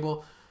services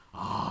table.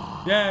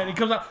 Yeah, and he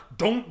comes out,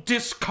 "Don't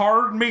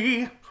discard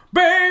me,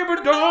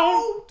 baby,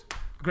 don't."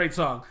 Great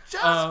song.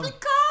 because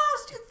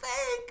you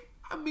think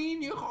I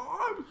mean you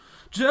harm.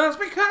 Just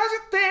because you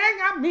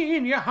think I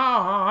mean you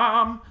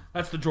harm.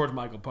 That's the George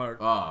Michael part.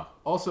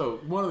 Also,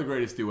 one of the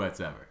greatest duets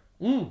ever.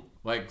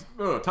 Like,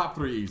 top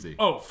 3 easy.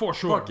 Oh, for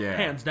sure. Fuck yeah.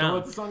 Hands Don't down.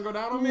 let the sun go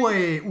down on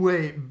me.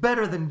 Wait,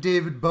 better than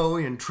David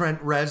Bowie and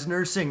Trent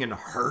Reznor singing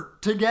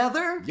Hurt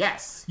together?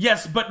 Yes.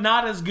 Yes, but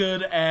not as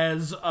good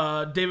as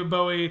David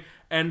Bowie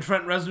and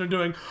Trent Reznor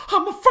doing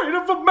 "I'm Afraid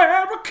of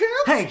Americans."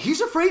 Hey,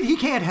 he's afraid he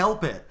can't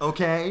help it,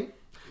 okay?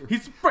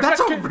 He's afraid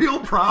That's I a can't- real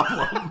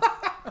problem.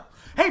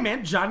 Hey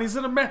man, Johnny's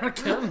an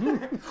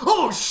American.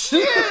 Oh,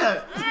 shit!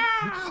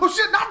 Oh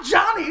shit, not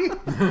Johnny!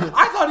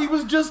 I thought he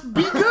was just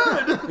Be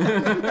Good.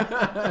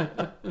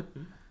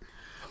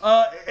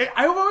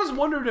 I've always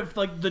wondered if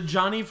like the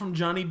Johnny from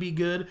Johnny Be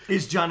Good.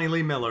 Is Johnny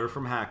Lee Miller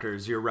from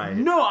Hackers, you're right.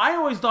 No, I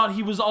always thought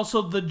he was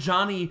also the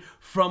Johnny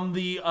from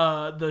the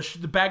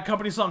Bad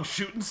Company song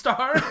 "Shooting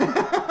Star."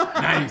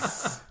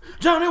 Nice.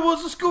 Johnny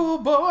was a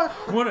schoolboy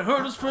when he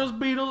heard his first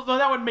Beatles. No,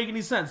 that wouldn't make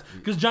any sense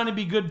because Johnny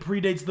Be Good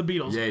predates the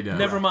Beatles. Yeah, he does.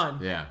 Never mind.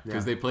 Yeah,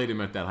 because they played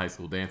him at that high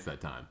school dance that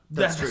time.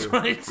 That's true.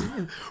 right.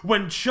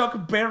 When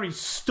Chuck Berry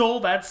stole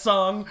that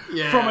song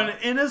Yeah. from an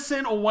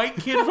innocent white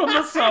kid from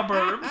the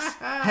suburbs.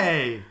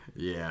 Hey,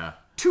 Yeah.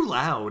 too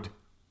loud.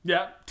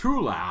 Yeah.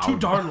 Too loud. Too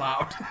darn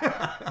loud.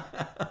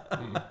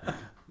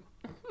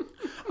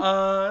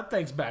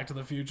 Thanks Back to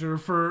the Future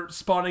for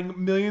spawning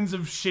millions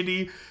of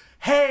shitty,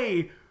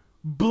 hey,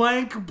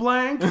 blank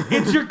blank,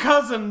 it's your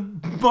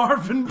cousin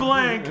Marvin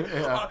Blank.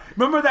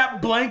 Remember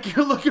that blank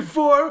you're looking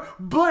for?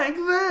 Blank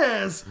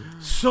this.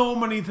 So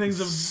many things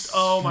of,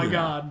 oh my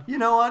God. You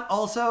know what?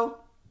 Also,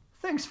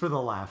 thanks for the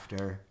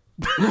laughter.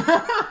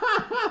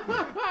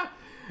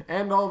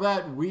 And all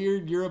that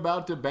weird you're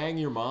about to bang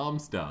your mom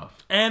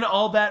stuff. And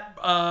all that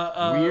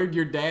Weird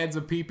your dad's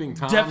a peeping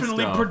Tom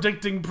definitely stuff.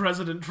 predicting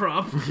President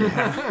Trump.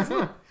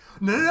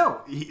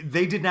 No.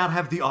 They did not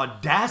have the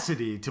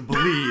audacity to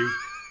believe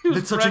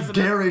that such president.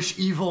 a garish,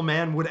 evil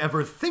man would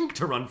ever think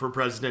to run for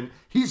president.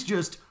 He's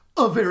just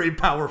a very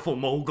powerful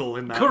mogul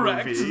in that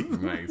Correct. movie.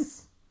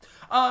 Nice.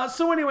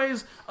 So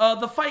anyways,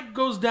 the fight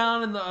goes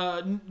down and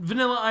the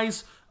Vanilla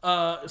Ice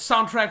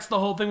soundtracks the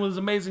whole thing with his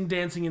amazing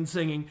dancing and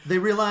singing. They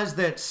realize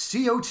that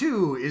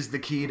CO2 is the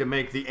key to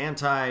make the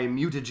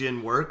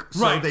anti-mutagen work.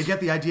 So Right. they get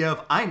the idea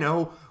of, I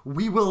know,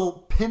 we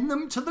will pin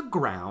them to the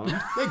ground,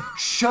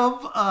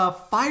 shove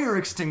fire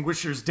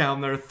extinguishers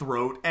down their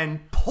throat,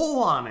 and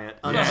pull on it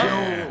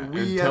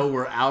Until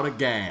we're out of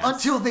gas.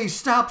 until they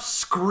stop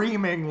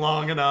screaming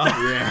long enough.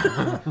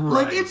 Yeah.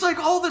 Like, it's like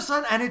all of a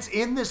sudden, and it's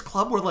in this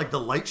club where, like, the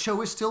light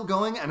show is still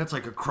going, and it's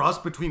like a cross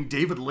between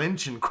David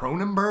Lynch and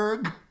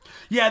Cronenberg.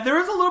 Yeah, there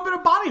is a little bit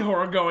of body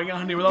horror going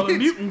on here with all the It's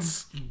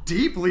mutants.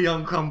 Deeply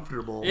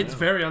uncomfortable. It's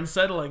very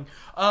unsettling.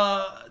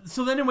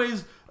 So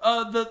anyways,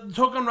 the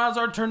Tokan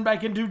Razar turned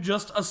back into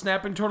just a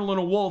snapping turtle and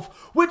a wolf,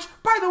 which,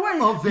 by the way...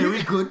 a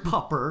very good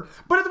pupper.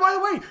 But by the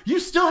way, you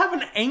still have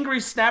an angry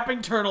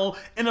snapping turtle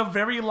in a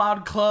very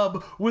loud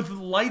club with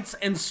lights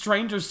and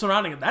strangers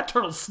surrounding it. That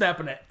turtle's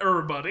snapping at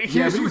everybody. Yeah,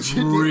 Here's but what it's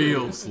you do.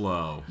 real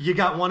slow. You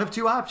got one of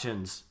two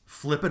options.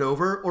 Flip it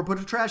over or put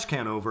a trash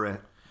can over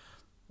it.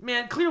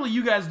 Man, clearly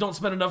you guys don't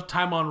spend enough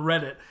time on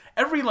Reddit.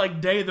 Every,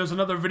 day there's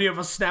another video of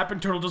a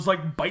snapping turtle just,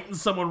 biting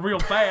someone real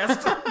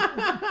fast.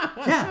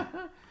 Yeah.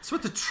 That's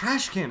what the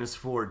trash can is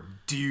for,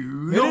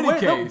 dude. No any way,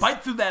 they'll case-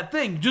 bite through that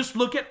thing. Just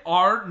look at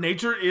our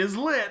Nature is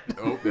Lit.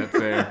 Oh, that's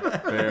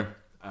fair.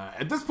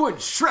 At this point,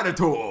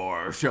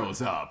 Shreddator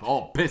shows up,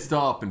 all pissed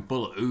off and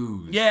full of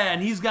ooze. Yeah,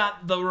 and he's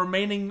got the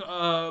remaining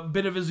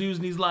bit of his ooze,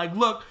 and he's like,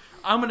 look,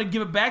 I'm going to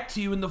give it back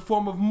to you in the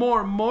form of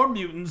more and more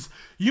mutants.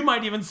 You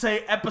might even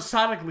say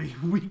episodically,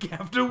 week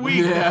after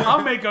week. Yeah.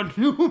 I'll make a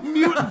new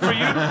mutant for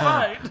you to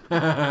fight.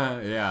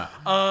 Yeah.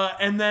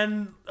 And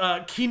then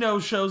Kino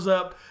shows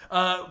up.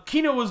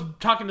 Kino was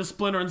talking to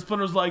Splinter, and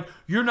Splinter's like,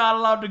 you're not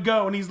allowed to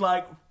go. And he's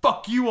like,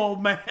 fuck you,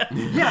 old man.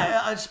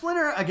 Yeah,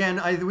 Splinter,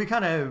 again, we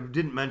kind of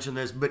didn't mention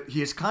this, but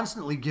he is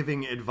constantly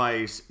giving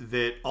advice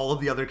that all of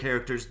the other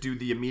characters do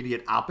the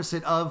immediate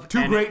opposite of.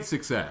 To great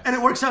success. And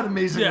it works out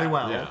amazingly Yeah.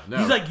 well. Yeah. No.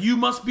 He's like, you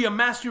must be a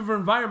master of your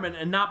environment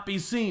and not be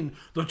seen.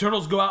 The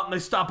turtles go out and they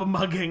stop a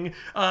mugging.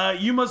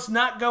 You must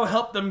not go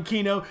help them,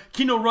 Kino.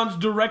 Kino runs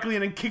directly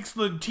in and kicks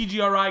the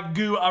TGRI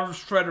goo out of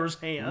Shredder's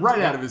hand. Right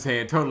out of his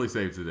hand, totally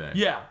saves the day.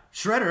 Yeah.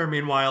 Shredder,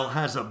 meanwhile,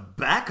 has a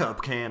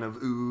backup can of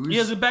ooze. He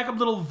has a backup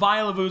little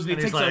vial of ooze, and he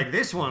and he's takes like, a...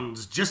 this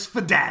one's just for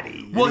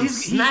daddy. Well, He he-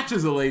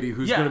 snatches a lady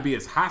who's Yeah. going to be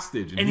his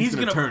hostage, and And he's he's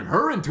going to gonna- turn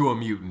her into a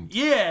mutant.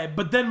 Yeah,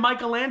 but then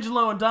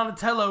Michelangelo and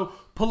Donatello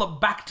pull up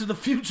Back to the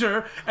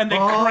Future, and they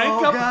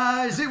crank up...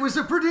 guys, it was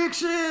a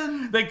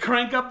prediction. They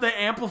crank up the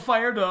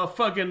amplifier to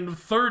fucking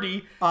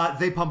 30.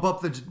 They pump up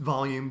the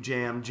volume,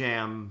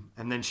 jam,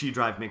 and then she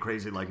drives me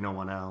crazy like no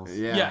one else.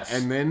 Yeah. Yes.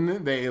 And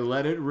then they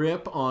let it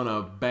rip on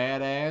a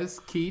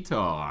badass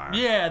keytar.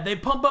 Yeah, they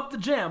pump up the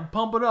jam,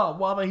 pump it up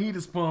while the heat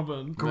is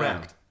pumping.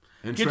 Correct.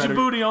 And Get your Shredder-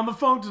 booty on the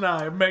phone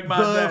tonight. Make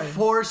my The day.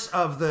 force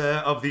of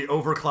the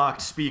overclocked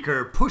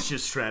speaker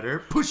pushes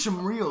Shredder, push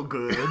him real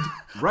good.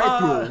 right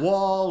through a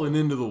wall and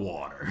into the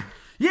water.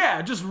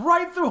 Yeah, just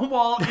right through a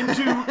wall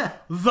into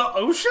the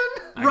ocean?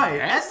 Right.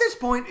 guess. At this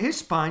point, his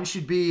spine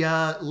should be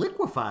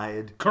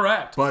liquefied.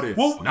 Correct. But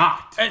it's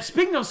not. And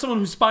speaking of someone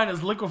whose spine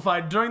is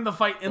liquefied, during the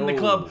fight in the Oh,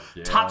 club,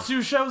 yeah.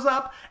 Tatsu shows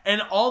up,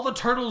 and all the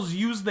turtles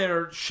use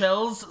their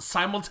shells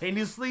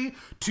simultaneously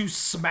to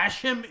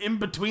smash him in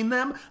between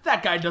them.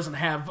 That guy doesn't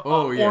have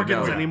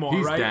organs no. anymore,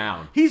 He's right?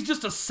 down. He's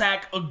just a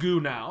sack of goo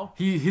now.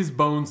 His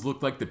bones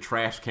look like the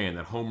trash can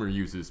that Homer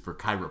uses for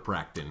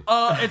chiropractic.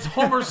 It's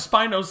Homer's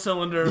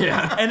spinocylinder,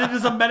 and it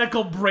is a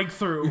medical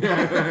breakthrough.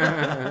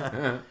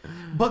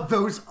 But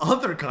those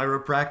other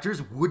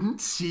chiropractors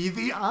wouldn't see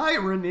the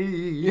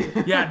irony.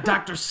 Yeah,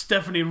 Dr.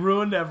 Stephanie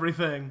ruined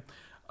everything.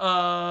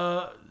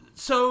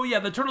 So yeah,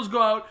 the turtles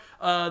go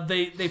out.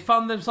 They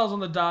found themselves on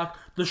the dock.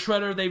 The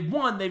Shredder, they've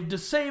won. They've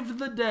saved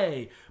the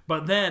day.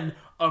 But then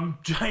a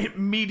giant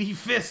meaty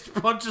fist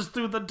punches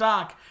through the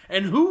dock,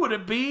 and who would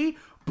it be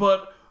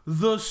but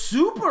the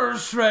Super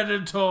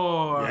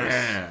Shreddator?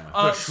 Yeah.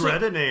 The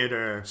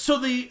Shreddinator. So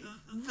the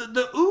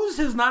ooze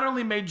has not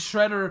only made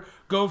Shredder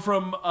go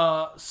from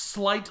a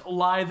slight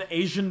lithe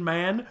Asian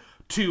man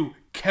to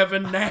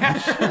Kevin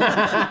Nash,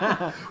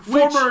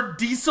 former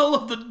Diesel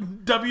of the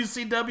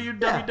WCW,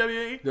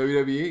 WWE.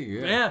 WWE,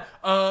 yeah.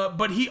 Yeah,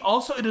 but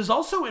it has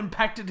also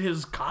impacted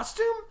his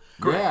costume.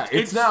 Yeah, it's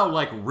It's- now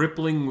like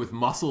rippling with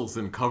muscles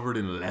and covered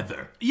in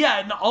leather. Yeah,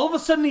 and all of a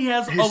sudden he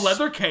has a His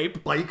leather cape.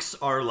 Spikes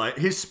are like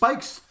his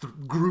spikes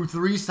grew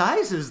 3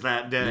 sizes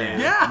that day.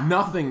 Yeah.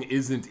 Nothing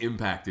isn't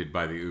impacted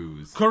by the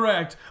ooze.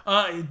 Correct.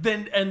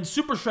 Then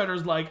Super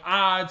Shredder's like,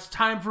 it's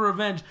time for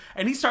revenge,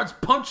 and he starts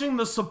punching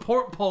the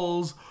support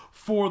poles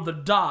for the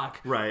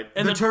dock. Right.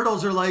 And the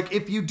turtles are like,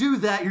 if you do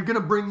that, you're gonna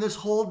bring this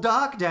whole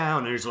dock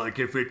down. And he's like,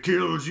 if it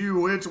kills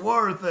you, it's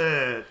worth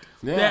it.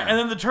 Yeah, and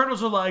then the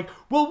turtles are like,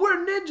 well,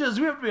 we're ninjas.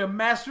 We have to be a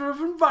master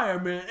of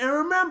environment. And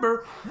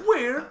remember,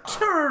 we're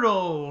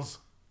turtles.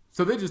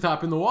 So they just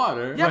hop in the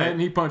water, Yeah.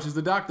 and he punches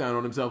the dock down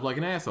on himself like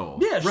an asshole.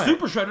 Yeah, Right.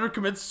 Super Shredder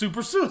commits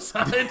super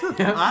suicide.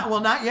 Well,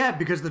 not yet,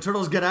 because the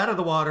turtles get out of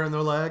the water and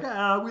they're like,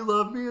 we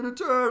love being a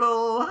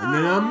turtle. And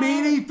then a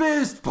meaty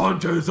fist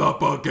punches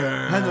up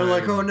again. And they're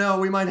like, oh no,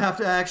 we might have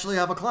to actually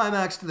have a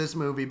climax to this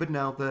movie, but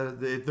no,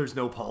 there's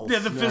no pulse. Yeah,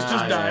 the fist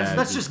just Nah, dies. yeah.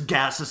 That's just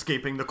gas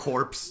escaping the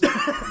corpse.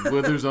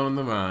 Withers on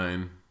the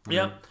vine.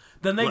 Yep.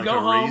 Then they like go a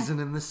home. raisin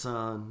in the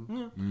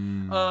sun.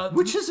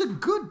 Which is a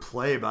good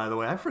play, by the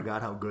way. I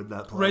forgot how good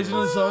that play Raisin in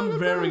the was. Sun,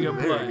 very good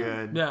play. Very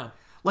good. Yeah.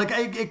 Like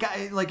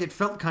it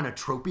felt kind of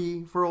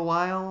tropey for a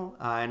while,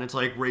 and it's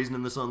like Raisin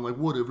in the Sun, like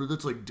whatever.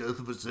 That's like Death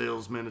of a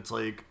Salesman. It's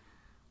like,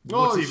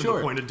 what's even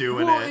the point of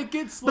doing Well, it? it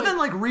gets, but like- then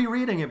like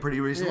rereading it pretty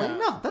recently, Yeah.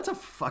 no, that's a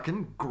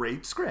fucking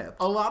great script.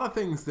 A lot of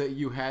things that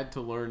you had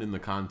to learn in the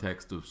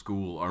context of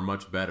school are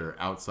much better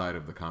outside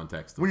of the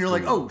context of When you're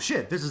like, school. oh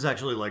shit, this is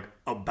actually like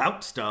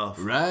about stuff.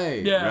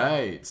 Right, Yeah.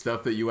 right.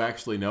 Stuff that you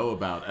actually know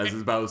about, as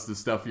opposed to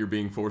stuff you're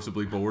being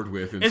forcibly bored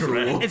with in It's,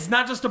 school. it's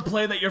not just a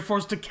play that you're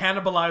forced to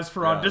cannibalize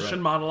for audition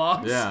right.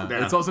 monologues. Yeah.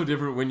 Yeah. It's also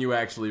different when you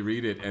actually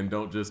read it and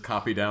don't just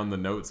copy down the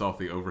notes off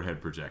the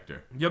overhead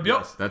projector. Yep.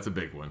 That's a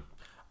big one.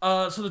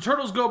 So the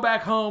turtles go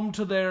back home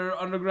to their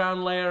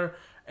underground lair,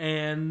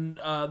 and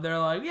they're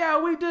like,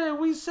 "Yeah, we did.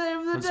 We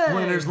saved the And day."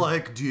 Splinter's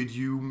like, did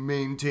you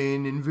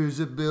maintain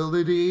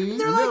invisibility?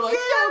 They're like,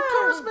 "Yeah, of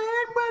course, man.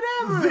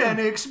 Whatever." Then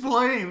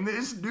explain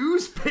this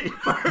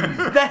newspaper.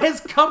 That has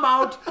come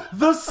out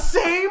the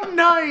same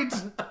night.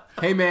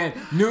 Hey man,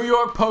 New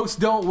York Post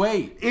don't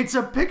wait. It's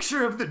a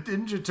picture of the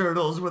Ninja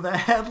Turtles with a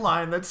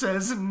headline that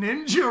says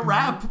Ninja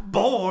Rap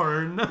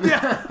Born.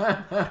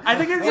 I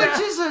think it's Which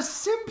is a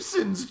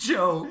Simpsons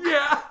joke.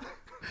 yeah.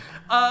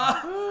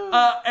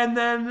 And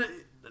then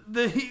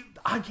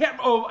I can't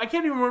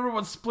even remember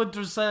what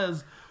Splinter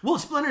says. Well,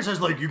 Splinter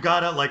says, like, you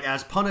gotta, like,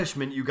 as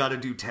punishment, you gotta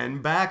do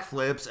 10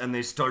 backflips, and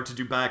they start to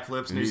do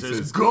backflips, and he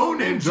says, go,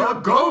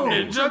 Ninja, go!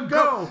 Ninja,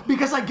 go!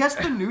 Because I guess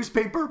the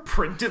newspaper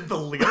printed the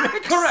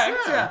lyrics. Correct,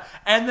 yeah.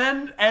 And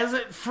then as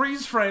it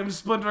freeze frames,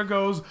 Splinter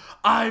goes,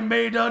 "I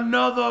made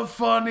another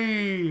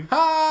funny."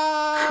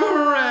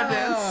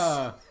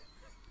 Credits.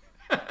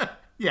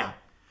 Yeah.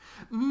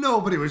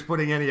 Nobody was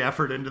putting any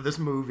effort into this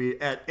movie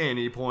at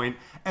any point.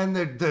 And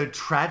the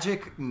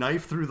tragic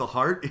knife through the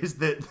heart is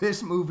that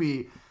this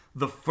movie,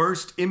 the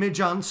first image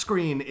on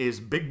screen is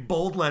big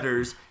bold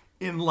letters,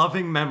 "In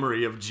loving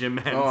memory of Jim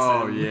Henson."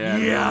 Oh yeah,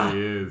 Yeah, it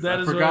really is. that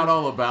I is forgot right.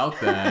 all about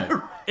that.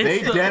 They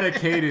It's the-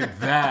 dedicated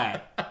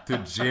that to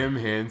Jim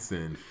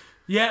Henson.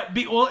 Yeah,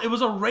 well, it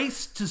was a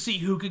race to see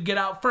who could get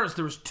out first.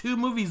 There was 2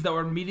 movies that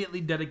were immediately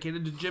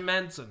dedicated to Jim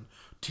Henson.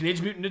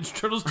 Teenage Mutant Ninja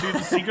Turtles 2, The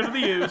Secret of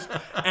the Ooze,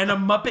 and A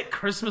Muppet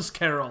Christmas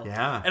Carol.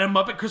 Yeah. And A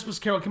Muppet Christmas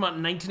Carol came out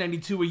in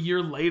 1992, a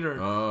year later.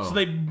 Oh. So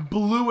they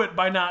blew it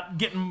by not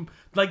getting,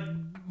 like,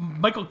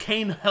 Michael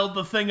Caine held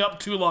the thing up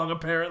too long,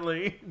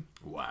 apparently.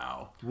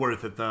 Wow.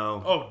 Worth it,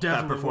 though. Oh, definitely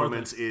That worth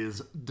performance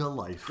is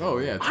delightful. Oh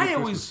yeah, it's a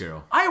Christmas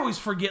Carol. I always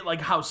forget,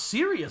 like, how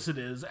serious it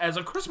is as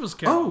a Christmas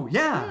Carol. Oh,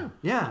 yeah.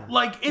 Yeah.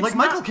 Like, it's like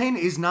not- Michael Caine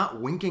is not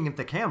winking at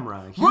the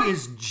camera. He Right.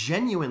 is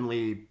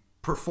genuinely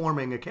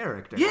performing a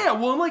character. Yeah,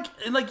 well, like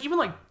even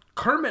like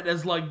Kermit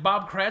as like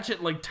Bob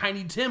Cratchit, like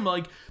Tiny Tim,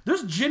 like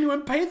there's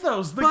genuine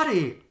pathos. The,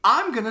 Buddy,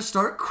 I'm gonna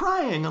start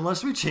crying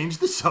unless we change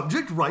the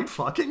subject right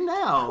fucking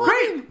now.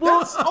 Great. Well,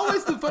 That's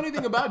always the funny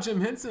thing about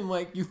Jim Henson.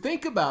 Like, you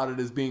think about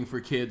it as being for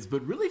kids,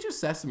 but really just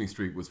Sesame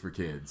Street was for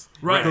kids.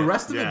 Right. The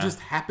rest of Yeah. it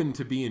just happened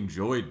to be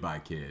enjoyed by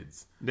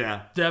kids.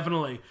 Yeah.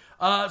 definitely.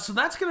 So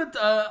that's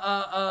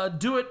gonna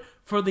do it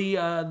for the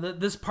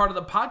this part of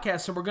the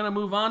podcast. So we're gonna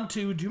move on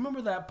to. Do you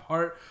remember that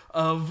part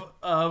of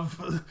Follow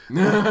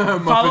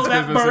Muppets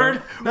That Christmas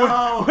Bird?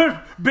 No.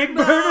 Where Big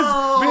Bird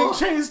No. is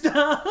being chased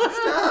down.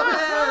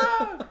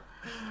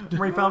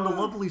 We found a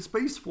lovely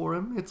space for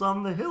him. It's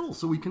on the hill,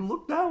 so we can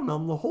look down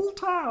on the whole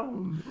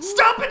town.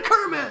 Stop it,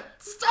 Kermit!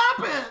 Stop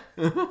it!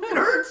 It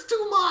hurts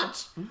too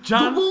much.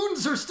 John- The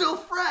wounds are still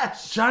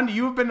fresh. John,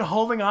 you have been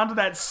holding on to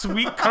that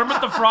sweet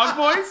Kermit the Frog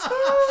voice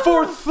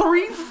for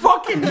 3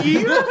 fucking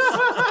years?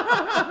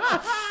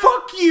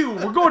 Fuck you!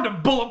 We're going to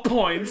bullet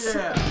points.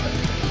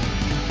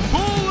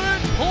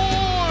 Bullet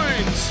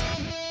points!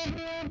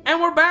 And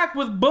we're back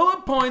with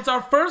bullet points.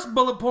 Our first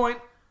bullet point,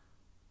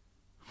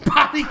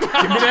 body count.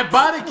 Give me that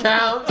body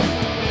count.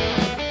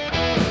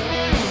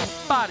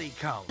 Body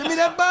count. Give me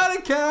that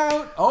body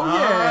count. Oh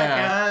yeah. right,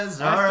 guys.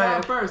 Ask All right.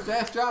 John first.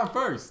 Ask John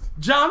first.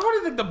 John, what do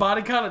you think the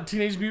body count of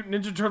Teenage Mutant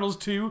Ninja Turtles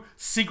 2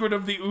 Secret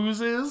of the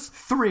Ooze is?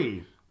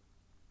 3.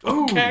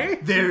 Okay.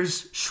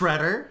 There's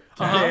Shredder.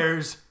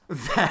 There's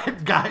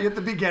that guy at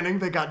the beginning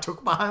that got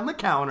took behind the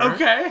counter.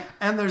 Okay.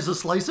 And there's a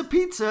slice of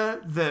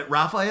pizza that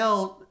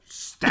Raphael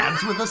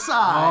stabs with a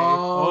side.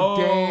 Oh,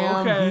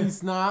 damn, okay.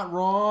 he's not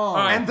wrong.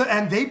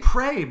 And they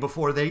pray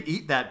before they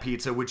eat that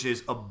pizza, which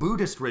is a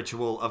Buddhist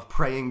ritual of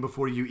praying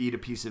before you eat a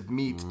piece of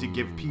meat to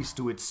give peace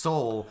to its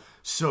soul.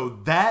 So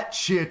that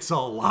shit's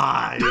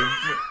alive.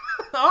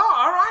 Oh,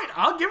 all right.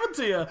 I'll give it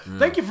to you.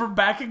 Thank you for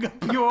backing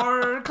up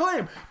your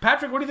claim.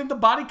 Patrick, what do you think the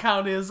body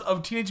count is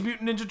of Teenage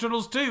Mutant Ninja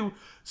Turtles 2,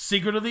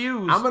 Secret of the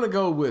Ooze? I'm going to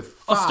go with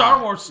 5. A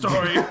Star Wars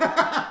story.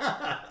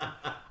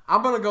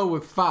 I'm going to go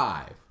with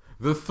 5.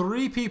 The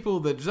 3 people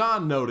that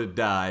John noted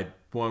died,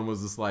 one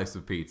was a slice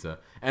of pizza.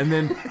 And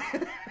then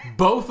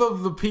both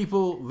of the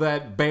people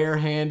that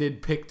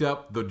barehanded picked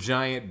up the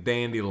giant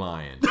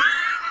dandelion.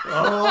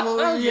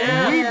 Oh,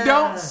 yeah. We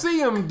don't see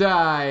him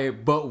die,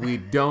 but we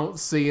don't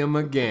see him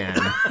again.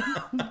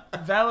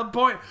 Valid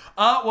point.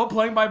 Well,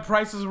 playing by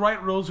Price is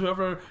Right rules,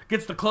 whoever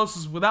gets the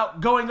closest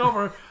without going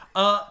over,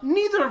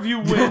 neither of you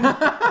win.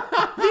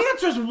 The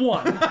answer's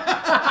 1.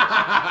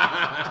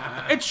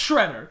 It's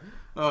Shredder.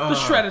 The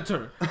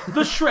Shredditor.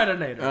 The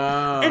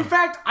Shreddinator. In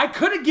fact, I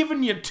could have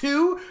given you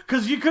 2,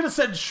 because you could have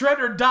said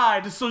Shredder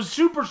died so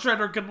Super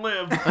Shredder could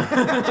live.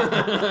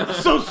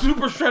 So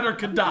Super Shredder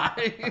could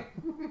die.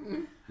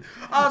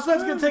 So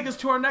that's going to take us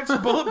to our next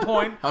bullet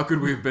point. How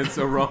could we have been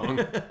so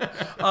wrong?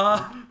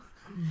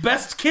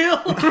 Best kill.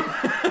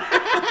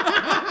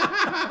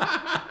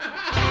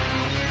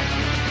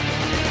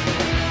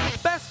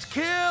 Best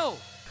kill.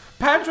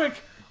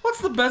 Patrick,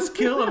 what's the best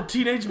kill of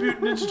Teenage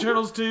Mutant Ninja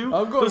Turtles 2?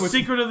 I'm going The with-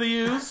 Secret of the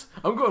Ooze?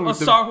 I'm going A with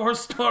Star Wars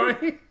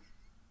story?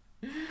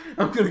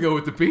 I'm going to go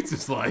with the pizza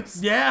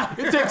slice. Yeah.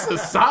 It takes a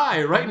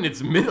sigh right in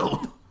its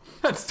middle.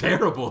 That's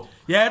terrible.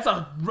 Yeah, it's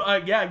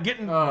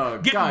getting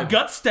God.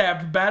 gut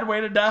stabbed. Bad way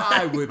to die.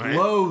 I would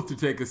loathe to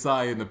take a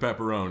sigh in the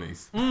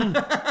pepperonis.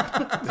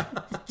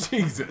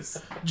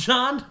 Jesus.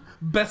 John,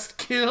 best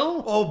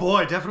kill? Oh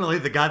boy, definitely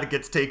the guy that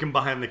gets taken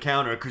behind the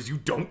counter because you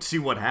don't see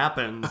what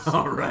happens.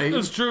 All right.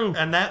 It's true.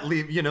 And that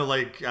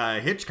like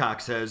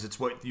Hitchcock says, it's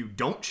what you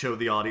don't show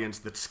the audience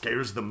that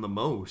scares them the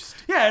most.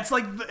 Yeah, it's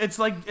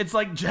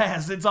like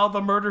jazz. It's all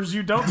the murders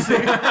you don't see.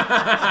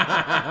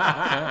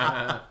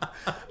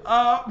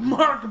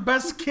 Mark,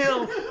 best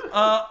kill.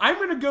 I'm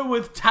gonna go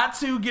with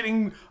Tatsu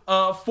getting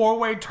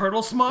 4-way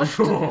turtle smushed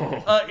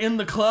in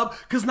the club,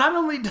 because not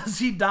only does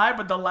he die,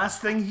 but the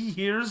last thing he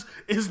hears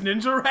is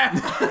ninja rap.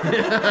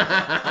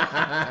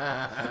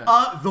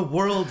 The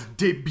world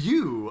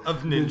debut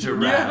of Ninja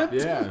Rap.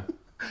 Yeah.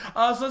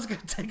 So that's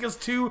gonna take us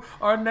to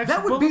our next.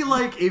 That would bullet. be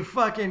like if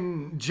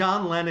fucking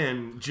John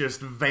Lennon just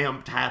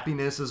vamped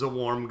Happiness as a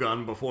Warm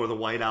Gun before the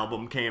White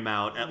Album came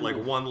out at like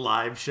one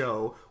live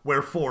show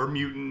where 4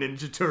 Mutant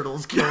Ninja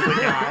Turtles killed a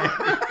guy.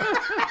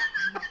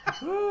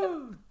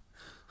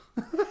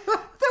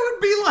 That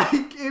would be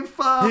like if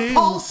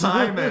Paul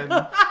Simon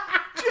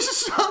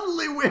just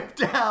suddenly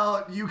whipped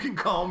out You Can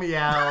Call Me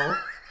Al.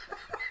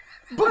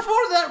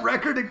 Before that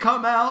record had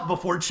come out,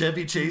 before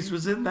Chevy Chase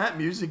was in that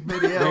music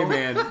video, Hey,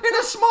 man. in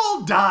a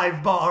small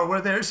dive bar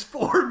where there's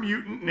 4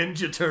 Mutant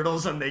Ninja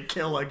Turtles and they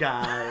kill a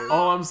guy.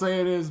 All I'm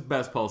saying is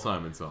best Paul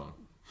Simon song.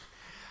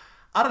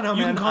 I don't know,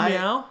 You man. Can Call Me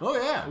Al?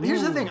 Oh, yeah.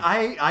 Here's the thing.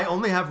 I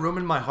only have room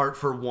in my heart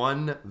for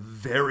one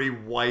very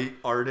white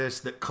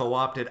artist that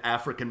co-opted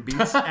African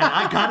beats, and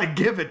I gotta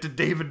give it to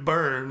David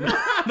Byrne.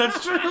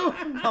 That's true.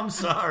 I'm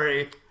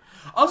sorry.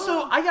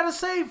 Also, I gotta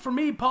say, for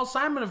me, Paul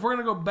Simon, if we're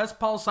gonna go best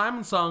Paul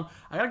Simon song,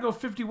 I gotta go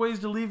 50 Ways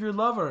to Leave Your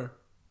Lover.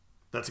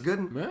 That's a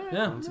good one.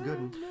 Yeah. That's a good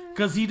one.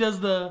 Because he does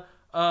the,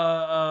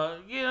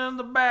 get in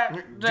the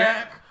back,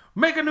 Jack.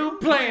 Make a new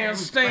plan,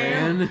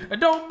 Stan. I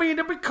don't mean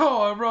to be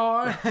coy,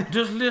 Roy.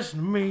 Just listen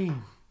to me.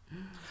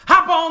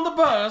 Hop on the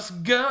bus,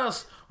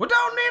 Gus. We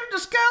don't need to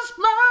discuss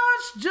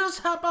much. Just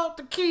hop out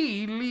the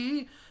key,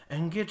 Lee,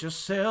 and get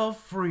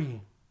yourself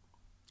free.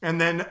 And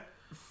then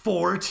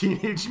 4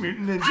 Teenage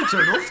Mutant Ninja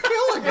Turtles kill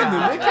a And then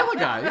guy. they kill a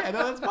guy. Yeah,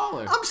 no, that's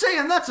baller. I'm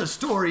saying that's a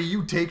story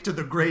you take to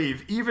the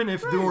grave, even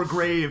if your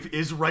grave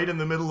is right in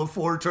the middle of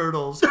 4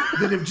 turtles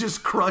that have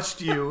just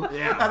crushed you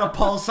at a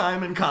Paul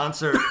Simon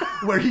concert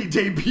where he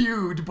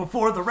debuted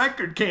before the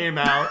record came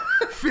out,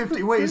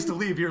 50 Ways to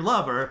Leave Your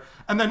Lover,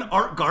 and then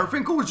Art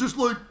Garfinkel was just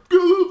like, get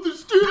off the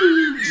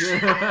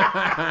stage!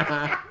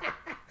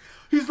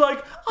 He's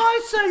like,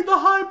 I sang the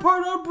high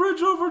part on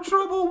Bridge Over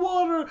Troubled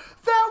Water.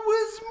 That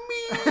was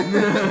me.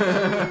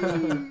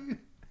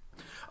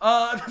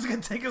 That's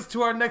going to take us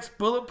to our next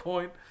bullet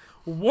point.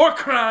 War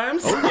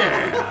crimes. Oh,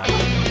 yeah.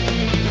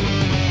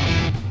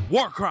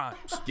 War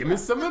crimes. Give me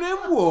some of them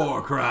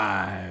war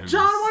crimes.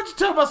 John, why don't you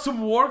tell about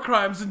some war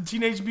crimes in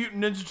Teenage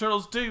Mutant Ninja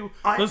Turtles 2,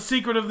 The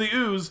Secret of the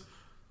Ooze?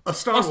 A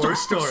Star Wars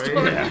story.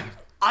 Yeah.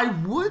 I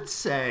would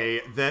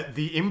say that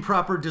the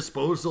improper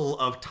disposal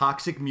of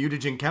toxic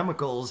mutagen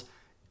chemicals,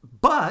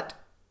 but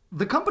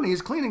the company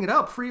is cleaning it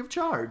up free of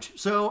charge.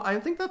 So I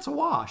think that's a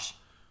wash.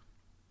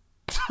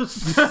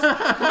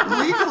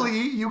 Legally,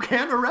 you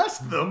can't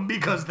arrest them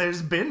because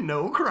there's been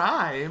no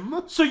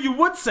crime. So you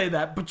would say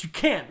that, but you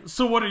can't.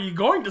 So what are you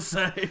going to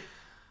say?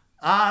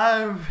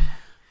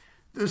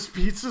 Those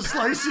pizza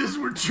slices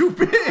were too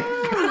big.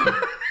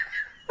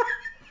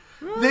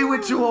 They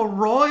went to a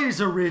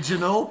Roy's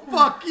original.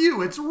 Fuck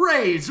you, it's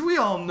Ray's. We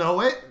all know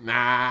it.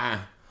 Nah,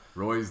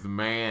 Roy's the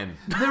man.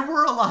 There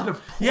were a lot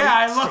of plate Yeah,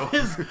 I love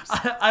stores. his.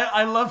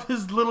 I love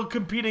his little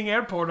competing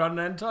airport on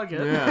Nantucket.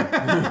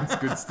 Yeah, it's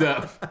good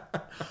stuff.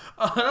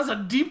 That's a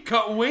deep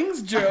cut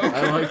wings joke.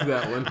 I like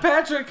that one.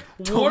 Patrick,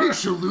 Tony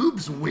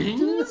Shalhoub's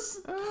wings?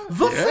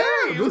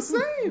 The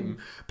same.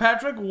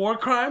 Patrick, War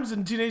Crimes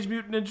and Teenage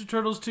Mutant Ninja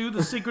Turtles 2,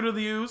 The Secret of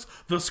the Ooze,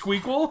 The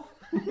Squeakquel.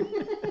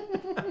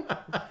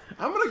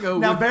 I'm gonna go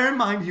Now, with bear in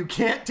mind, you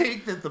can't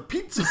take that the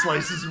pizza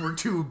slices were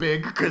too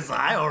big because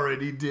I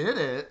already did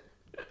it.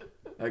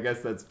 I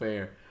guess that's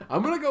fair.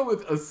 I'm gonna go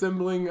with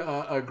assembling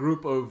a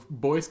group of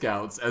Boy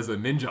Scouts as a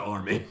ninja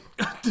army.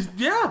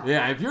 Yeah.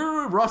 Yeah, if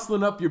you're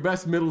rustling up your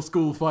best middle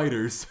school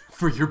fighters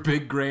for your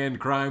big grand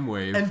crime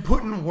wave, And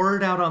putting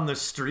word out on the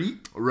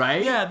street.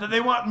 right? Yeah, that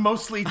they want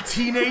mostly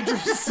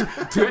teenagers.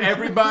 To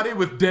everybody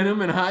with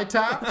denim and high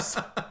tops,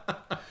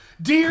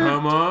 Dear,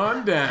 come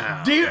on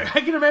down.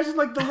 I can imagine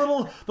like the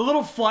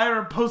little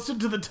flyer posted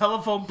to the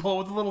telephone pole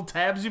with the little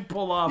tabs you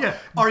pull off. Yeah.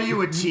 Are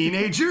you a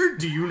teenager?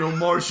 Do you know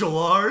martial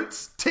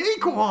arts?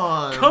 Take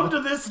one. Come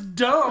to this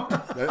dump.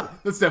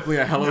 That's definitely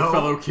a hello No.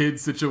 fellow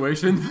kids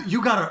situation.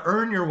 You gotta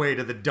earn your way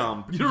to the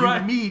dump. You're you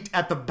right. meet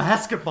at the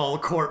basketball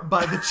court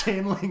by the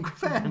chain link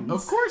fence.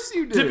 Of course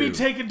you do. To be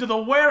taken to the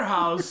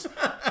warehouse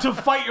to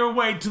fight your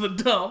way to the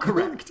dump.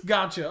 Correct.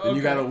 Gotcha. Okay. And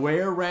you gotta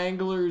wear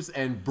Wranglers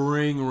and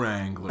bring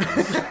Wranglers.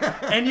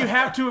 And you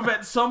have to have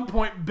at some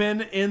point been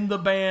in the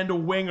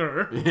band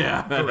Winger.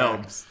 Yeah, that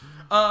helps.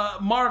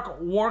 Mark,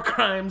 War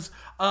Crimes.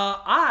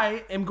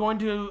 I am going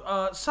to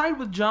side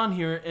with John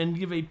here and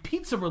give a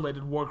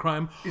pizza-related war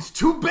crime. It's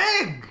too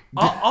big.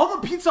 All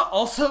the pizza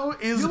also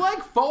is... You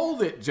like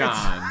fold it,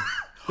 John.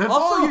 That's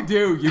Also- all you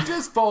do. You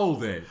just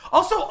fold it.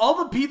 Also,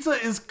 all the pizza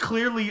is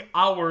clearly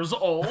hours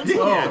old.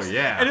 Oh,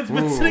 yeah. And it's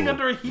been Ooh, sitting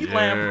under a heat yeah.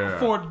 lamp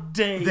for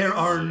days. There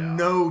are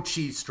no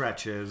cheese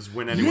stretches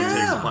when anyone takes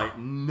Yeah. a bite.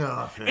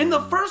 Nothing. In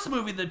the first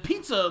movie, the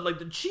pizza, like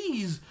the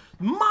cheese,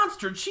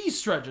 monster cheese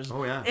stretches.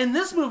 Oh, yeah. In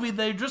this movie,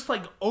 they just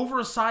like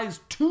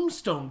oversized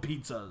tombstone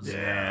pizzas.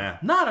 Yeah.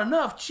 Not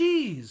enough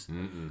cheese.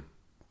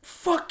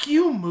 Fuck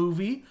you,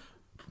 movie.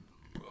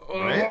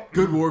 Right?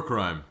 Good war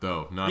crime,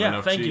 though. Not Yeah,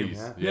 enough thank you.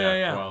 cheese.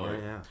 Yeah. quality.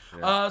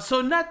 Yeah.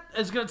 So that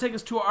is going to take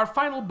us to our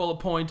final bullet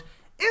point.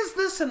 Is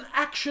this an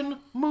action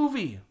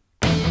movie?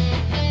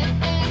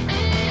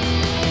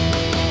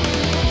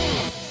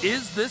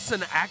 Is this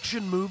an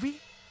action movie?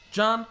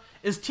 John,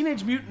 is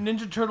Teenage Mutant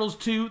Ninja Turtles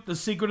 2, The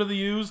Secret of the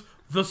Ooze,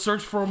 The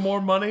Search for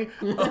More Money,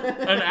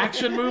 an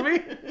action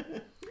movie?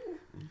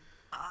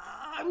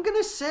 I'm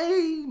gonna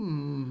say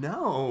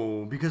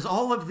no, because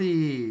all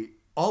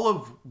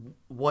of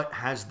what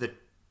has the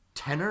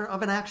tenor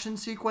of an action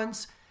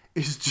sequence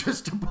is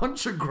just a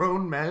bunch of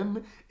grown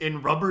men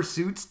in rubber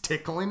suits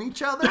tickling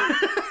each other.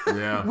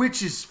 Yeah.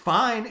 Which is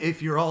fine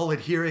if you're all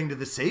adhering to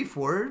the safe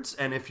words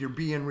and if you're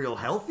being real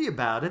healthy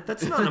about it.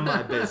 That's none of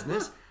my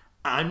business.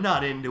 I'm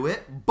not into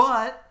it,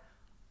 but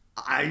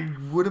I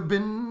would have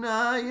been,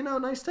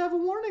 nice to have a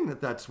warning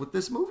that that's what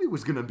this movie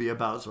was going to be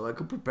about so I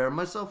could prepare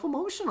myself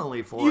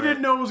emotionally for it. You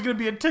didn't know it was going to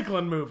be a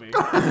tickling movie.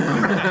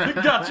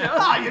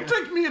 Gotcha. You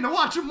took me into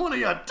watching one of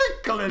your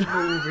tickling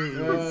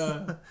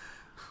movies.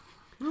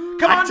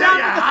 Come I on tell down.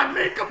 ya, I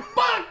make a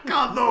buck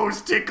on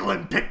those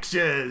tickling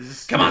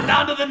pictures. Come on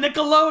down to the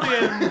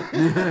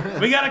Nickelodeon.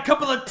 We got a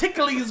couple of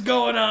ticklies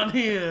going on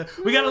here.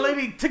 We got a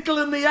lady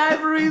tickling the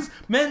ivories,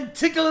 men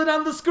tickling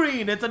on the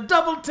screen. It's a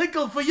double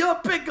tickle for your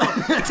pickle.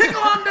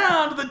 Tickle on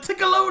down to the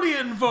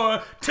Tickelodeon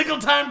for Tickle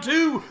Time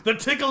 2, The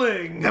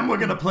Tickling. Then we're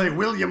gonna play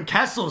William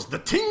Castle's The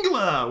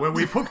Tingler, where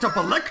we've hooked up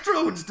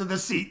electrodes to the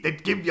seat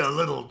that give you a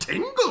little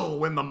tingle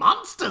when the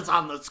monster's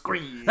on the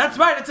screen. That's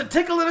right, it's a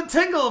tickle and a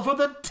tingle for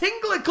the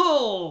Tinglicle.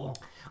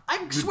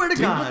 I swear to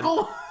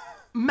God,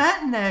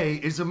 Matinee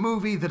is a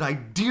movie that I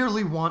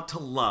dearly want to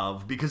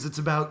love because it's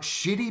about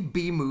shitty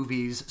B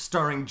movies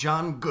starring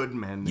John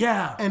Goodman.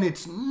 Yeah. And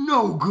it's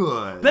no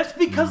good. That's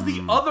because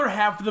the other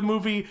half of the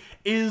movie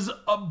is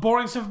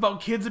boring stuff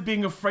about kids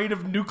being afraid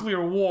of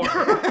nuclear war.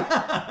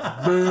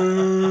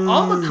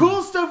 All the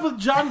cool stuff with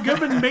John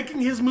Goodman making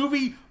his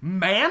movie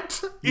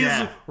Mant is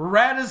Yeah.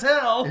 rad as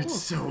hell.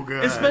 It's so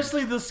good.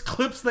 Especially the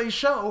clips they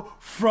show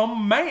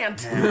from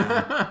Mant.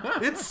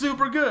 It's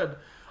super good.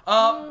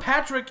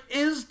 Patrick,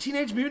 is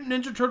Teenage Mutant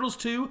Ninja Turtles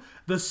 2,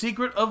 The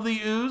Secret of the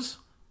Ooze,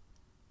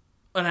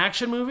 an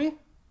action movie?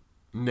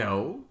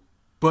 No,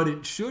 but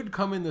it should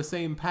come in the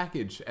same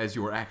package as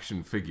your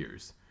action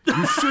figures.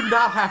 You should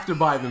not have to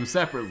buy them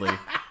separately.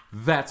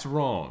 That's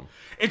wrong.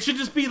 It should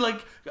just be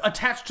like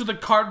attached to the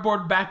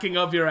cardboard backing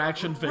of your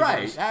action figures.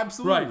 Right,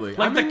 absolutely. Right.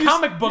 Like I mean, the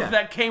comic book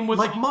that came with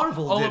like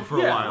Marvel all did of, for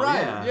a while.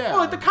 Right, Yeah. yeah. Well,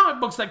 like the comic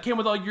books that came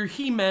with all your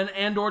He-Man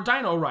and or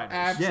Dino Riders.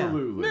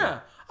 Absolutely. Yeah.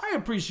 I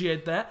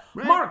appreciate that.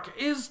 Mark,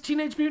 is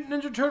Teenage Mutant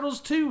Ninja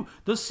Turtles 2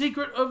 The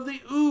Secret of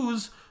the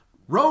Ooze?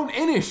 Roan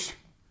Inish.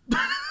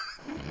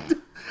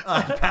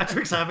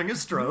 Patrick's having a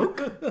stroke.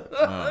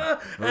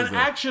 An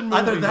action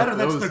movie. Either that or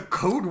that's the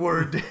code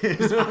word to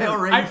his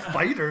IRA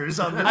fighters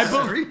on the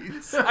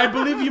streets. I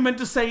believe you meant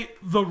to say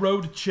the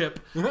road chip.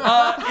 Is it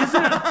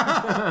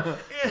I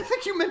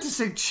think you meant to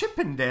say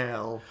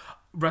Chippendale.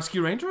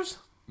 Rescue Rangers?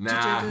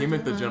 Nah, he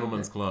meant the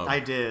Gentleman's Club. I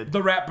did.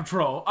 The Rat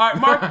Patrol. All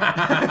right, Mark.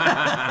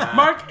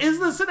 Mark, is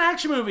this an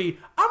action movie?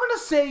 I'm going to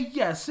say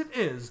yes, it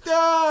is.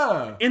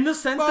 Duh! In the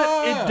sense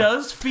that it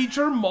does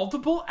feature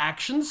multiple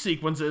action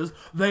sequences.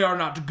 They are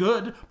not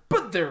good,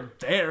 but they're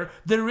there.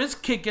 There is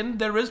kicking,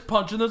 there is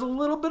punching, there's a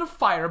little bit of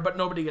fire, but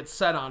nobody gets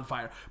set on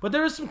fire. But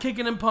there is some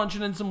kicking and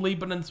punching and some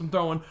leaping and some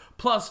throwing,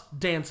 plus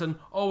dancing.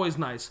 Always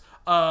nice.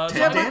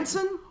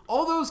 Dancing?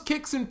 All those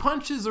kicks and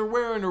punches are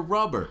wearing a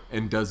rubber.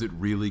 And does it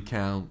really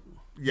count?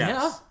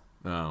 Yes.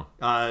 No.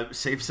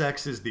 Safe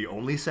sex is the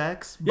only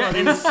sex. Yeah, Buddy.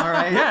 and, All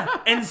right. yeah,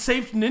 and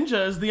Safe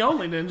Ninja is the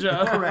only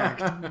ninja. Correct.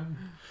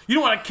 You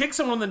don't want to kick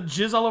someone and then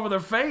jizz all over their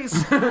face.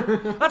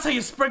 That's how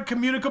you spread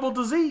communicable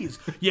disease.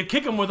 You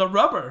kick them with a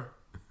rubber.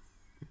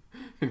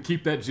 And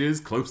keep that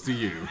jizz close to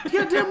you.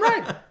 Yeah, damn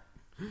right.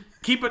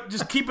 Keep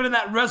it in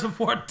that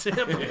reservoir tip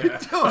of your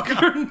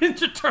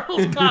Ninja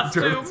Turtles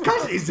costume.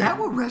 Guys, is that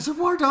what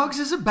Reservoir Dogs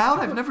is about?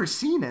 I've never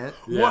seen it.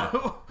 Yeah.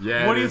 What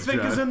Yeah, do you is,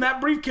 think John. is in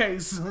that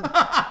briefcase?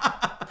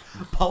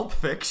 Pulp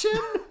Fiction?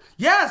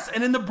 Yes,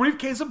 and in the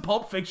briefcase of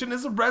Pulp Fiction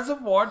is a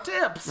reservoir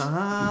tips.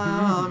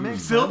 Oh, that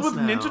makes Filled sense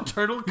with now. Ninja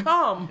Turtle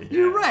cum.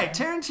 You're right.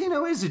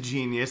 Tarantino is a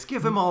genius.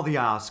 Give him all the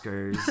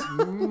Oscars.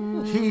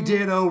 He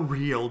did a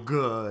real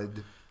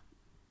good.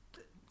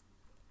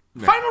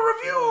 Final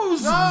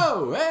reviews!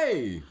 Oh,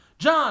 hey!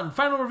 John,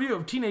 final review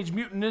of Teenage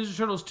Mutant Ninja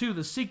Turtles 2,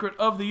 The Secret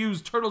of the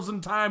Ooze, Turtles in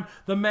Time,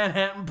 The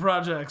Manhattan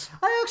Projects.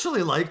 I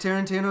actually like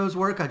Tarantino's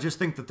work. I just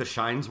think that the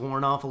shine's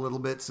worn off a little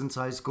bit since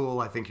high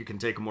school. I think you can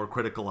take a more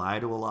critical eye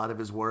to a lot of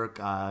his work.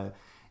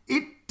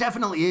 It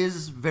definitely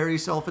is very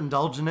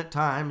self-indulgent at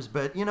times,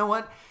 but you know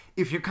what?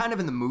 If you're kind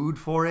of in the mood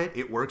for it,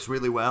 it works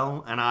really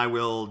well, and I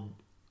will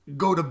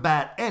go to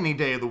bat any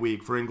day of the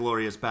week for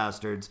Inglourious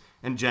Bastards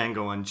and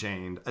Django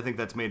Unchained. I think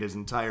that's made his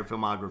entire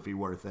filmography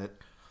worth it.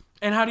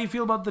 And how do you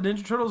feel about the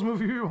Ninja Turtles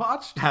movie we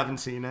watched? Haven't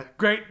seen it.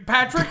 Great.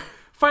 Patrick,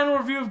 final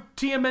review of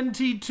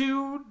TMNT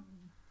 2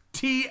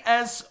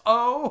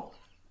 TSO.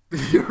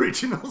 The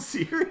original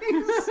series?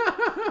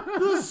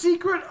 The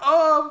Secret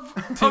of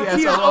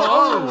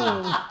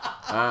TSO.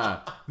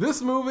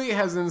 This movie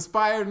has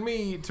inspired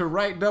me to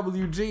write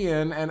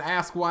WGN and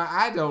ask why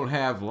I don't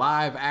have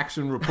live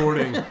action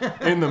reporting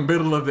in the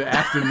middle of the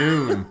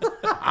afternoon.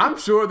 I'm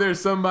sure there's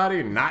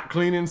somebody not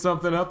cleaning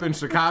something up in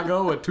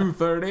Chicago at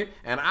 2:30,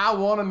 and I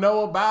want to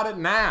know about it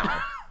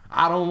now.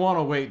 I don't want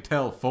to wait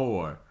till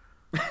 4.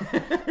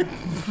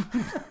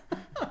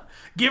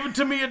 Give it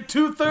to me at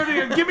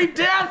 2:30 or give me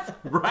death.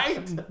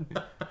 Right?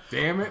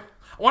 Damn it.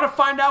 I want to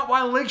find out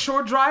why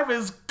Lakeshore Drive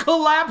is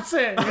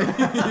collapsing.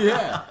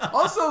 Yeah.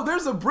 Also,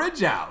 there's a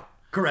bridge out.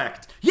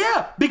 Correct.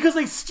 Yeah, because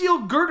a steel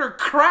girder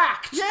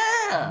cracked.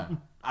 Yeah.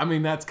 I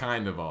mean, that's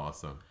kind of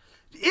awesome.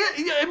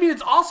 I mean,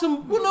 it's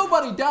awesome. Well,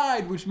 nobody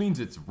died, which means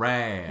it's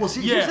rad. Well,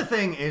 see, Yeah. here's the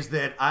thing, is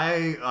that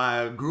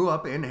I grew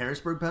up in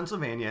Harrisburg,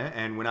 Pennsylvania,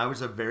 and when I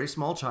was a very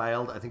small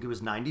child, I think it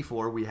was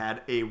 94, we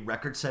had a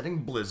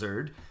record-setting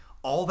blizzard.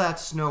 All that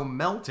snow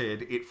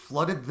melted, it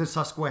flooded the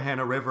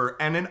Susquehanna River,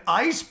 and an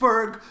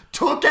iceberg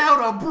took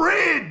out a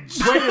bridge!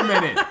 Wait a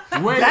minute.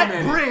 Wait a That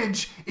minute.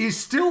 bridge is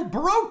still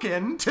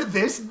broken to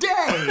this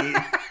day!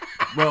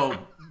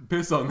 Well,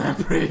 piss on that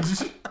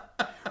bridge.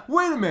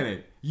 Wait a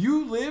minute.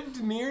 You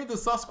lived near the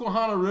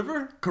Susquehanna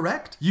River?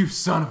 Correct? You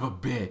son of a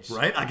bitch.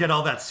 Right? I get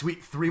all that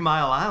sweet 3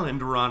 Mile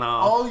Island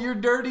runoff. All your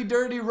dirty,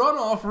 dirty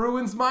runoff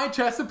ruins my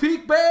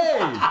Chesapeake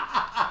Bay.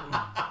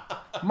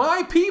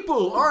 My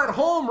people are at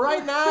home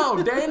right now,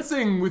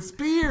 dancing with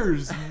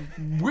spears,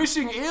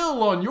 wishing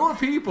ill on your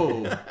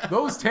people.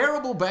 Those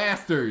terrible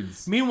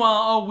bastards. Meanwhile,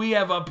 all we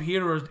have up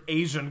here is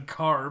Asian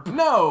carp.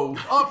 No,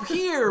 up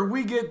here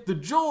we get the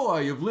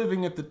joy of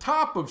living at the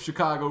top of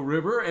Chicago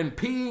River and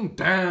peeing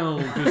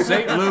down to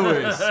St.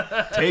 Louis.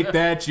 Take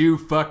that, you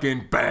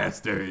fucking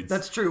bastards.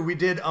 That's true. We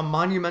did a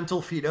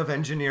monumental feat of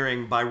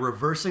engineering by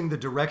reversing the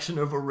direction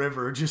of a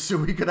river just so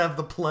we could have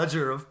the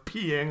pleasure of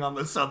peeing on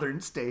the southern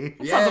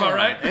states. Sounds about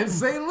right. And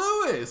St.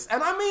 Louis.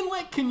 And I mean,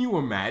 like, can you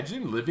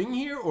imagine living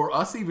here or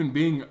us even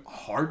being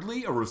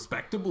hardly a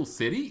respectable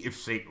city if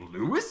St.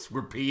 Louis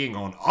were peeing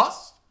on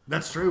us?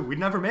 That's true. We'd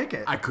never make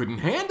it. I couldn't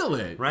handle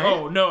it. Right?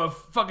 Oh, no, if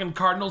fucking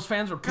Cardinals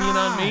fans were peeing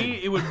on me,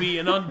 it would be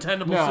an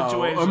untenable No,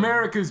 situation.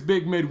 America's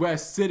big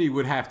Midwest city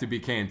would have to be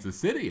Kansas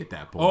City at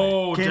that point.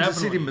 Oh, Kansas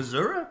definitely. City,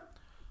 Missouri?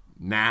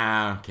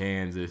 Nah,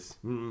 Kansas.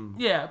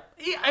 Yeah,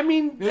 I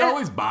mean, It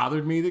always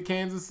bothered me that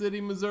Kansas City,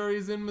 Missouri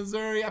is in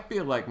Missouri. I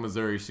feel like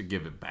Missouri should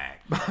give it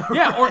back.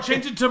 yeah, or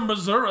change it to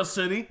Missouri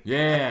City.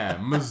 Yeah,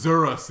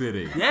 Missouri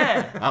City.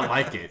 Yeah. I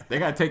like it. They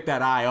gotta take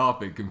that I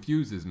off. It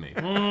confuses me.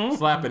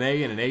 Slap an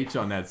A and an H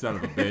on that son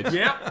of a bitch.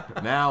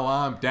 Yep. Now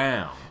I'm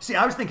down. See,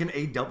 I was thinking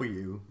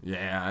AW.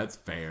 Yeah, that's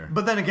fair.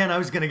 But then again, I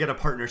was going to get a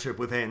partnership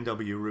with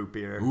A&W Root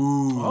Beer.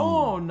 Ooh.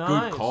 Oh,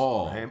 nice. Good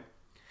call. Right?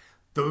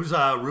 Those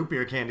root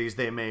beer candies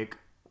they make,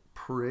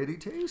 pretty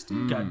tasty.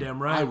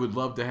 Goddamn I right. would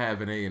love to have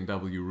an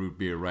A&W root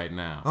beer right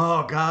now.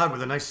 Oh, God,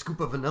 with a nice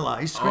scoop of vanilla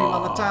ice cream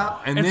on the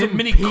top. And then some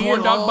mini pee corn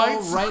it dog all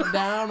bites. right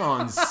down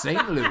on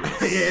St. Louis.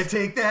 Yeah,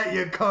 take that,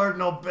 you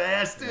cardinal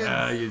bastards.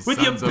 You With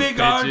your sons of big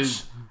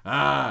bitches.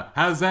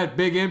 How's that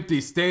big empty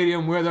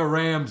stadium where the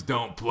Rams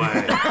don't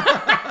play?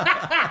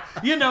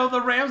 You know,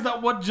 the Rams that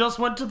just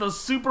went to the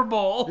Super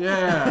Bowl.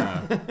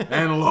 Yeah,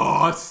 and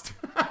lost.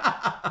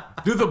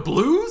 Do the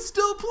Blues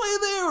still play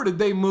there, or did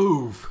they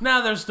move?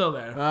 Nah, they're still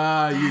there.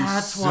 You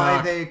That's suck.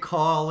 why they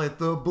call it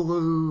the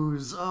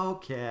Blues.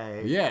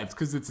 Okay. Yeah, it's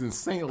because it's in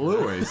St.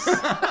 Louis.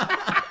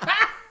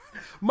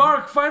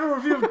 Mark, final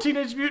review of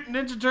Teenage Mutant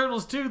Ninja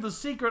Turtles 2, The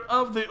Secret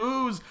of the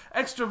Ooze,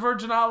 extra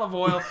virgin olive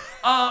oil.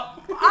 I'm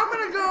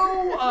gonna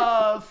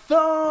go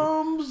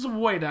thumbs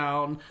way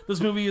down.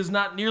 This movie is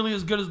not nearly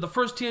as good as the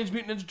first Teenage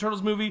Mutant Ninja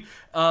Turtles movie.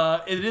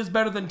 It is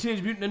better than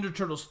Teenage Mutant Ninja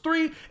Turtles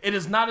 3. It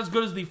is not as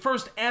good as the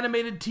first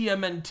animated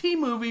TMNT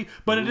movie,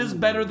 but it is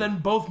better than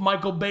both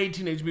Michael Bay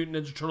Teenage Mutant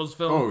Ninja Turtles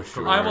films. Oh,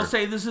 sure. I will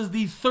say this is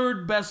the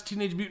third best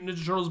Teenage Mutant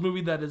Ninja Turtles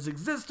movie that has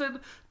existed.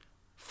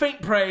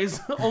 Faint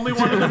praise. Only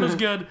one of them is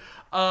good.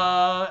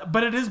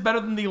 But it is better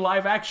than the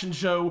live action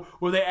show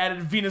where they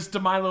added Venus de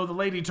Milo, the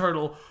lady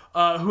turtle,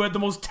 who had the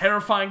most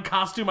terrifying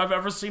costume I've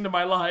ever seen in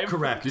my life.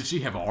 Correct. Did she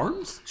have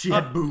arms? She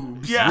had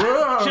boobs. Yeah,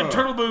 Whoa. she had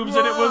turtle boobs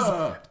and it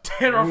was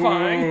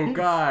terrifying. Oh,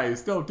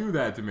 guys, don't do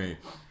that to me.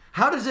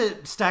 How does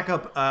it stack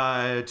up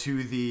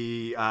to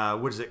the,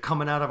 what is it,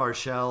 Coming Out of Our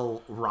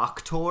Shell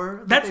rock tour?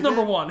 that That's they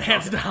number did? one,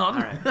 hands down.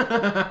 All right.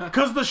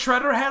 Because the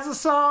Shredder has a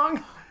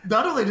song.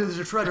 Not only does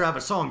Shredder have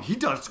a song, he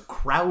does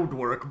crowd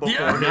work before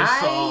Yeah. his Nice.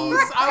 songs.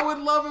 I would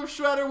love if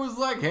Shredder was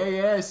like, "Hey,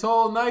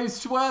 asshole,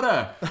 nice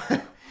sweater."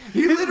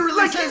 He literally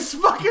Like says,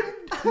 he's fucking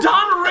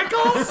Don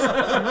Rickles.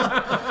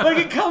 Like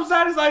he comes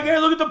out, he's like, "Hey,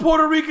 look at the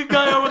Puerto Rican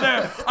guy over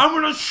there. I'm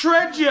gonna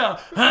shred you, huh?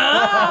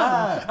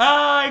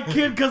 I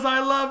kid, cause I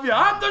love you.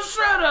 I'm the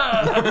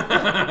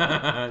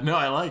Shredder." No,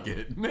 I like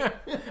it.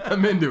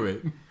 I'm into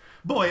it.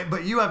 boy,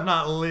 but you have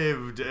not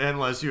lived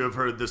unless you have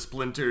heard the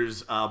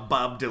Splinters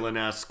Bob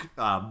Dylan-esque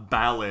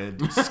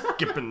ballad,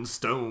 Skippin'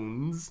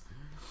 Stones.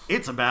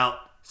 It's about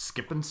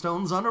skipping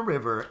stones on a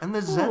river and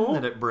the zen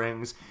that it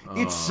brings.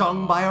 It's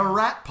sung by a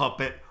rat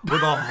puppet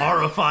with a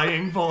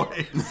horrifying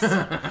voice.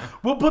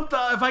 We'll put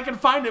if I can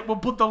find it, we'll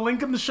put the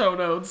link in the show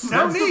notes.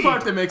 No That's the need.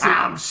 part that makes it.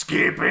 I'm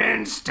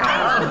skipping stones.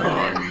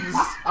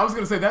 I was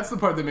gonna say that's the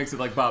part that makes it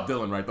like Bob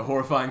Dylan, right? The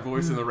horrifying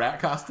voice in the rat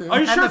costume.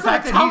 Are you And sure the it's not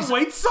fact that Tom he's-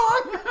 Waits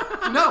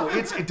song? No,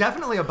 it's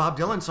definitely a Bob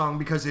Dylan song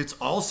because it's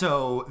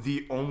also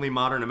the only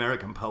modern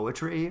American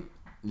poetry.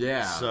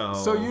 Yeah. So-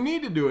 So you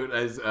need to do it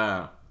as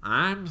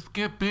I'm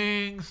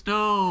skipping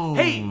stones.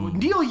 Hey,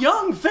 Neil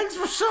Young, thanks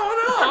for showing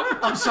up.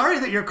 I'm sorry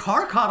that your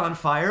car caught on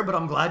fire, but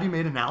I'm glad you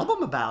made an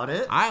album about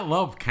it. I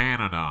love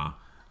Canada.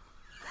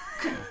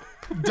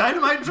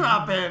 Dynamite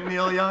drop in,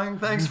 Neil Young.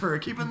 Thanks for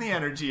keeping the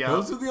energy up.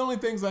 Those are the only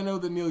things I know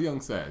that Neil Young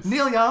says.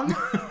 Neil Young,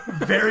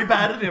 very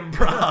bad at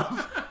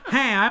improv.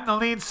 Hey, I'm the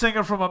lead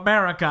singer from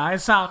America. I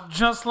sound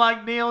just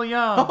like Neil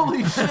Young.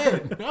 Holy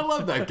shit! I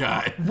love that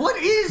guy. What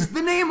is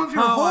the name of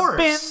your I've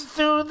been horse?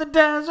 through the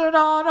desert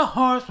on a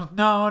horse with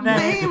no name.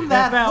 Name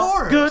that It felt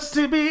horse. good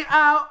to be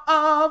out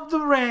of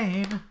the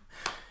rain.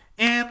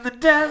 In the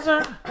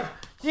desert,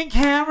 you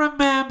can't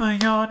remember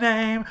your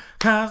name,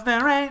 'cause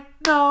there ain't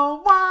no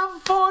one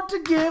for to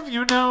give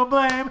you no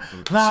blame.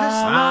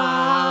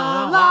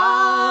 La la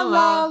la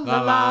la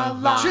la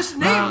la. Just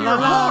name your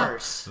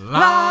horse.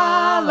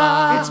 La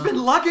la. It's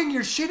been lugging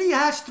your shitty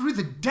ass through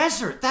the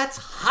desert. That's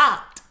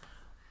hot.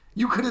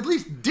 You could at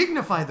least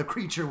dignify the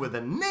creature with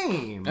a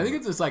name. I think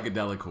it's a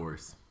psychedelic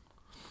horse.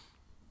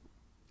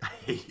 I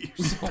hate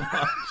you so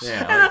much. Yeah.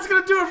 And that's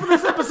gonna do it for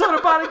this episode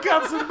of Body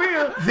Counts and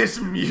Beer. This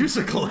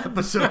musical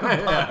episode of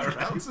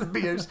Podcasts and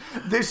Beers.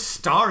 This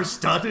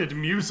star-studded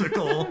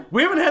musical.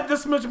 We haven't had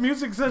this much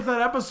music since that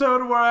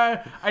episode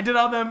where I did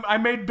all them. I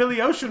made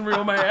Billy Ocean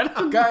real mad.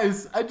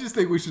 Guys, I just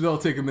think we should all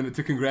take a minute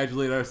to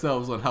congratulate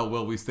ourselves on how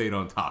well we stayed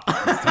on top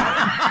this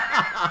time.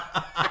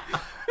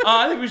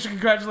 I think we should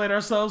congratulate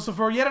ourselves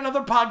for yet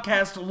another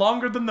podcast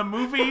longer than the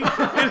movie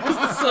it is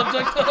the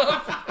subject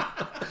of.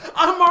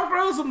 I'm Mark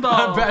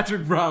Rosendahl. I'm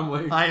Patrick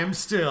Bromley. I am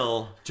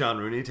still John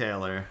Rooney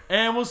Taylor.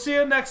 And we'll see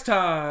you next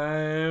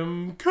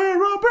time.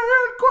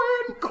 Caribbean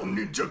Queen. Go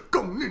ninja,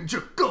 go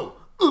ninja, go.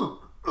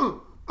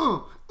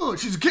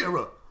 She's a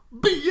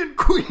Caribbean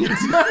queen.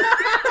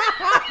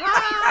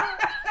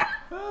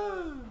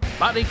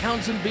 Body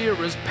Counts and Beer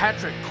is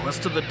Patrick,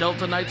 Quest of the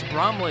Delta Knights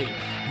Bromley,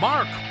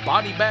 Mark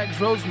Bodybags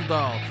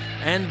Rosenthal,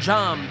 and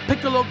John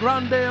Piccolo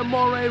Grande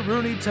Amore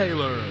Rooney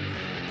Taylor.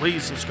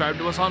 Please subscribe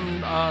to us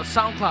on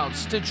SoundCloud,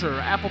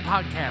 Stitcher, Apple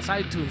Podcasts,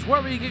 iTunes,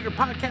 wherever you get your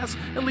podcasts,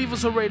 and leave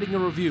us a rating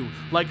and review.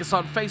 Like us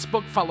on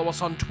Facebook, follow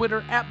us on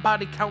Twitter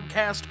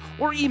 @BodyCountCast,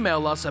 or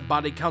email us at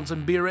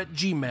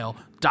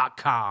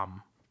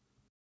bodycountsandbeer@gmail.com.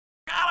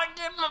 Gotta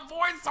get my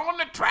voice on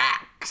the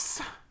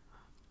tracks.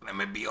 Let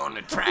me be on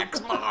the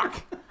tracks,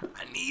 Mark.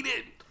 I need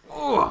it.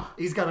 Ugh.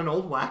 He's got an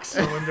old wax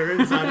cylinder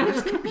inside of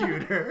his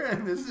computer,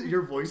 and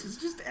your voice is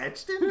just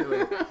etched into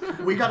it.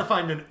 We gotta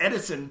find an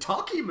Edison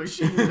talkie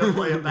machine to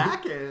play it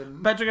back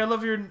in. Patrick, I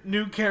love your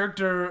new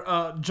character,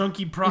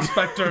 Junkie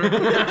Prospector.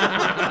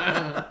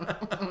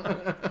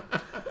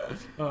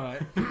 All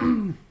right.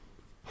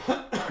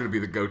 It's gonna be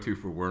the go-to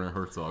for Werner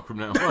Herzog from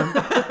now on.